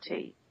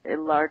equality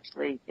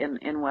largely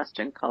in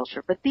Western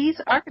culture. But these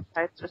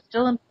archetypes are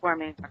still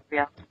informing our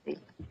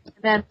reality. And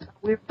then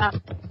we're not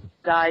going to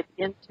dive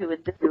into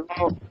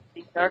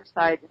the dark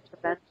side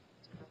interventions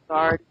to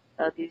regard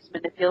these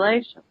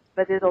manipulations.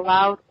 But it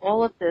allowed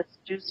all of this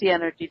juicy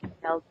energy to be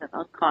held in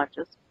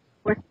unconscious,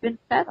 where it's been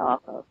fed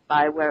off of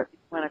by what you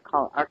want to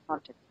call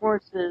archontic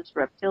forces,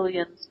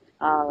 reptilians,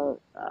 all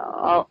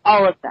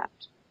of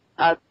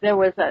that. There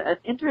was an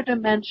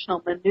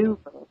interdimensional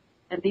maneuver,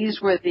 and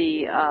these were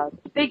the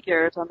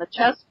figures on the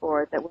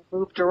chessboard that were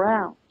moved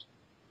around.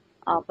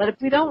 But if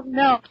we don't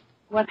know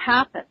what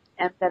happened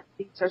and that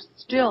these are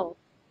still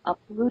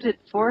polluted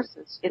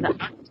forces in an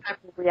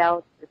archetypal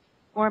reality that's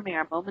forming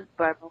our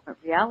moment-by-moment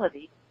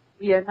reality,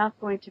 we are not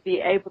going to be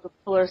able to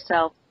pull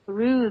ourselves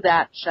through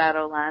that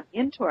shadowland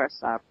into our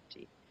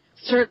sovereignty.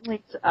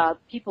 Certainly,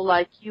 people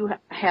like you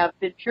have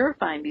been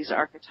purifying these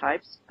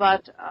archetypes,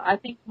 but I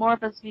think more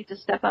of us need to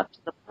step up to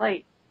the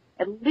plate,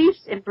 at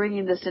least in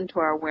bringing this into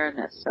our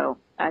awareness. So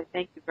I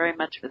thank you very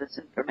much for this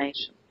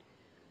information.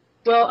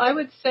 Well, I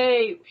would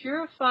say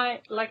purify,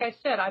 like I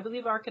said, I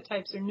believe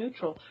archetypes are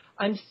neutral.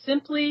 I'm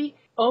simply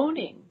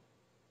owning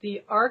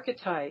the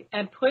archetype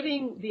and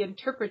putting the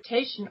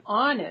interpretation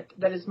on it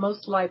that is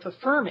most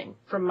life-affirming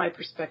from my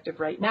perspective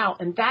right now.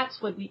 And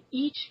that's what we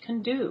each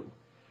can do.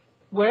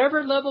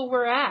 Wherever level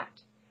we're at,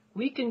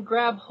 we can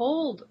grab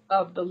hold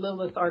of the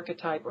Lilith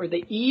archetype or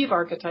the Eve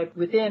archetype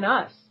within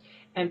us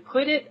and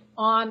put it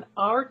on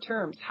our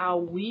terms, how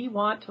we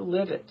want to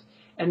live it,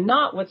 and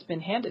not what's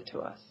been handed to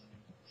us.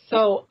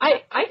 So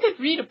I could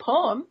read a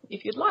poem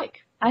if you'd like.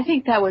 I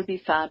think that would be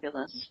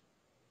fabulous.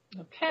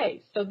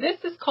 Okay, so this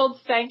is called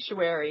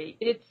Sanctuary.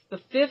 It's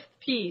the 5th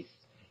piece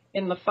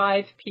in the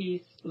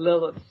 5-piece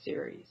Lilith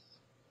series.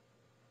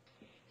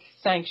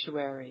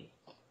 Sanctuary.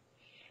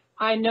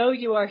 I know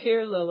you are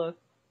here, Lilith,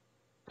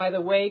 by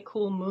the way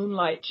cool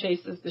moonlight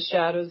chases the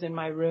shadows in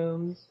my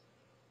rooms,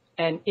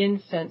 and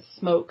incense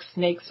smoke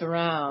snakes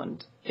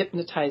around,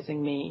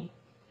 hypnotizing me.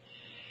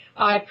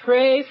 I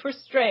pray for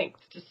strength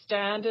to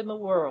stand in the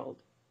world,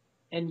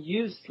 and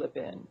you slip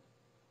in.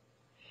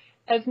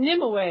 As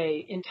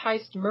Nimue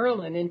enticed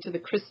Merlin into the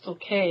crystal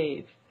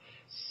cave,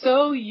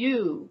 so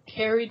you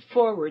carried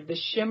forward the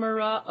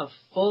chimera of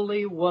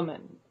fully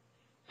woman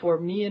for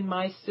me and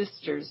my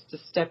sisters to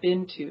step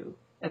into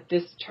at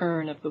this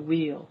turn of the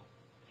wheel.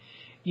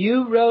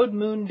 You rode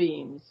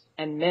moonbeams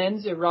and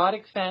men's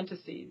erotic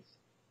fantasies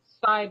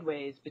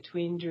sideways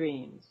between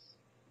dreams,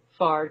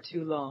 far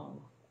too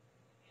long.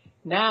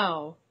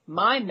 Now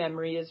my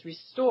memory is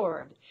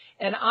restored,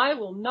 and I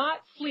will not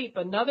sleep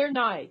another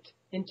night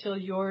until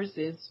yours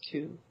is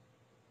too.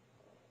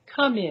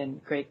 Come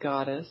in, great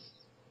goddess,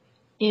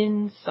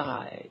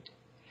 inside.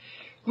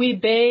 We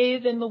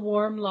bathe in the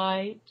warm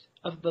light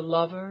of the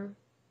lover,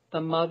 the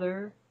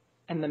mother,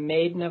 and the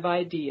maiden of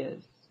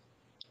ideas,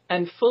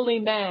 and fully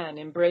man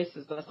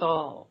embraces us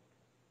all.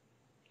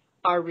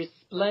 Our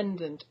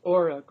resplendent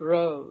aura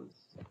grows.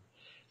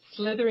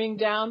 Slithering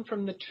down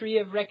from the tree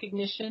of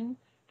recognition,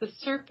 the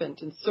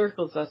serpent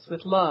encircles us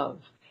with love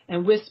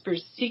and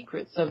whispers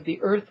secrets of the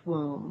earth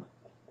womb,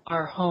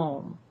 our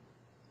home.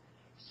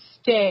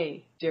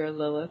 Stay, dear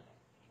Lilith,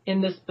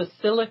 in this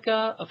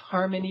basilica of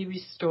harmony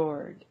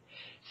restored,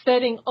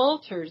 setting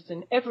altars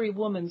in every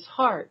woman's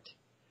heart,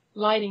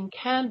 lighting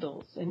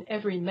candles in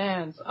every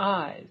man's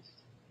eyes.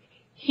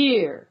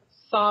 Here,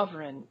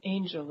 sovereign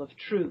angel of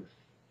truth,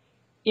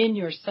 in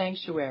your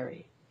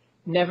sanctuary,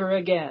 never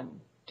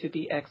again to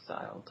be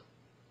exiled.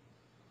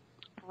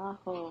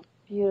 Oh,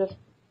 beautiful.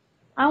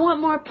 I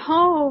want more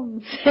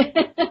poems.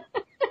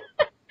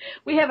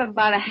 We have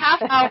about a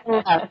half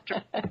hour left,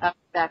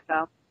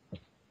 Becca.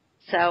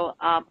 So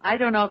I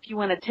don't know if you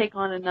want to take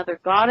on another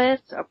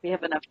goddess or if we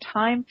have enough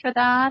time for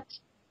that.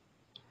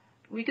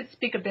 We could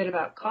speak a bit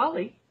about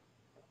Kali.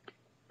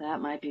 That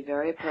might be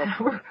very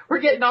appropriate. We're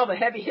getting all the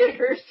heavy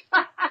hitters.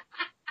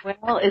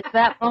 Well, it's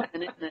that moment,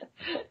 isn't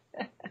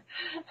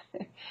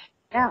it?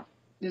 Yeah.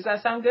 Does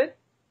that sound good?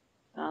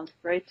 Sounds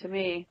great to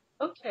me.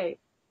 Okay.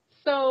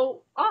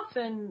 So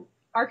often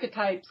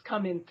archetypes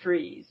come in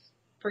threes.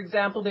 For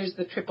example, there's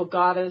the triple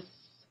goddess,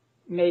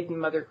 maiden,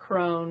 mother,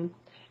 crone.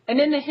 And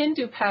in the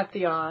Hindu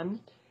pantheon,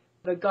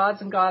 the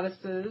gods and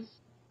goddesses,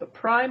 the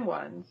prime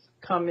ones,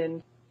 come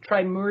in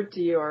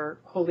Trimurti or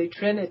Holy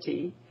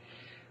Trinity,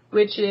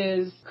 which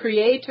is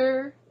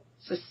creator,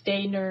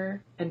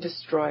 sustainer, and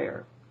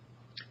destroyer.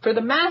 For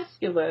the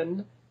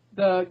masculine,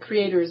 The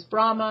creator is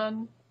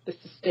Brahman, the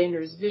sustainer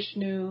is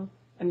Vishnu,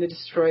 and the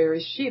destroyer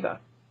is Shiva.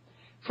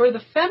 For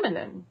the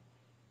feminine,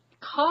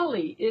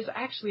 Kali is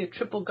actually a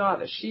triple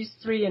goddess. She's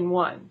 3 in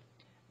 1,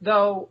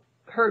 though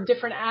her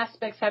different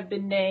aspects have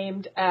been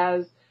named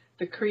as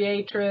the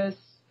creatress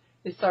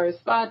is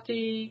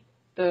Sarasvati,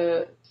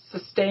 the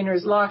sustainer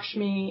is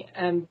Lakshmi,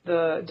 and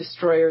the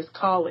destroyer is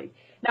Kali.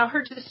 Now,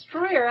 her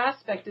destroyer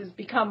aspect has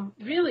become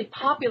really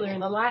popular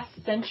in the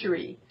last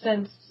century,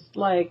 since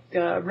like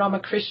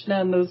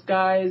Ramakrishna and those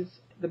guys,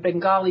 the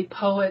Bengali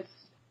poets,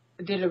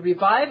 did a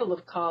revival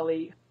of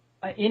Kali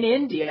in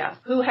India,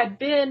 who had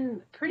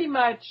been pretty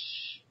much,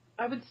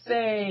 I would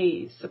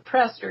say,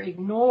 suppressed or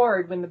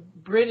ignored when the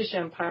British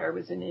Empire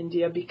was in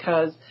India,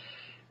 because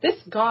this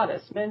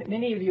goddess,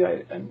 many of you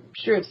I'm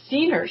sure have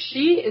seen her,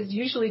 she is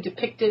usually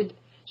depicted,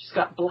 she's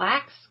got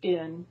black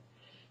skin,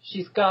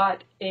 she's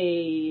got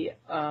a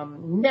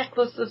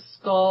necklace of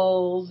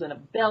skulls and a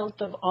belt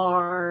of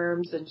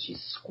arms, and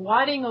she's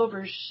squatting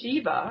over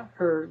Shiva,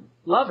 her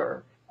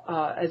lover,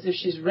 as if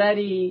she's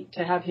ready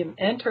to have him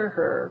enter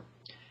her.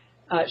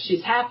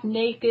 She's half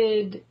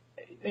naked.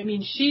 I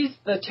mean, she's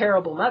the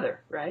terrible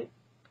mother, right?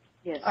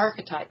 Yes.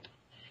 Archetype.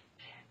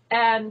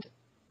 And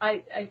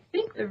I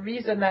think the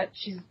reason that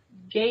she's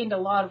gained a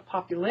lot of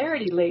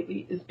popularity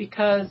lately is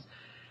because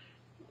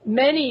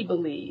many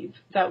believe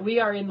that we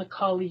are in the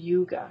Kali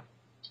Yuga,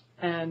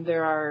 and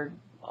there are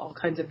all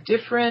kinds of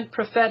different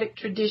prophetic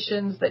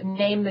traditions that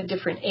name the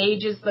different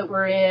ages that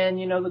we're in,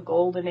 you know, the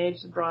Golden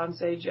Age, the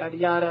Bronze Age, yada,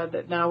 yada,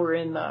 that now we're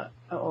in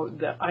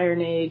the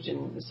Iron Age,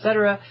 and et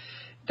cetera,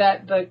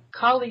 that the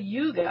Kali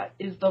Yuga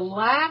is the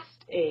last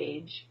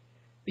age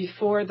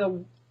before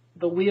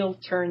the wheel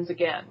turns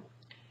again.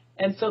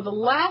 And so the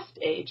last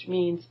age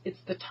means it's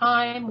the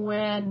time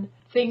when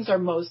things are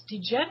most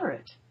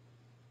degenerate,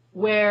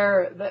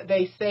 where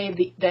they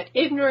say that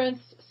ignorance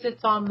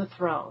sits on the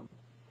throne.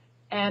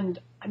 And,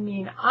 I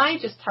mean, I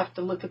just have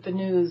to look at the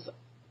news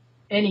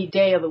any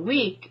day of the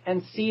week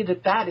and see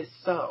that is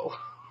so.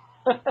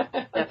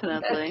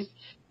 Definitely.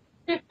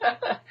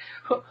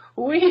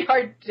 We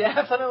are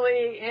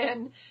definitely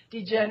in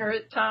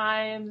degenerate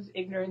times.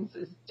 Ignorance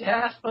is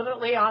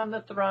definitely on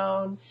the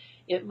throne.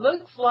 It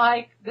looks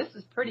like this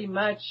is pretty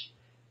much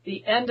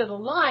the end of the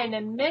line,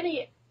 and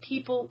many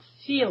people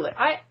feel it.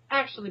 I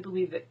actually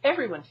believe that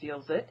everyone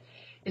feels it.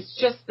 It's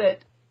just that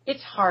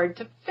it's hard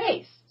to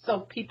face.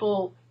 So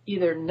people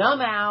either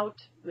numb out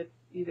with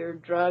either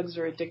drugs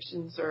or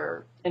addictions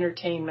or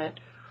entertainment,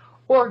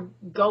 or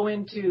go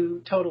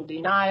into total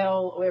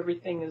denial, or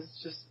everything is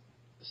just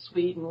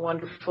sweet and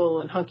wonderful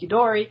and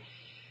hunky-dory,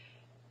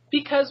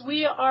 because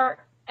we are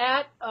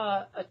at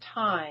a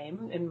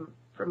time,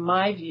 from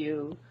my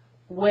view,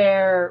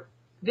 where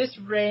this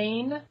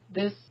reign,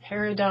 this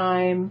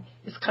paradigm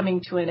is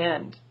coming to an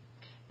end.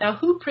 Now,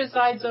 who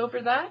presides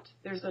over that?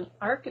 There's an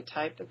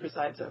archetype that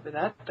presides over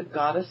that, the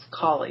goddess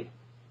Kali.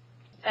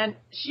 And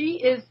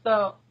she is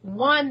the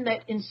one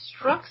that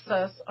instructs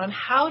us on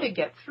how to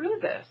get through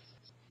this.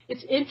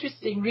 It's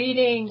interesting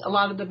reading a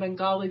lot of the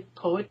Bengali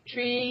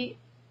poetry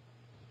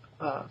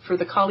for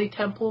the Kali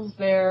temples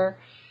there.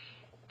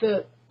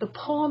 The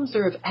poems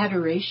are of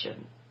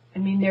adoration. I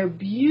mean, they're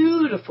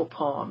beautiful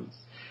poems,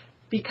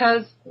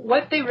 because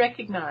what they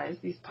recognize,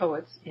 these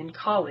poets, in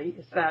Kali,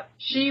 is that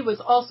she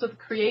was also the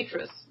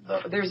creatress.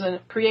 There's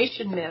a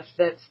creation myth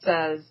that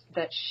says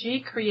that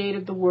she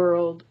created the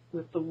world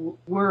with the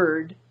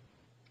word.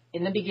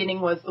 In the beginning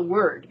was the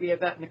word. We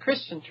have that in the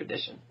Christian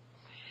tradition.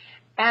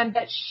 And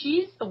that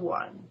she's the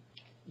one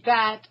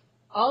that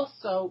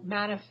also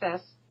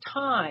manifests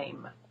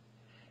time.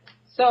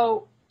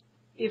 So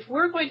if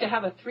we're going to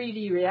have a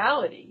 3D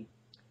reality,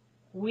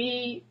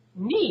 we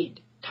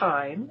need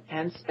time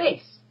and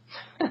space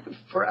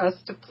for us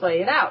to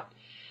play it out.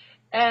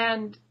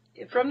 And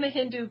from the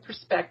Hindu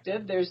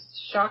perspective, there's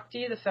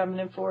Shakti, the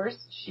feminine force,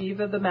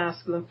 Shiva, the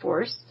masculine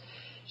force.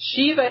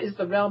 Shiva is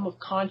the realm of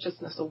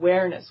consciousness,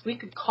 awareness. We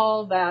could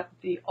call that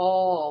the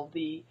all,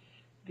 the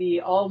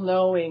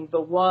all-knowing, the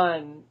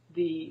one,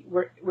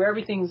 where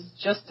everything's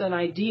just an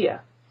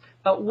idea.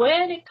 But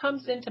when it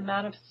comes into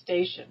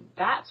manifestation,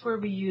 that's where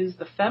we use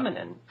the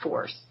feminine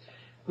force,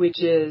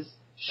 which is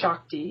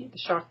Shakti, the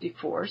Shakti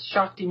force.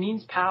 Shakti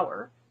means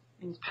power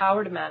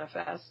to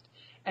manifest.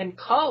 And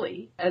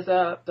Kali, as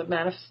the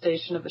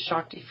manifestation of the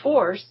Shakti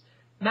force,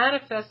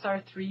 manifests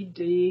our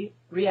 3D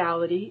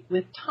reality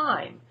with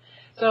time.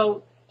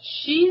 So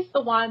she's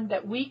the one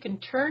that we can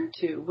turn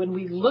to when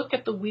we look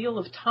at the wheel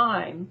of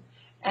time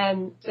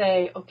and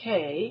say,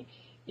 okay,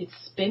 it's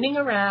spinning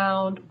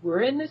around.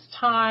 We're in this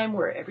time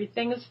where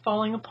everything is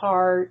falling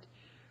apart.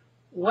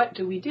 What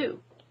do we do?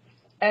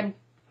 And,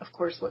 of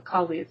course, what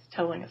Kali is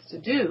telling us to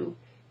do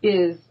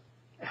is,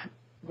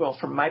 well,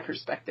 from my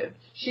perspective,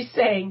 she's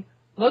saying,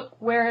 look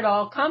where it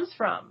all comes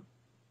from.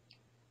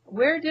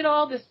 Where did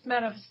all this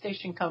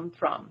manifestation come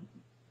from?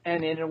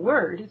 And in a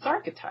word, it's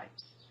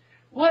archetypes.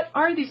 What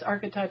are these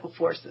archetypal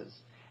forces?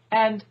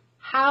 And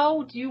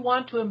how do you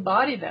want to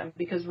embody them?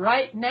 Because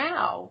right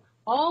now,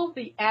 all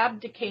the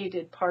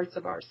abdicated parts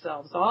of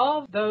ourselves,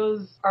 all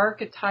those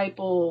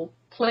archetypal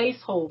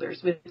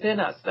placeholders within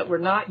us that we're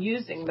not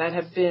using, that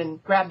have been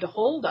grabbed a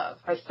hold of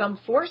by some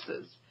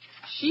forces.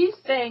 She's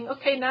saying,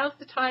 okay, now's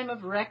the time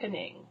of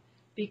reckoning,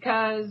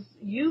 because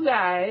you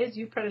guys,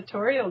 you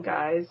predatorial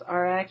guys,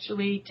 are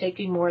actually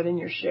taking more than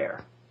your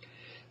share.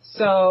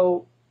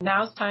 So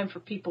now's time for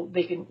people,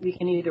 we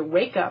can either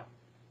wake up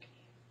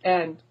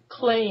and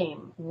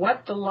claim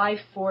what the life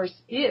force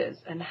is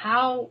and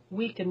how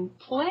we can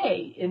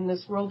play in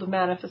this world of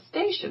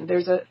manifestation.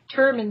 There's a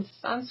term in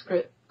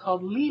Sanskrit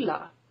called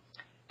lila,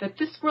 that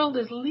this world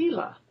is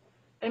lila.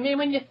 I mean,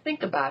 when you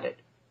think about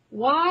it,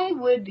 why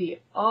would the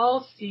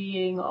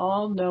all-seeing,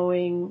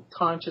 all-knowing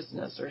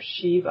consciousness, or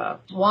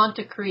Shiva, want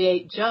to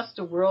create just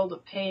a world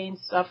of pain,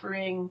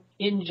 suffering,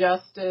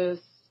 injustice,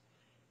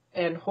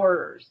 and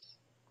horrors?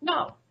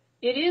 No,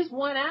 it is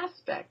one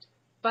aspect,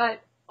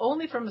 but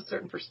only from a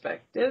certain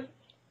perspective.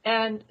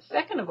 And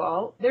second of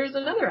all, there's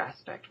another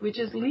aspect, which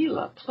is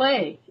lila,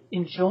 play,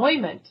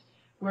 enjoyment.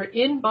 We're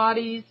in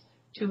bodies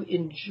to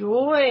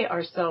enjoy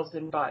ourselves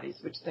in bodies,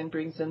 which then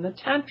brings in the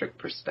tantric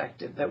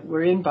perspective, that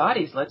we're in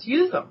bodies, let's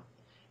use them,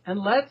 and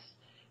let's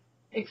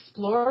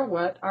explore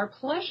what our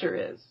pleasure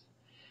is.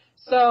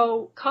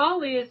 So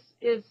Kali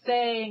is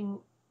saying,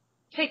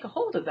 take a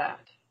hold of that.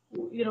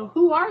 You know,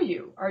 who are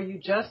you? Are you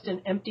just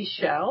an empty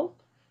shell?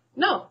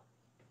 No.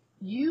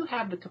 You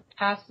have the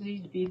capacity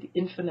to be the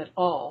infinite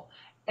all,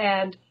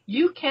 and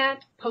you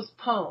can't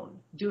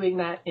postpone doing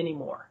that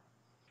anymore.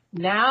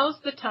 Now's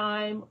the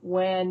time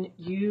when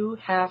you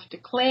have to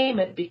claim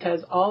it,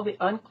 because all the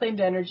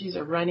unclaimed energies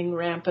are running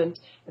rampant,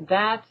 and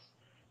that's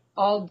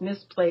all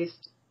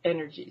misplaced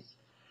energies.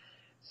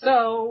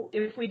 So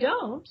if we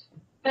don't,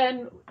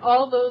 then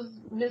all those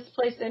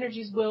misplaced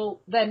energies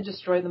will then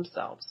destroy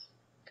themselves.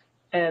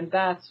 And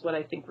that's what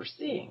I think we're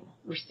seeing.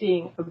 We're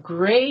seeing a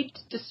great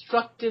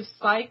destructive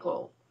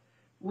cycle,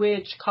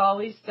 which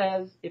Kali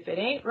says, if it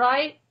ain't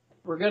right,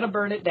 we're going to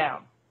burn it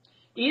down.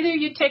 Either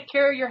you take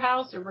care of your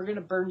house, or we're going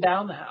to burn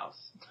down the house.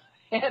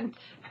 And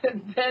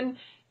then,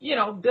 you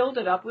know, build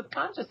it up with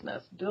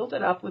consciousness, build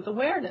it up with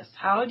awareness.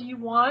 How do you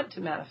want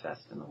to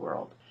manifest in the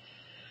world?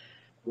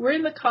 We're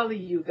in the Kali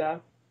Yuga.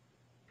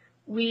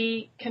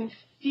 We can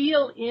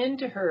feel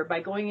into her by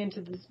going into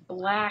this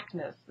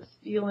blackness, this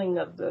feeling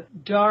of the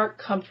dark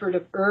comfort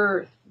of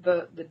earth,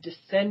 the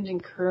descending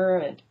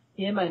current,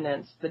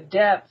 immanence, the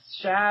depths,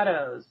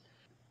 shadows,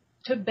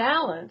 to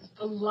balance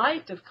the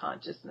light of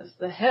consciousness,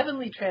 the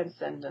heavenly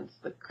transcendence,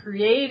 the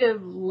creative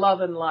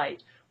love and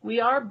light. We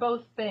are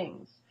both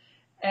things.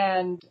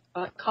 And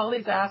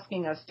Kali's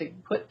asking us to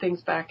put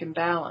things back in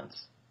balance.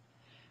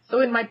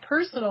 So in my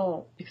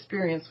personal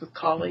experience with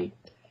Kali,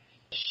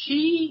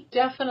 she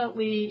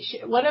definitely,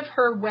 one of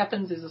her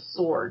weapons is a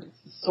sword.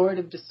 It's the sword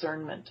of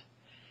discernment.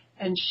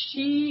 And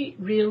she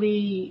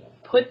really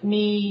put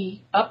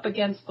me up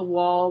against the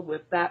wall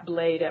with that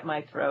blade at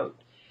my throat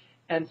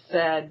and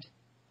said,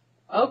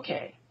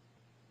 okay,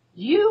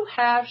 you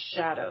have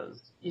shadows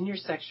in your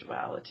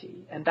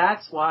sexuality, and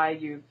that's why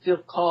you feel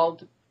called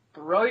to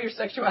throw your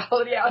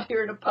sexuality out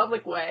here in a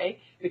public way,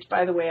 which,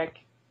 by the way,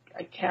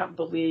 I can't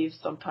believe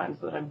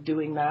sometimes that I'm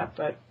doing that,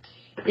 but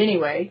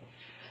anyway,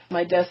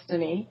 my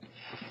destiny.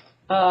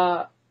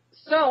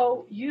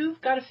 So you've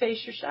got to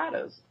face your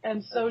shadows.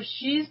 And so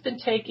she's been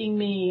taking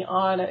me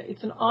on,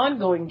 it's an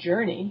ongoing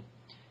journey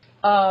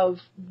of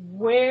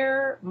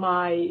where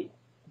my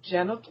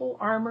genital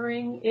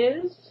armoring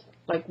is,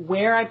 like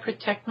where I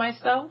protect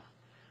myself,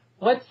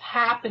 what's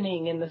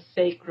happening in the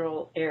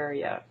sacral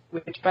area,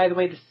 which, by the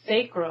way, the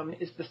sacrum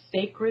is the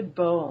sacred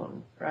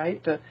bone,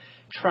 right? The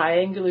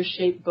triangular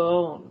shaped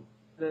bone,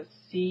 the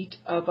seat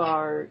of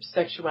our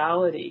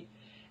sexuality.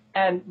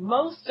 And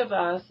most of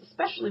us,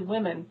 especially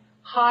women,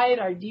 hide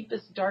our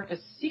deepest,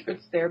 darkest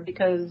secrets there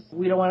because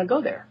we don't want to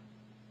go there.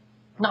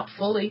 Not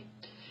fully.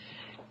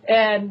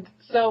 And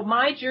so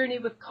my journey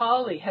with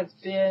Kali has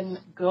been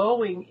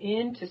going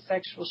into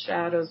sexual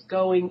shadows,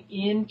 going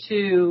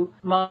into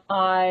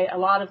a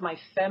lot of my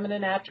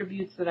feminine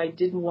attributes that I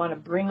didn't want to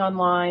bring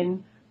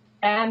online,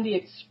 and the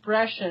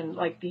expression,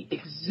 like the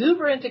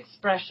exuberant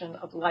expression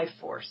of life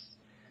force,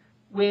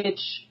 which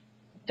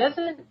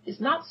is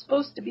not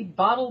supposed to be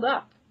bottled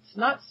up. It's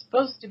not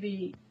supposed to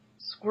be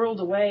squirreled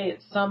away at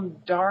some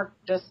dark,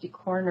 dusty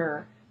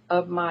corner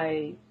of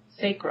my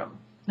sacrum.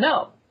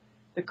 No.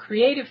 The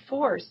creative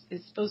force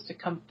is supposed to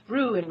come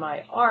through in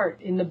my art,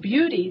 in the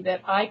beauty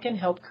that I can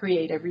help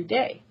create every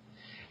day.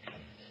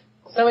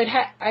 So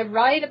I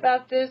write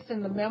about this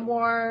in the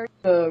memoir,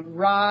 the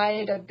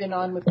ride I've been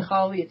on with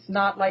Kali. It's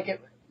not like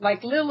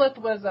Lilith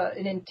was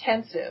an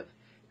intensive.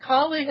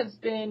 Kali has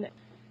been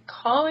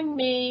calling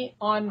me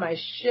on my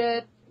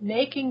shit,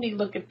 making me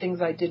look at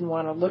things I didn't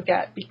want to look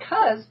at,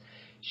 because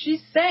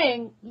she's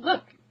saying,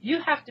 look,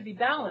 you have to be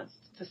balanced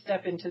to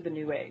step into the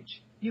new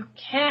age. You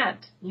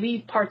can't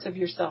leave parts of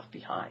yourself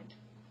behind.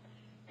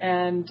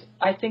 And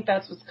I think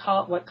that's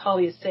what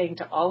Kali is saying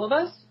to all of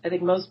us. I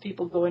think most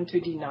people go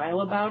into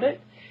denial about it.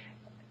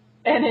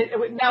 And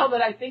now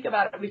that I think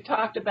about it, we've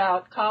talked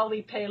about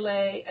Kali,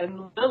 Pele,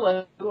 and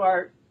Lilith, who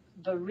are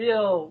the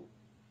real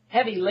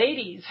heavy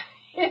ladies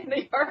in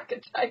the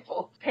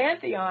archetypal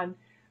pantheon.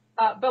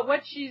 But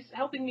what she's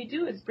helping me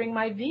do is bring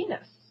my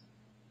Venus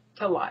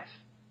to life,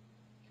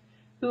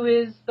 who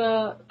is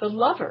the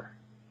lover,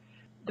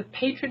 the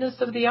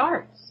patroness of the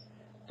arts,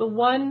 the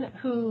one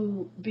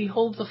who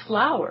beholds a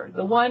flower,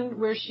 the one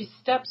where she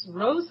steps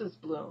roses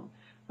bloom,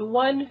 the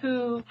one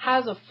who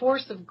has a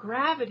force of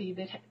gravity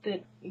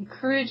that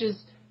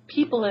encourages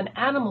people and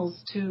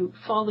animals to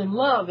fall in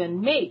love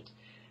and mate.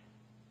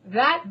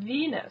 That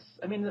Venus,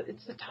 I mean,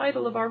 it's the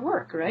title of our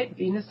work, right?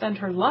 Venus and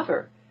her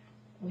lover.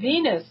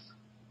 Venus,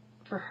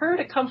 for her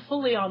to come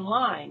fully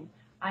online,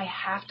 I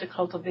have to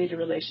cultivate a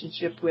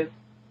relationship with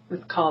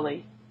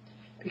Kali,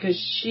 because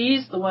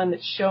she's the one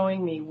that's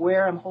showing me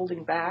where I'm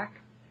holding back,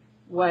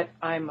 what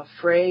I'm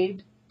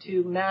afraid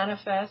to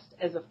manifest.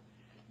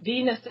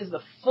 Venus is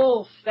the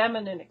full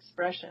feminine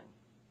expression.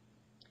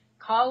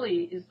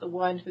 Kali is the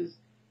one who's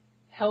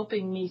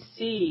helping me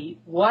see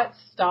what's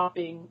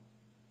stopping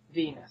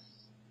Venus.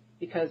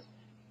 Because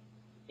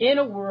in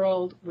a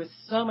world with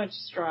so much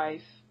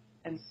strife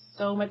and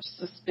so much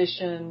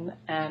suspicion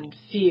and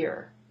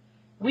fear,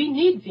 we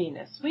need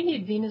Venus. We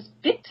need Venus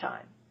big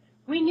time.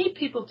 We need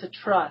people to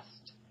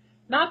trust.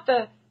 Not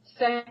the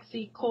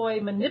sexy,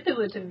 coy,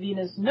 manipulative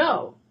Venus,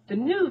 no. The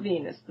new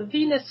Venus, the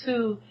Venus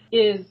who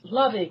is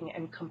loving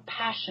and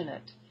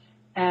compassionate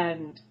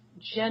and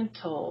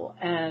gentle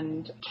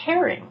and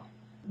caring.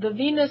 The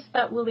Venus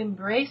that will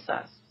embrace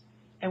us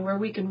and where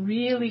we can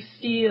really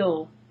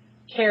feel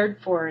cared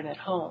for and at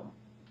home.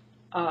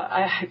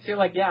 I feel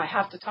like, I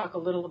have to talk a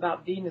little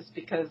about Venus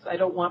because I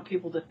don't want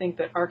people to think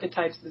that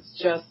Archetypes is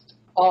just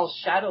all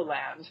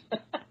Shadowland.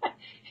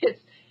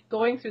 It's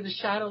going through the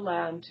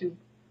Shadowland to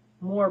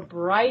more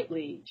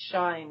brightly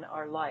shine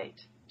our light,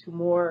 to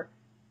more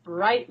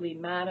brightly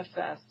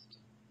manifest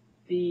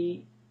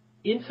the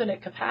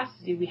infinite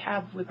capacity we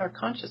have with our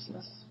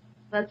consciousness.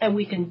 And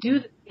we can do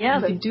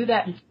that in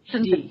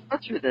 3D.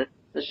 Through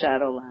the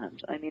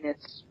Shadowland. I mean,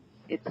 it's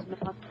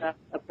not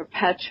a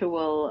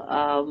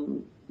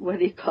perpetual, what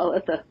do you call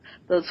it,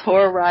 those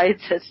horror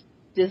rides at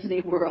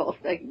Disney World,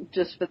 like,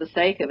 just for the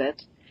sake of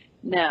it.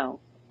 No,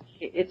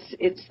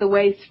 it's the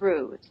way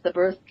through. It's the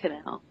birth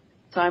canal.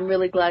 So I'm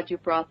really glad you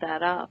brought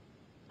that up.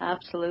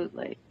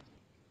 Absolutely.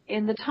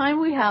 In the time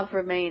we have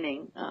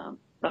remaining,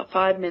 about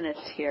 5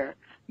 minutes here,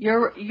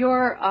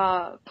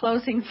 your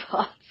closing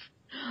thoughts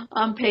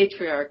on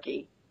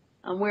patriarchy,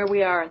 on where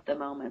we are at the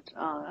moment.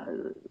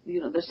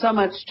 There's so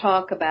much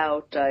talk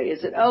about,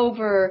 is it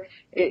over?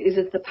 Is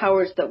it the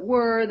powers that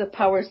were, the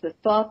powers that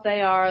thought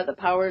they are, the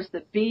powers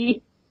that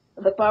be,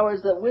 the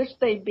powers that wish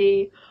they'd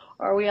be?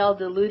 Or are we all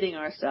deluding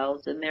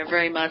ourselves and they're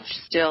very much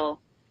still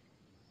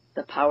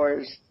the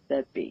powers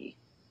that be?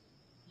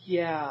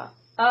 Yeah.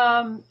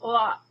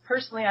 Well,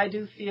 personally, I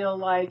do feel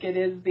like it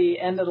is the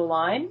end of the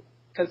line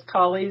because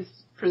Kali's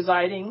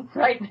presiding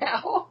right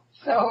now.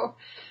 So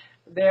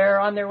they're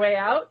on their way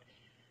out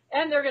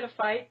and they're going to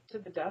fight to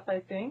the death,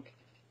 I think.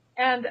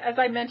 And as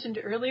I mentioned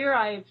earlier,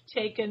 I've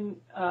taken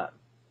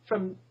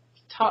from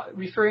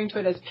referring to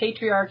it as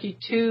patriarchy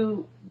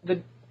to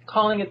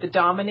calling it the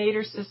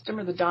dominator system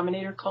or the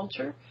dominator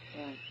culture.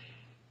 Yeah.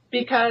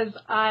 Because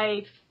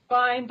I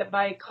find that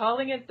by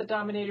calling it the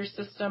dominator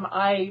system,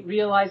 I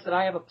realize that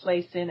I have a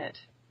place in it.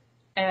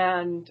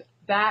 And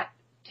that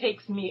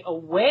takes me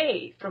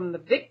away from the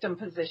victim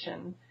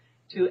position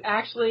to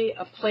actually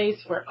a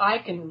place where I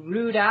can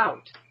root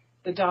out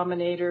the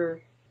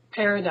dominator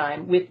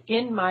paradigm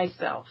within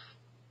myself.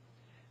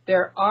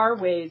 There are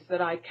ways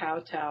that I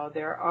kowtow.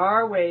 There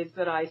are ways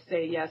that I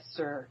say, yes,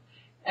 sir.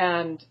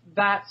 And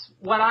that's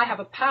what I have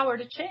a power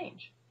to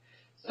change.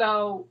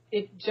 So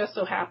it just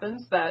so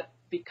happens that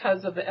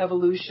because of the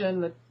evolution,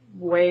 the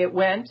way it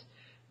went,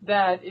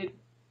 that it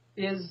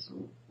is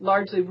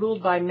largely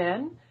ruled by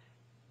men.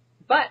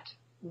 But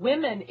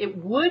women, it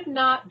would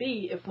not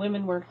be if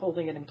women weren't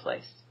holding it in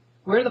place.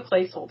 We're the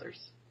placeholders.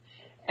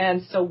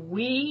 And so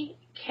we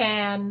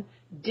can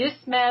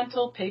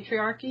dismantle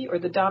patriarchy or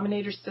the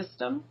dominator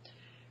system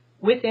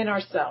within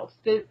ourselves.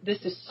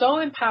 This is so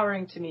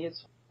empowering to me.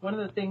 It's one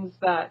of the things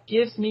that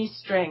gives me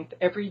strength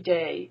every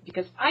day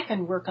because I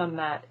can work on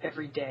that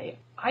every day.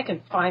 I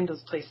can find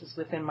those places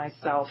within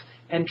myself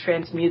and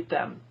transmute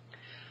them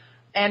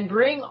and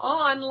bring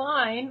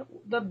online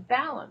the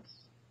balance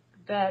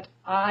that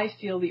I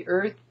feel the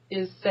earth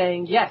is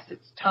saying, yes,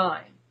 it's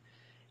time.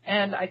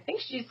 And I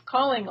think she's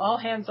calling all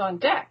hands on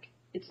deck.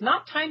 It's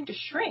not time to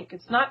shrink.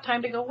 It's not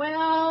time to go,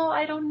 well,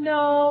 I don't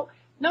know.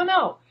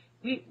 No.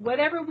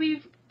 Whatever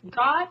we've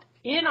got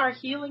in our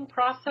healing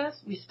process,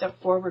 we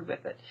step forward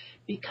with it.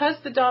 Because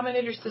the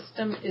dominator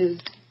system is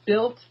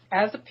built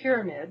as a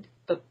pyramid,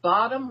 the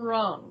bottom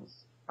rungs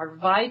are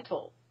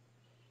vital.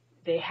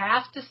 They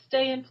have to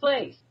stay in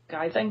place,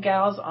 guys and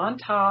gals on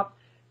top,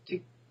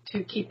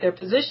 to keep their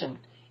position.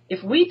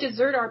 If we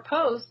desert our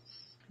posts,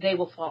 they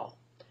will fall.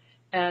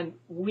 And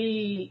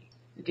we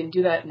can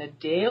do that in a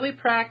daily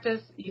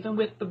practice, even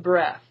with the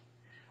breath,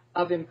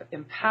 of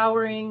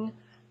empowering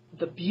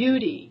the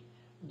beauty,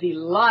 the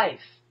life,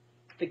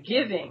 the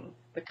giving,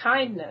 the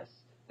kindness,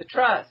 the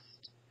trust,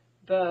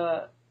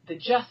 the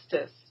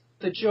justice,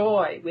 the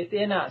joy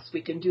within us.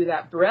 We can do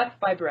that breath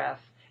by breath,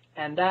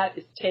 and that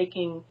is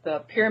taking the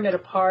pyramid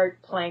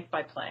apart plank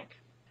by plank.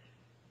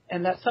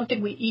 And that's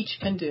something we each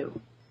can do.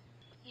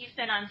 You've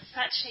been on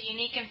such a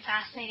unique and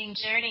fascinating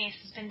journey.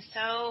 This has been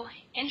so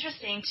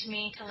interesting to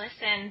me to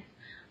listen,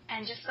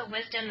 and just the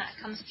wisdom that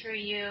comes through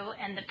you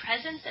and the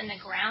presence and the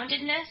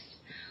groundedness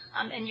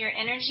in your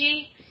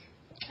energy.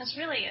 I was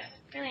really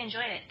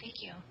enjoyed it.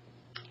 Thank you.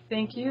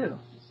 Thank you.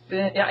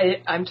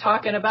 I'm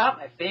talking about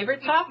my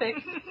favorite topic.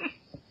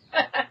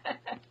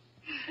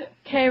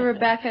 Okay,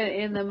 Rebecca,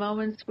 in the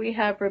moments we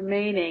have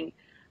remaining,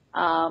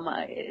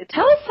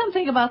 tell us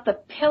something about the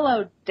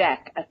Pillow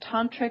Deck, a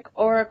tantric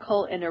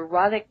oracle and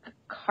erotic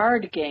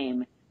card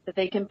game that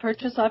they can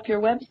purchase off your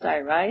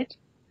website, right?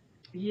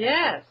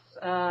 Yes.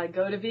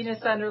 Go to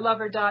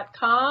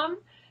VenusUnderLover.com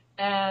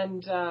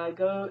and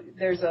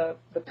the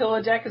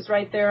Pillow Deck is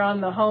right there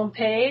on the home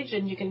page,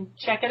 and you can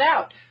check it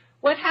out.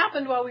 What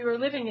happened while we were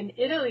living in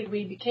Italy,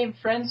 we became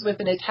friends with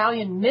an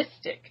Italian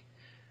mystic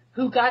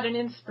who got an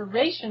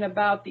inspiration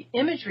about the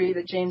imagery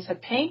that James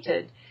had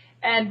painted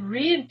and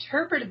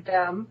reinterpreted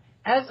them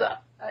as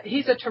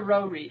he's a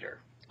tarot reader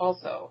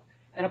also,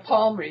 and a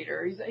palm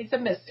reader. He's a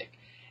mystic.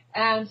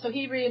 And so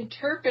he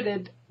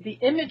reinterpreted the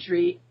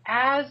imagery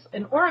as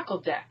an oracle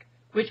deck,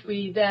 which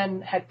we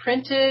then had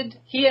printed.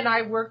 He and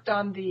I worked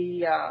on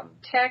the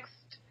text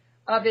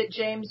of it.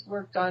 James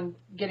worked on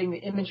getting the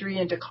imagery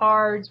into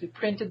cards. We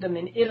printed them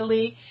in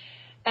Italy.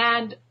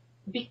 And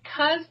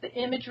because the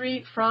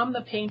imagery from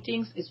the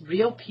paintings is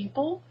real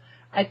people,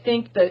 I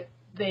think that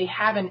they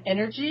have an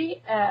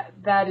energy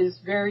that is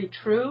very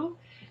true.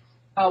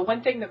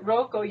 One thing that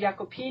Rocco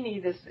Jacopini,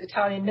 this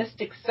Italian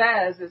mystic,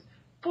 says is,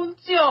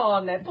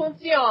 funzione.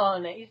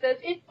 He says,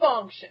 it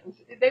functions.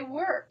 They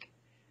work.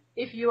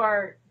 If you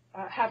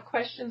have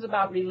questions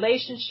about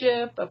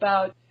relationship,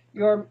 about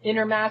your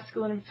inner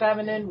masculine and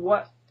feminine,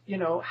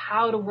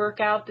 how to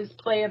work out this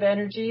play of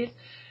energies,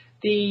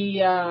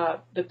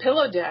 the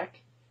Pillow Deck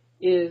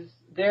is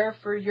there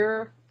for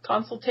your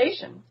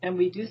consultation, and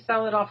we do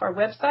sell it off our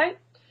website.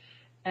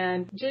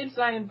 And James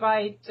and I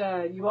invite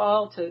you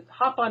all to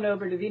hop on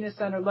over to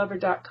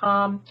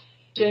VenusUnderLover.com.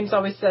 James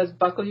always says,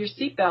 buckle your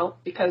seatbelt,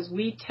 because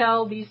we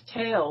tell these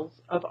tales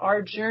of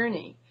our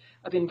journey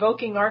of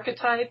invoking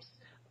archetypes,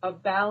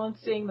 of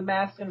balancing the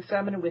masculine and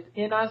feminine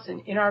within us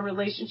and in our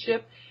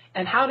relationship,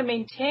 and how to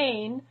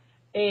maintain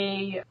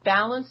a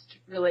balanced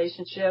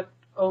relationship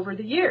over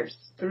the years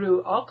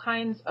through all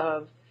kinds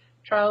of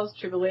trials,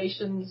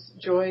 tribulations,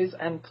 joys,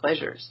 and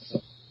pleasures.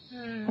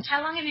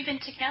 How long have you been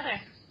together?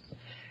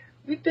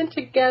 We've been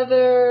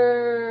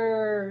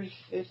together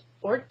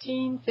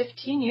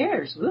 15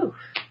 years. Woo.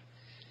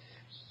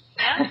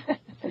 Yeah?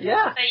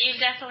 Yeah. But you've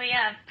definitely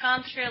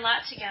gone through a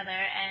lot together,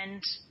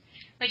 and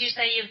would you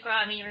say you've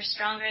grown, you're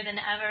stronger than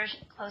ever,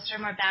 closer,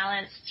 more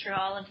balanced through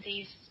all of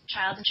these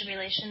trials and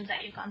tribulations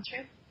that you've gone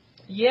through?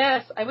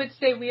 Yes, I would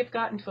say we have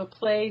gotten to a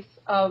place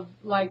of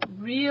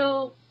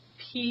real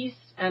peace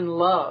and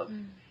love.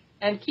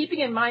 And keeping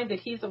in mind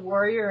that he's a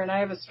warrior and I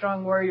have a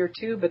strong warrior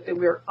too, but that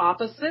we're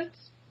opposites.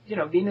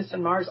 Venus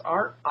and Mars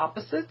are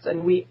opposites,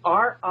 and we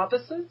are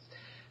opposites.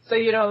 So,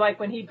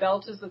 when he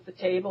belches at the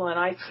table and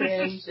I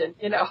cringe and,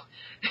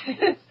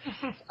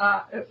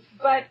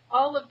 but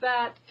all of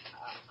that,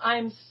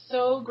 I'm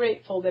so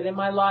grateful that in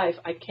my life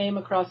I came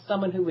across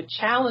someone who would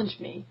challenge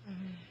me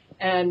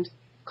and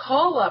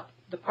call up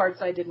the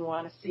parts I didn't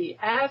want to see,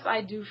 as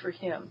I do for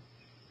him.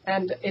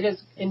 And it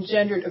has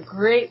engendered a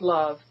great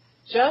love,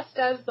 just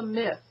as the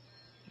myth.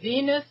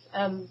 Venus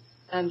and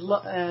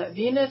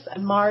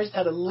Mars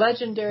had a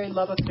legendary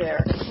love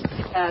affair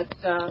that,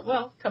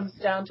 comes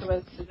down to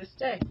us to this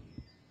day.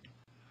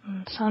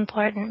 So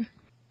important.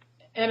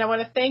 And I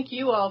want to thank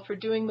you all for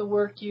doing the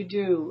work you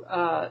do.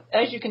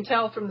 As you can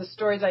tell from the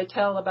stories I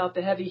tell about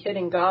the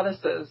heavy-hitting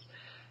goddesses,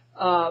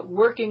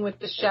 working with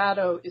the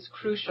shadow is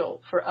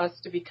crucial for us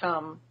to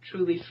become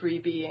truly free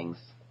beings.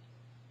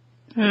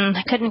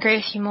 I couldn't agree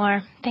with you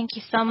more. Thank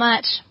you so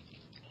much.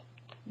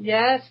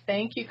 Yes,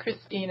 thank you,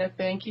 Christina.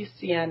 Thank you,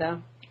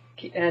 Sienna.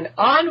 And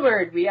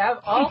onward, we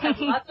all have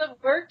lots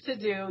of work to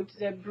do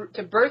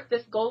to birth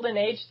this golden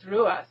age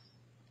through us.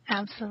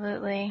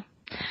 Absolutely.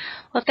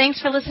 Well, thanks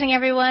for listening,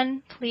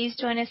 everyone. Please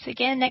join us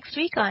again next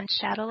week on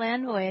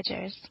Shadowland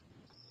Voyagers.